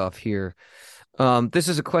cut it off here. This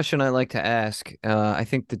is a question I like to ask. I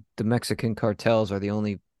think the Mexican cartels are the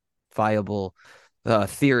only viable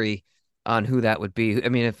theory on who that would be. I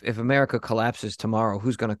mean, if America collapses tomorrow,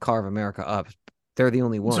 who's going to carve America up? They're the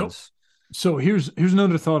only ones. So here's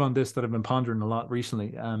another thought on this that I've been pondering a lot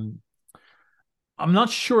recently. I'm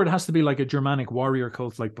not sure it has to be like a Germanic warrior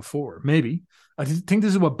cult like before. Maybe. I think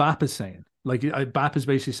this is what BAP is saying. Like BAP is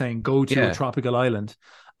basically saying, go to a tropical island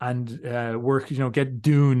and work, you know, get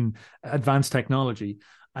Dune advanced technology.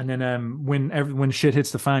 And then when shit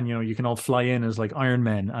hits the fan, you know, you can all fly in as like Iron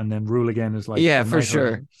Men and then rule again as like. Yeah, for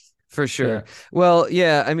sure. For sure. Yeah. Well,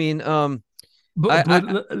 yeah, I mean,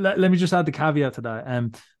 Let me just add the caveat to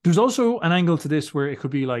that. There's also an angle to this where it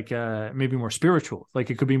could be like maybe more spiritual, like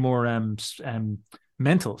it could be more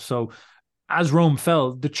mental. So as Rome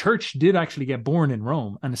fell, the church did actually get born in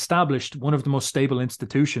Rome and established one of the most stable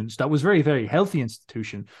institutions that was very, very healthy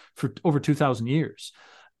institution for over 2,000 years.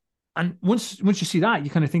 And once you see that, you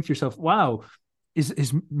kind of think to yourself, wow,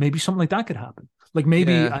 is maybe something like that could happen. Like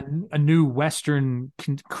maybe a new Western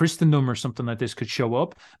Christendom or something like this could show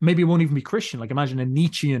up. Maybe it won't even be Christian. Like imagine a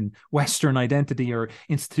Nietzschean Western identity or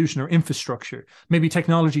institution or infrastructure. Maybe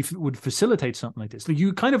technology would facilitate something like this. Like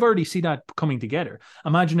you kind of already see that coming together.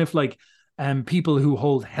 Imagine if like people who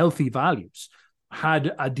hold healthy values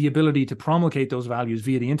had the ability to promulgate those values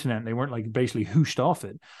via the internet and they weren't like basically hooshed off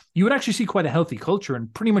it, you would actually see quite a healthy culture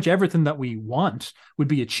and pretty much everything that we want would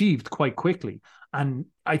be achieved quite quickly. And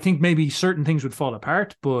I think maybe certain things would fall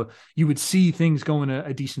apart, but you would see things go in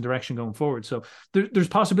a decent direction going forward. So there's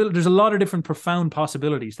possibility. There's a lot of different profound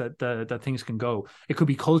possibilities that things can go. It could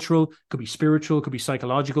be cultural, it could be spiritual, it could be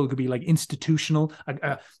psychological, it could be like institutional,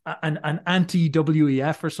 an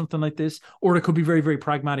anti-WEF or something like this, or it could be very, very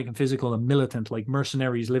pragmatic and physical and militant, like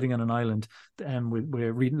mercenaries living on an island and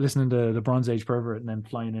we're listening to the Bronze Age Pervert and then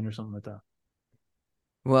flying in or something like that.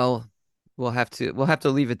 Well, we'll have to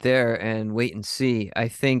leave it there and wait and see. I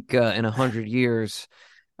think in 100 years,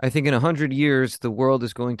 the world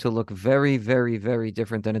is going to look very, very, very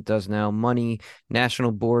different than it does now. Money,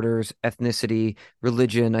 national borders, ethnicity,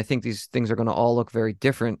 religion. I think these things are going to all look very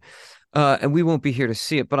different. And we won't be here to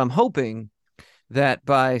see it. But I'm hoping that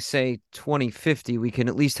by, say, 2050, we can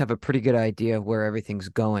at least have a pretty good idea of where everything's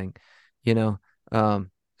going, you know?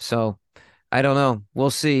 So I don't know. We'll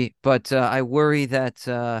see. But I worry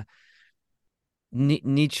that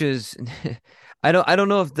Nietzsche's I don't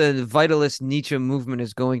know if the vitalist Nietzsche movement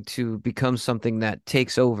is going to become something that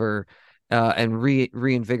takes over and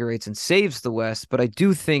reinvigorates and saves the West, but I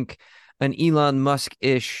do think an Elon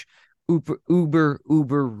Musk-ish uber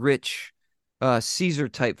rich Caesar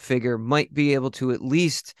type figure might be able to at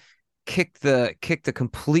least kick the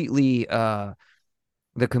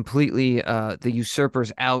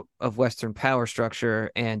usurpers out of Western power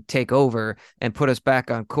structure and take over and put us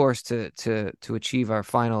back on course to achieve our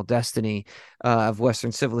final destiny of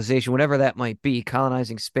Western civilization, whatever that might be,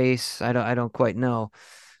 colonizing space. I don't quite know,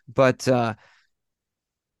 but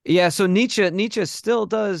yeah. So Nietzsche still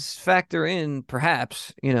does factor in,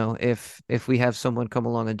 perhaps, you know, if we have someone come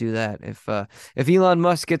along and do that, if Elon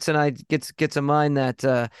Musk gets a mind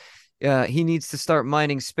that he needs to start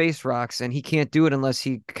mining space rocks, and he can't do it unless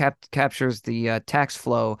he captures the tax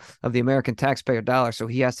flow of the American taxpayer dollar. So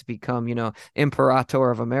he has to become, you know, Imperator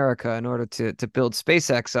of America in order to build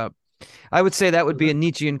SpaceX up. I would say that would be a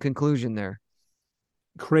Nietzschean conclusion there.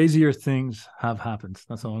 Crazier things have happened.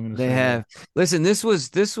 That's all I'm going to say. They have. Listen, this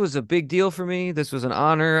was a big deal for me. This was an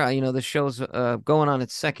honor. You know, the show's going on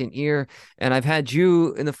its second year, and I've had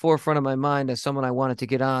you in the forefront of my mind as someone I wanted to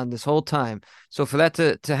get on this whole time. So for that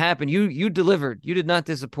to happen, you delivered. You did not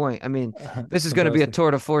disappoint. I mean, this is going to be a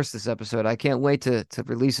tour de force, this episode. I can't wait to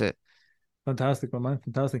release it. Fantastic, my man.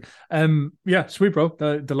 Fantastic. Yeah, sweet, bro.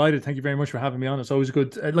 Delighted. Thank you very much for having me on. It's always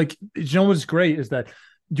good. Like, you know what's great is that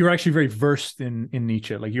you're actually very versed in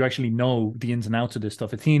Nietzsche. Like, you actually know the ins and outs of this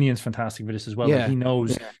stuff. Athenian's fantastic for this as well. Yeah. Like,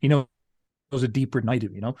 he knows it deeper than I do,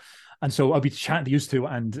 you know? And so I'll be chatting to used to,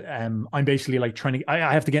 and I'm basically like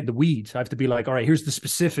I have to get in the weeds. I have to be like, all right, here's the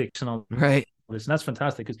specifics and all right. This. And that's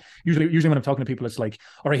fantastic, because usually when I'm talking to people, it's like,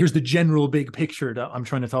 all right, here's the general big picture that I'm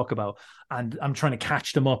trying to talk about, and I'm trying to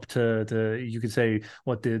catch them up to you could say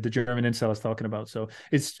what the German incel is talking about. So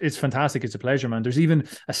it's fantastic. It's a pleasure, man. There's even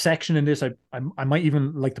a section in this I might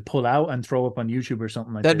even like to pull out and throw up on YouTube or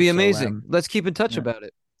something like that. That'd be amazing. So, let's keep in touch about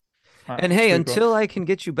it. And hey, until I can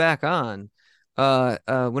get you back on,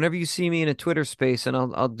 whenever you see me in a Twitter space, and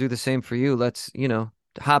I'll do the same for you, let's, you know,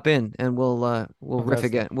 hop in and we'll riff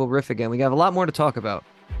again. We have a lot more to talk about.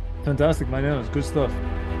 Fantastic, my name. It's good stuff.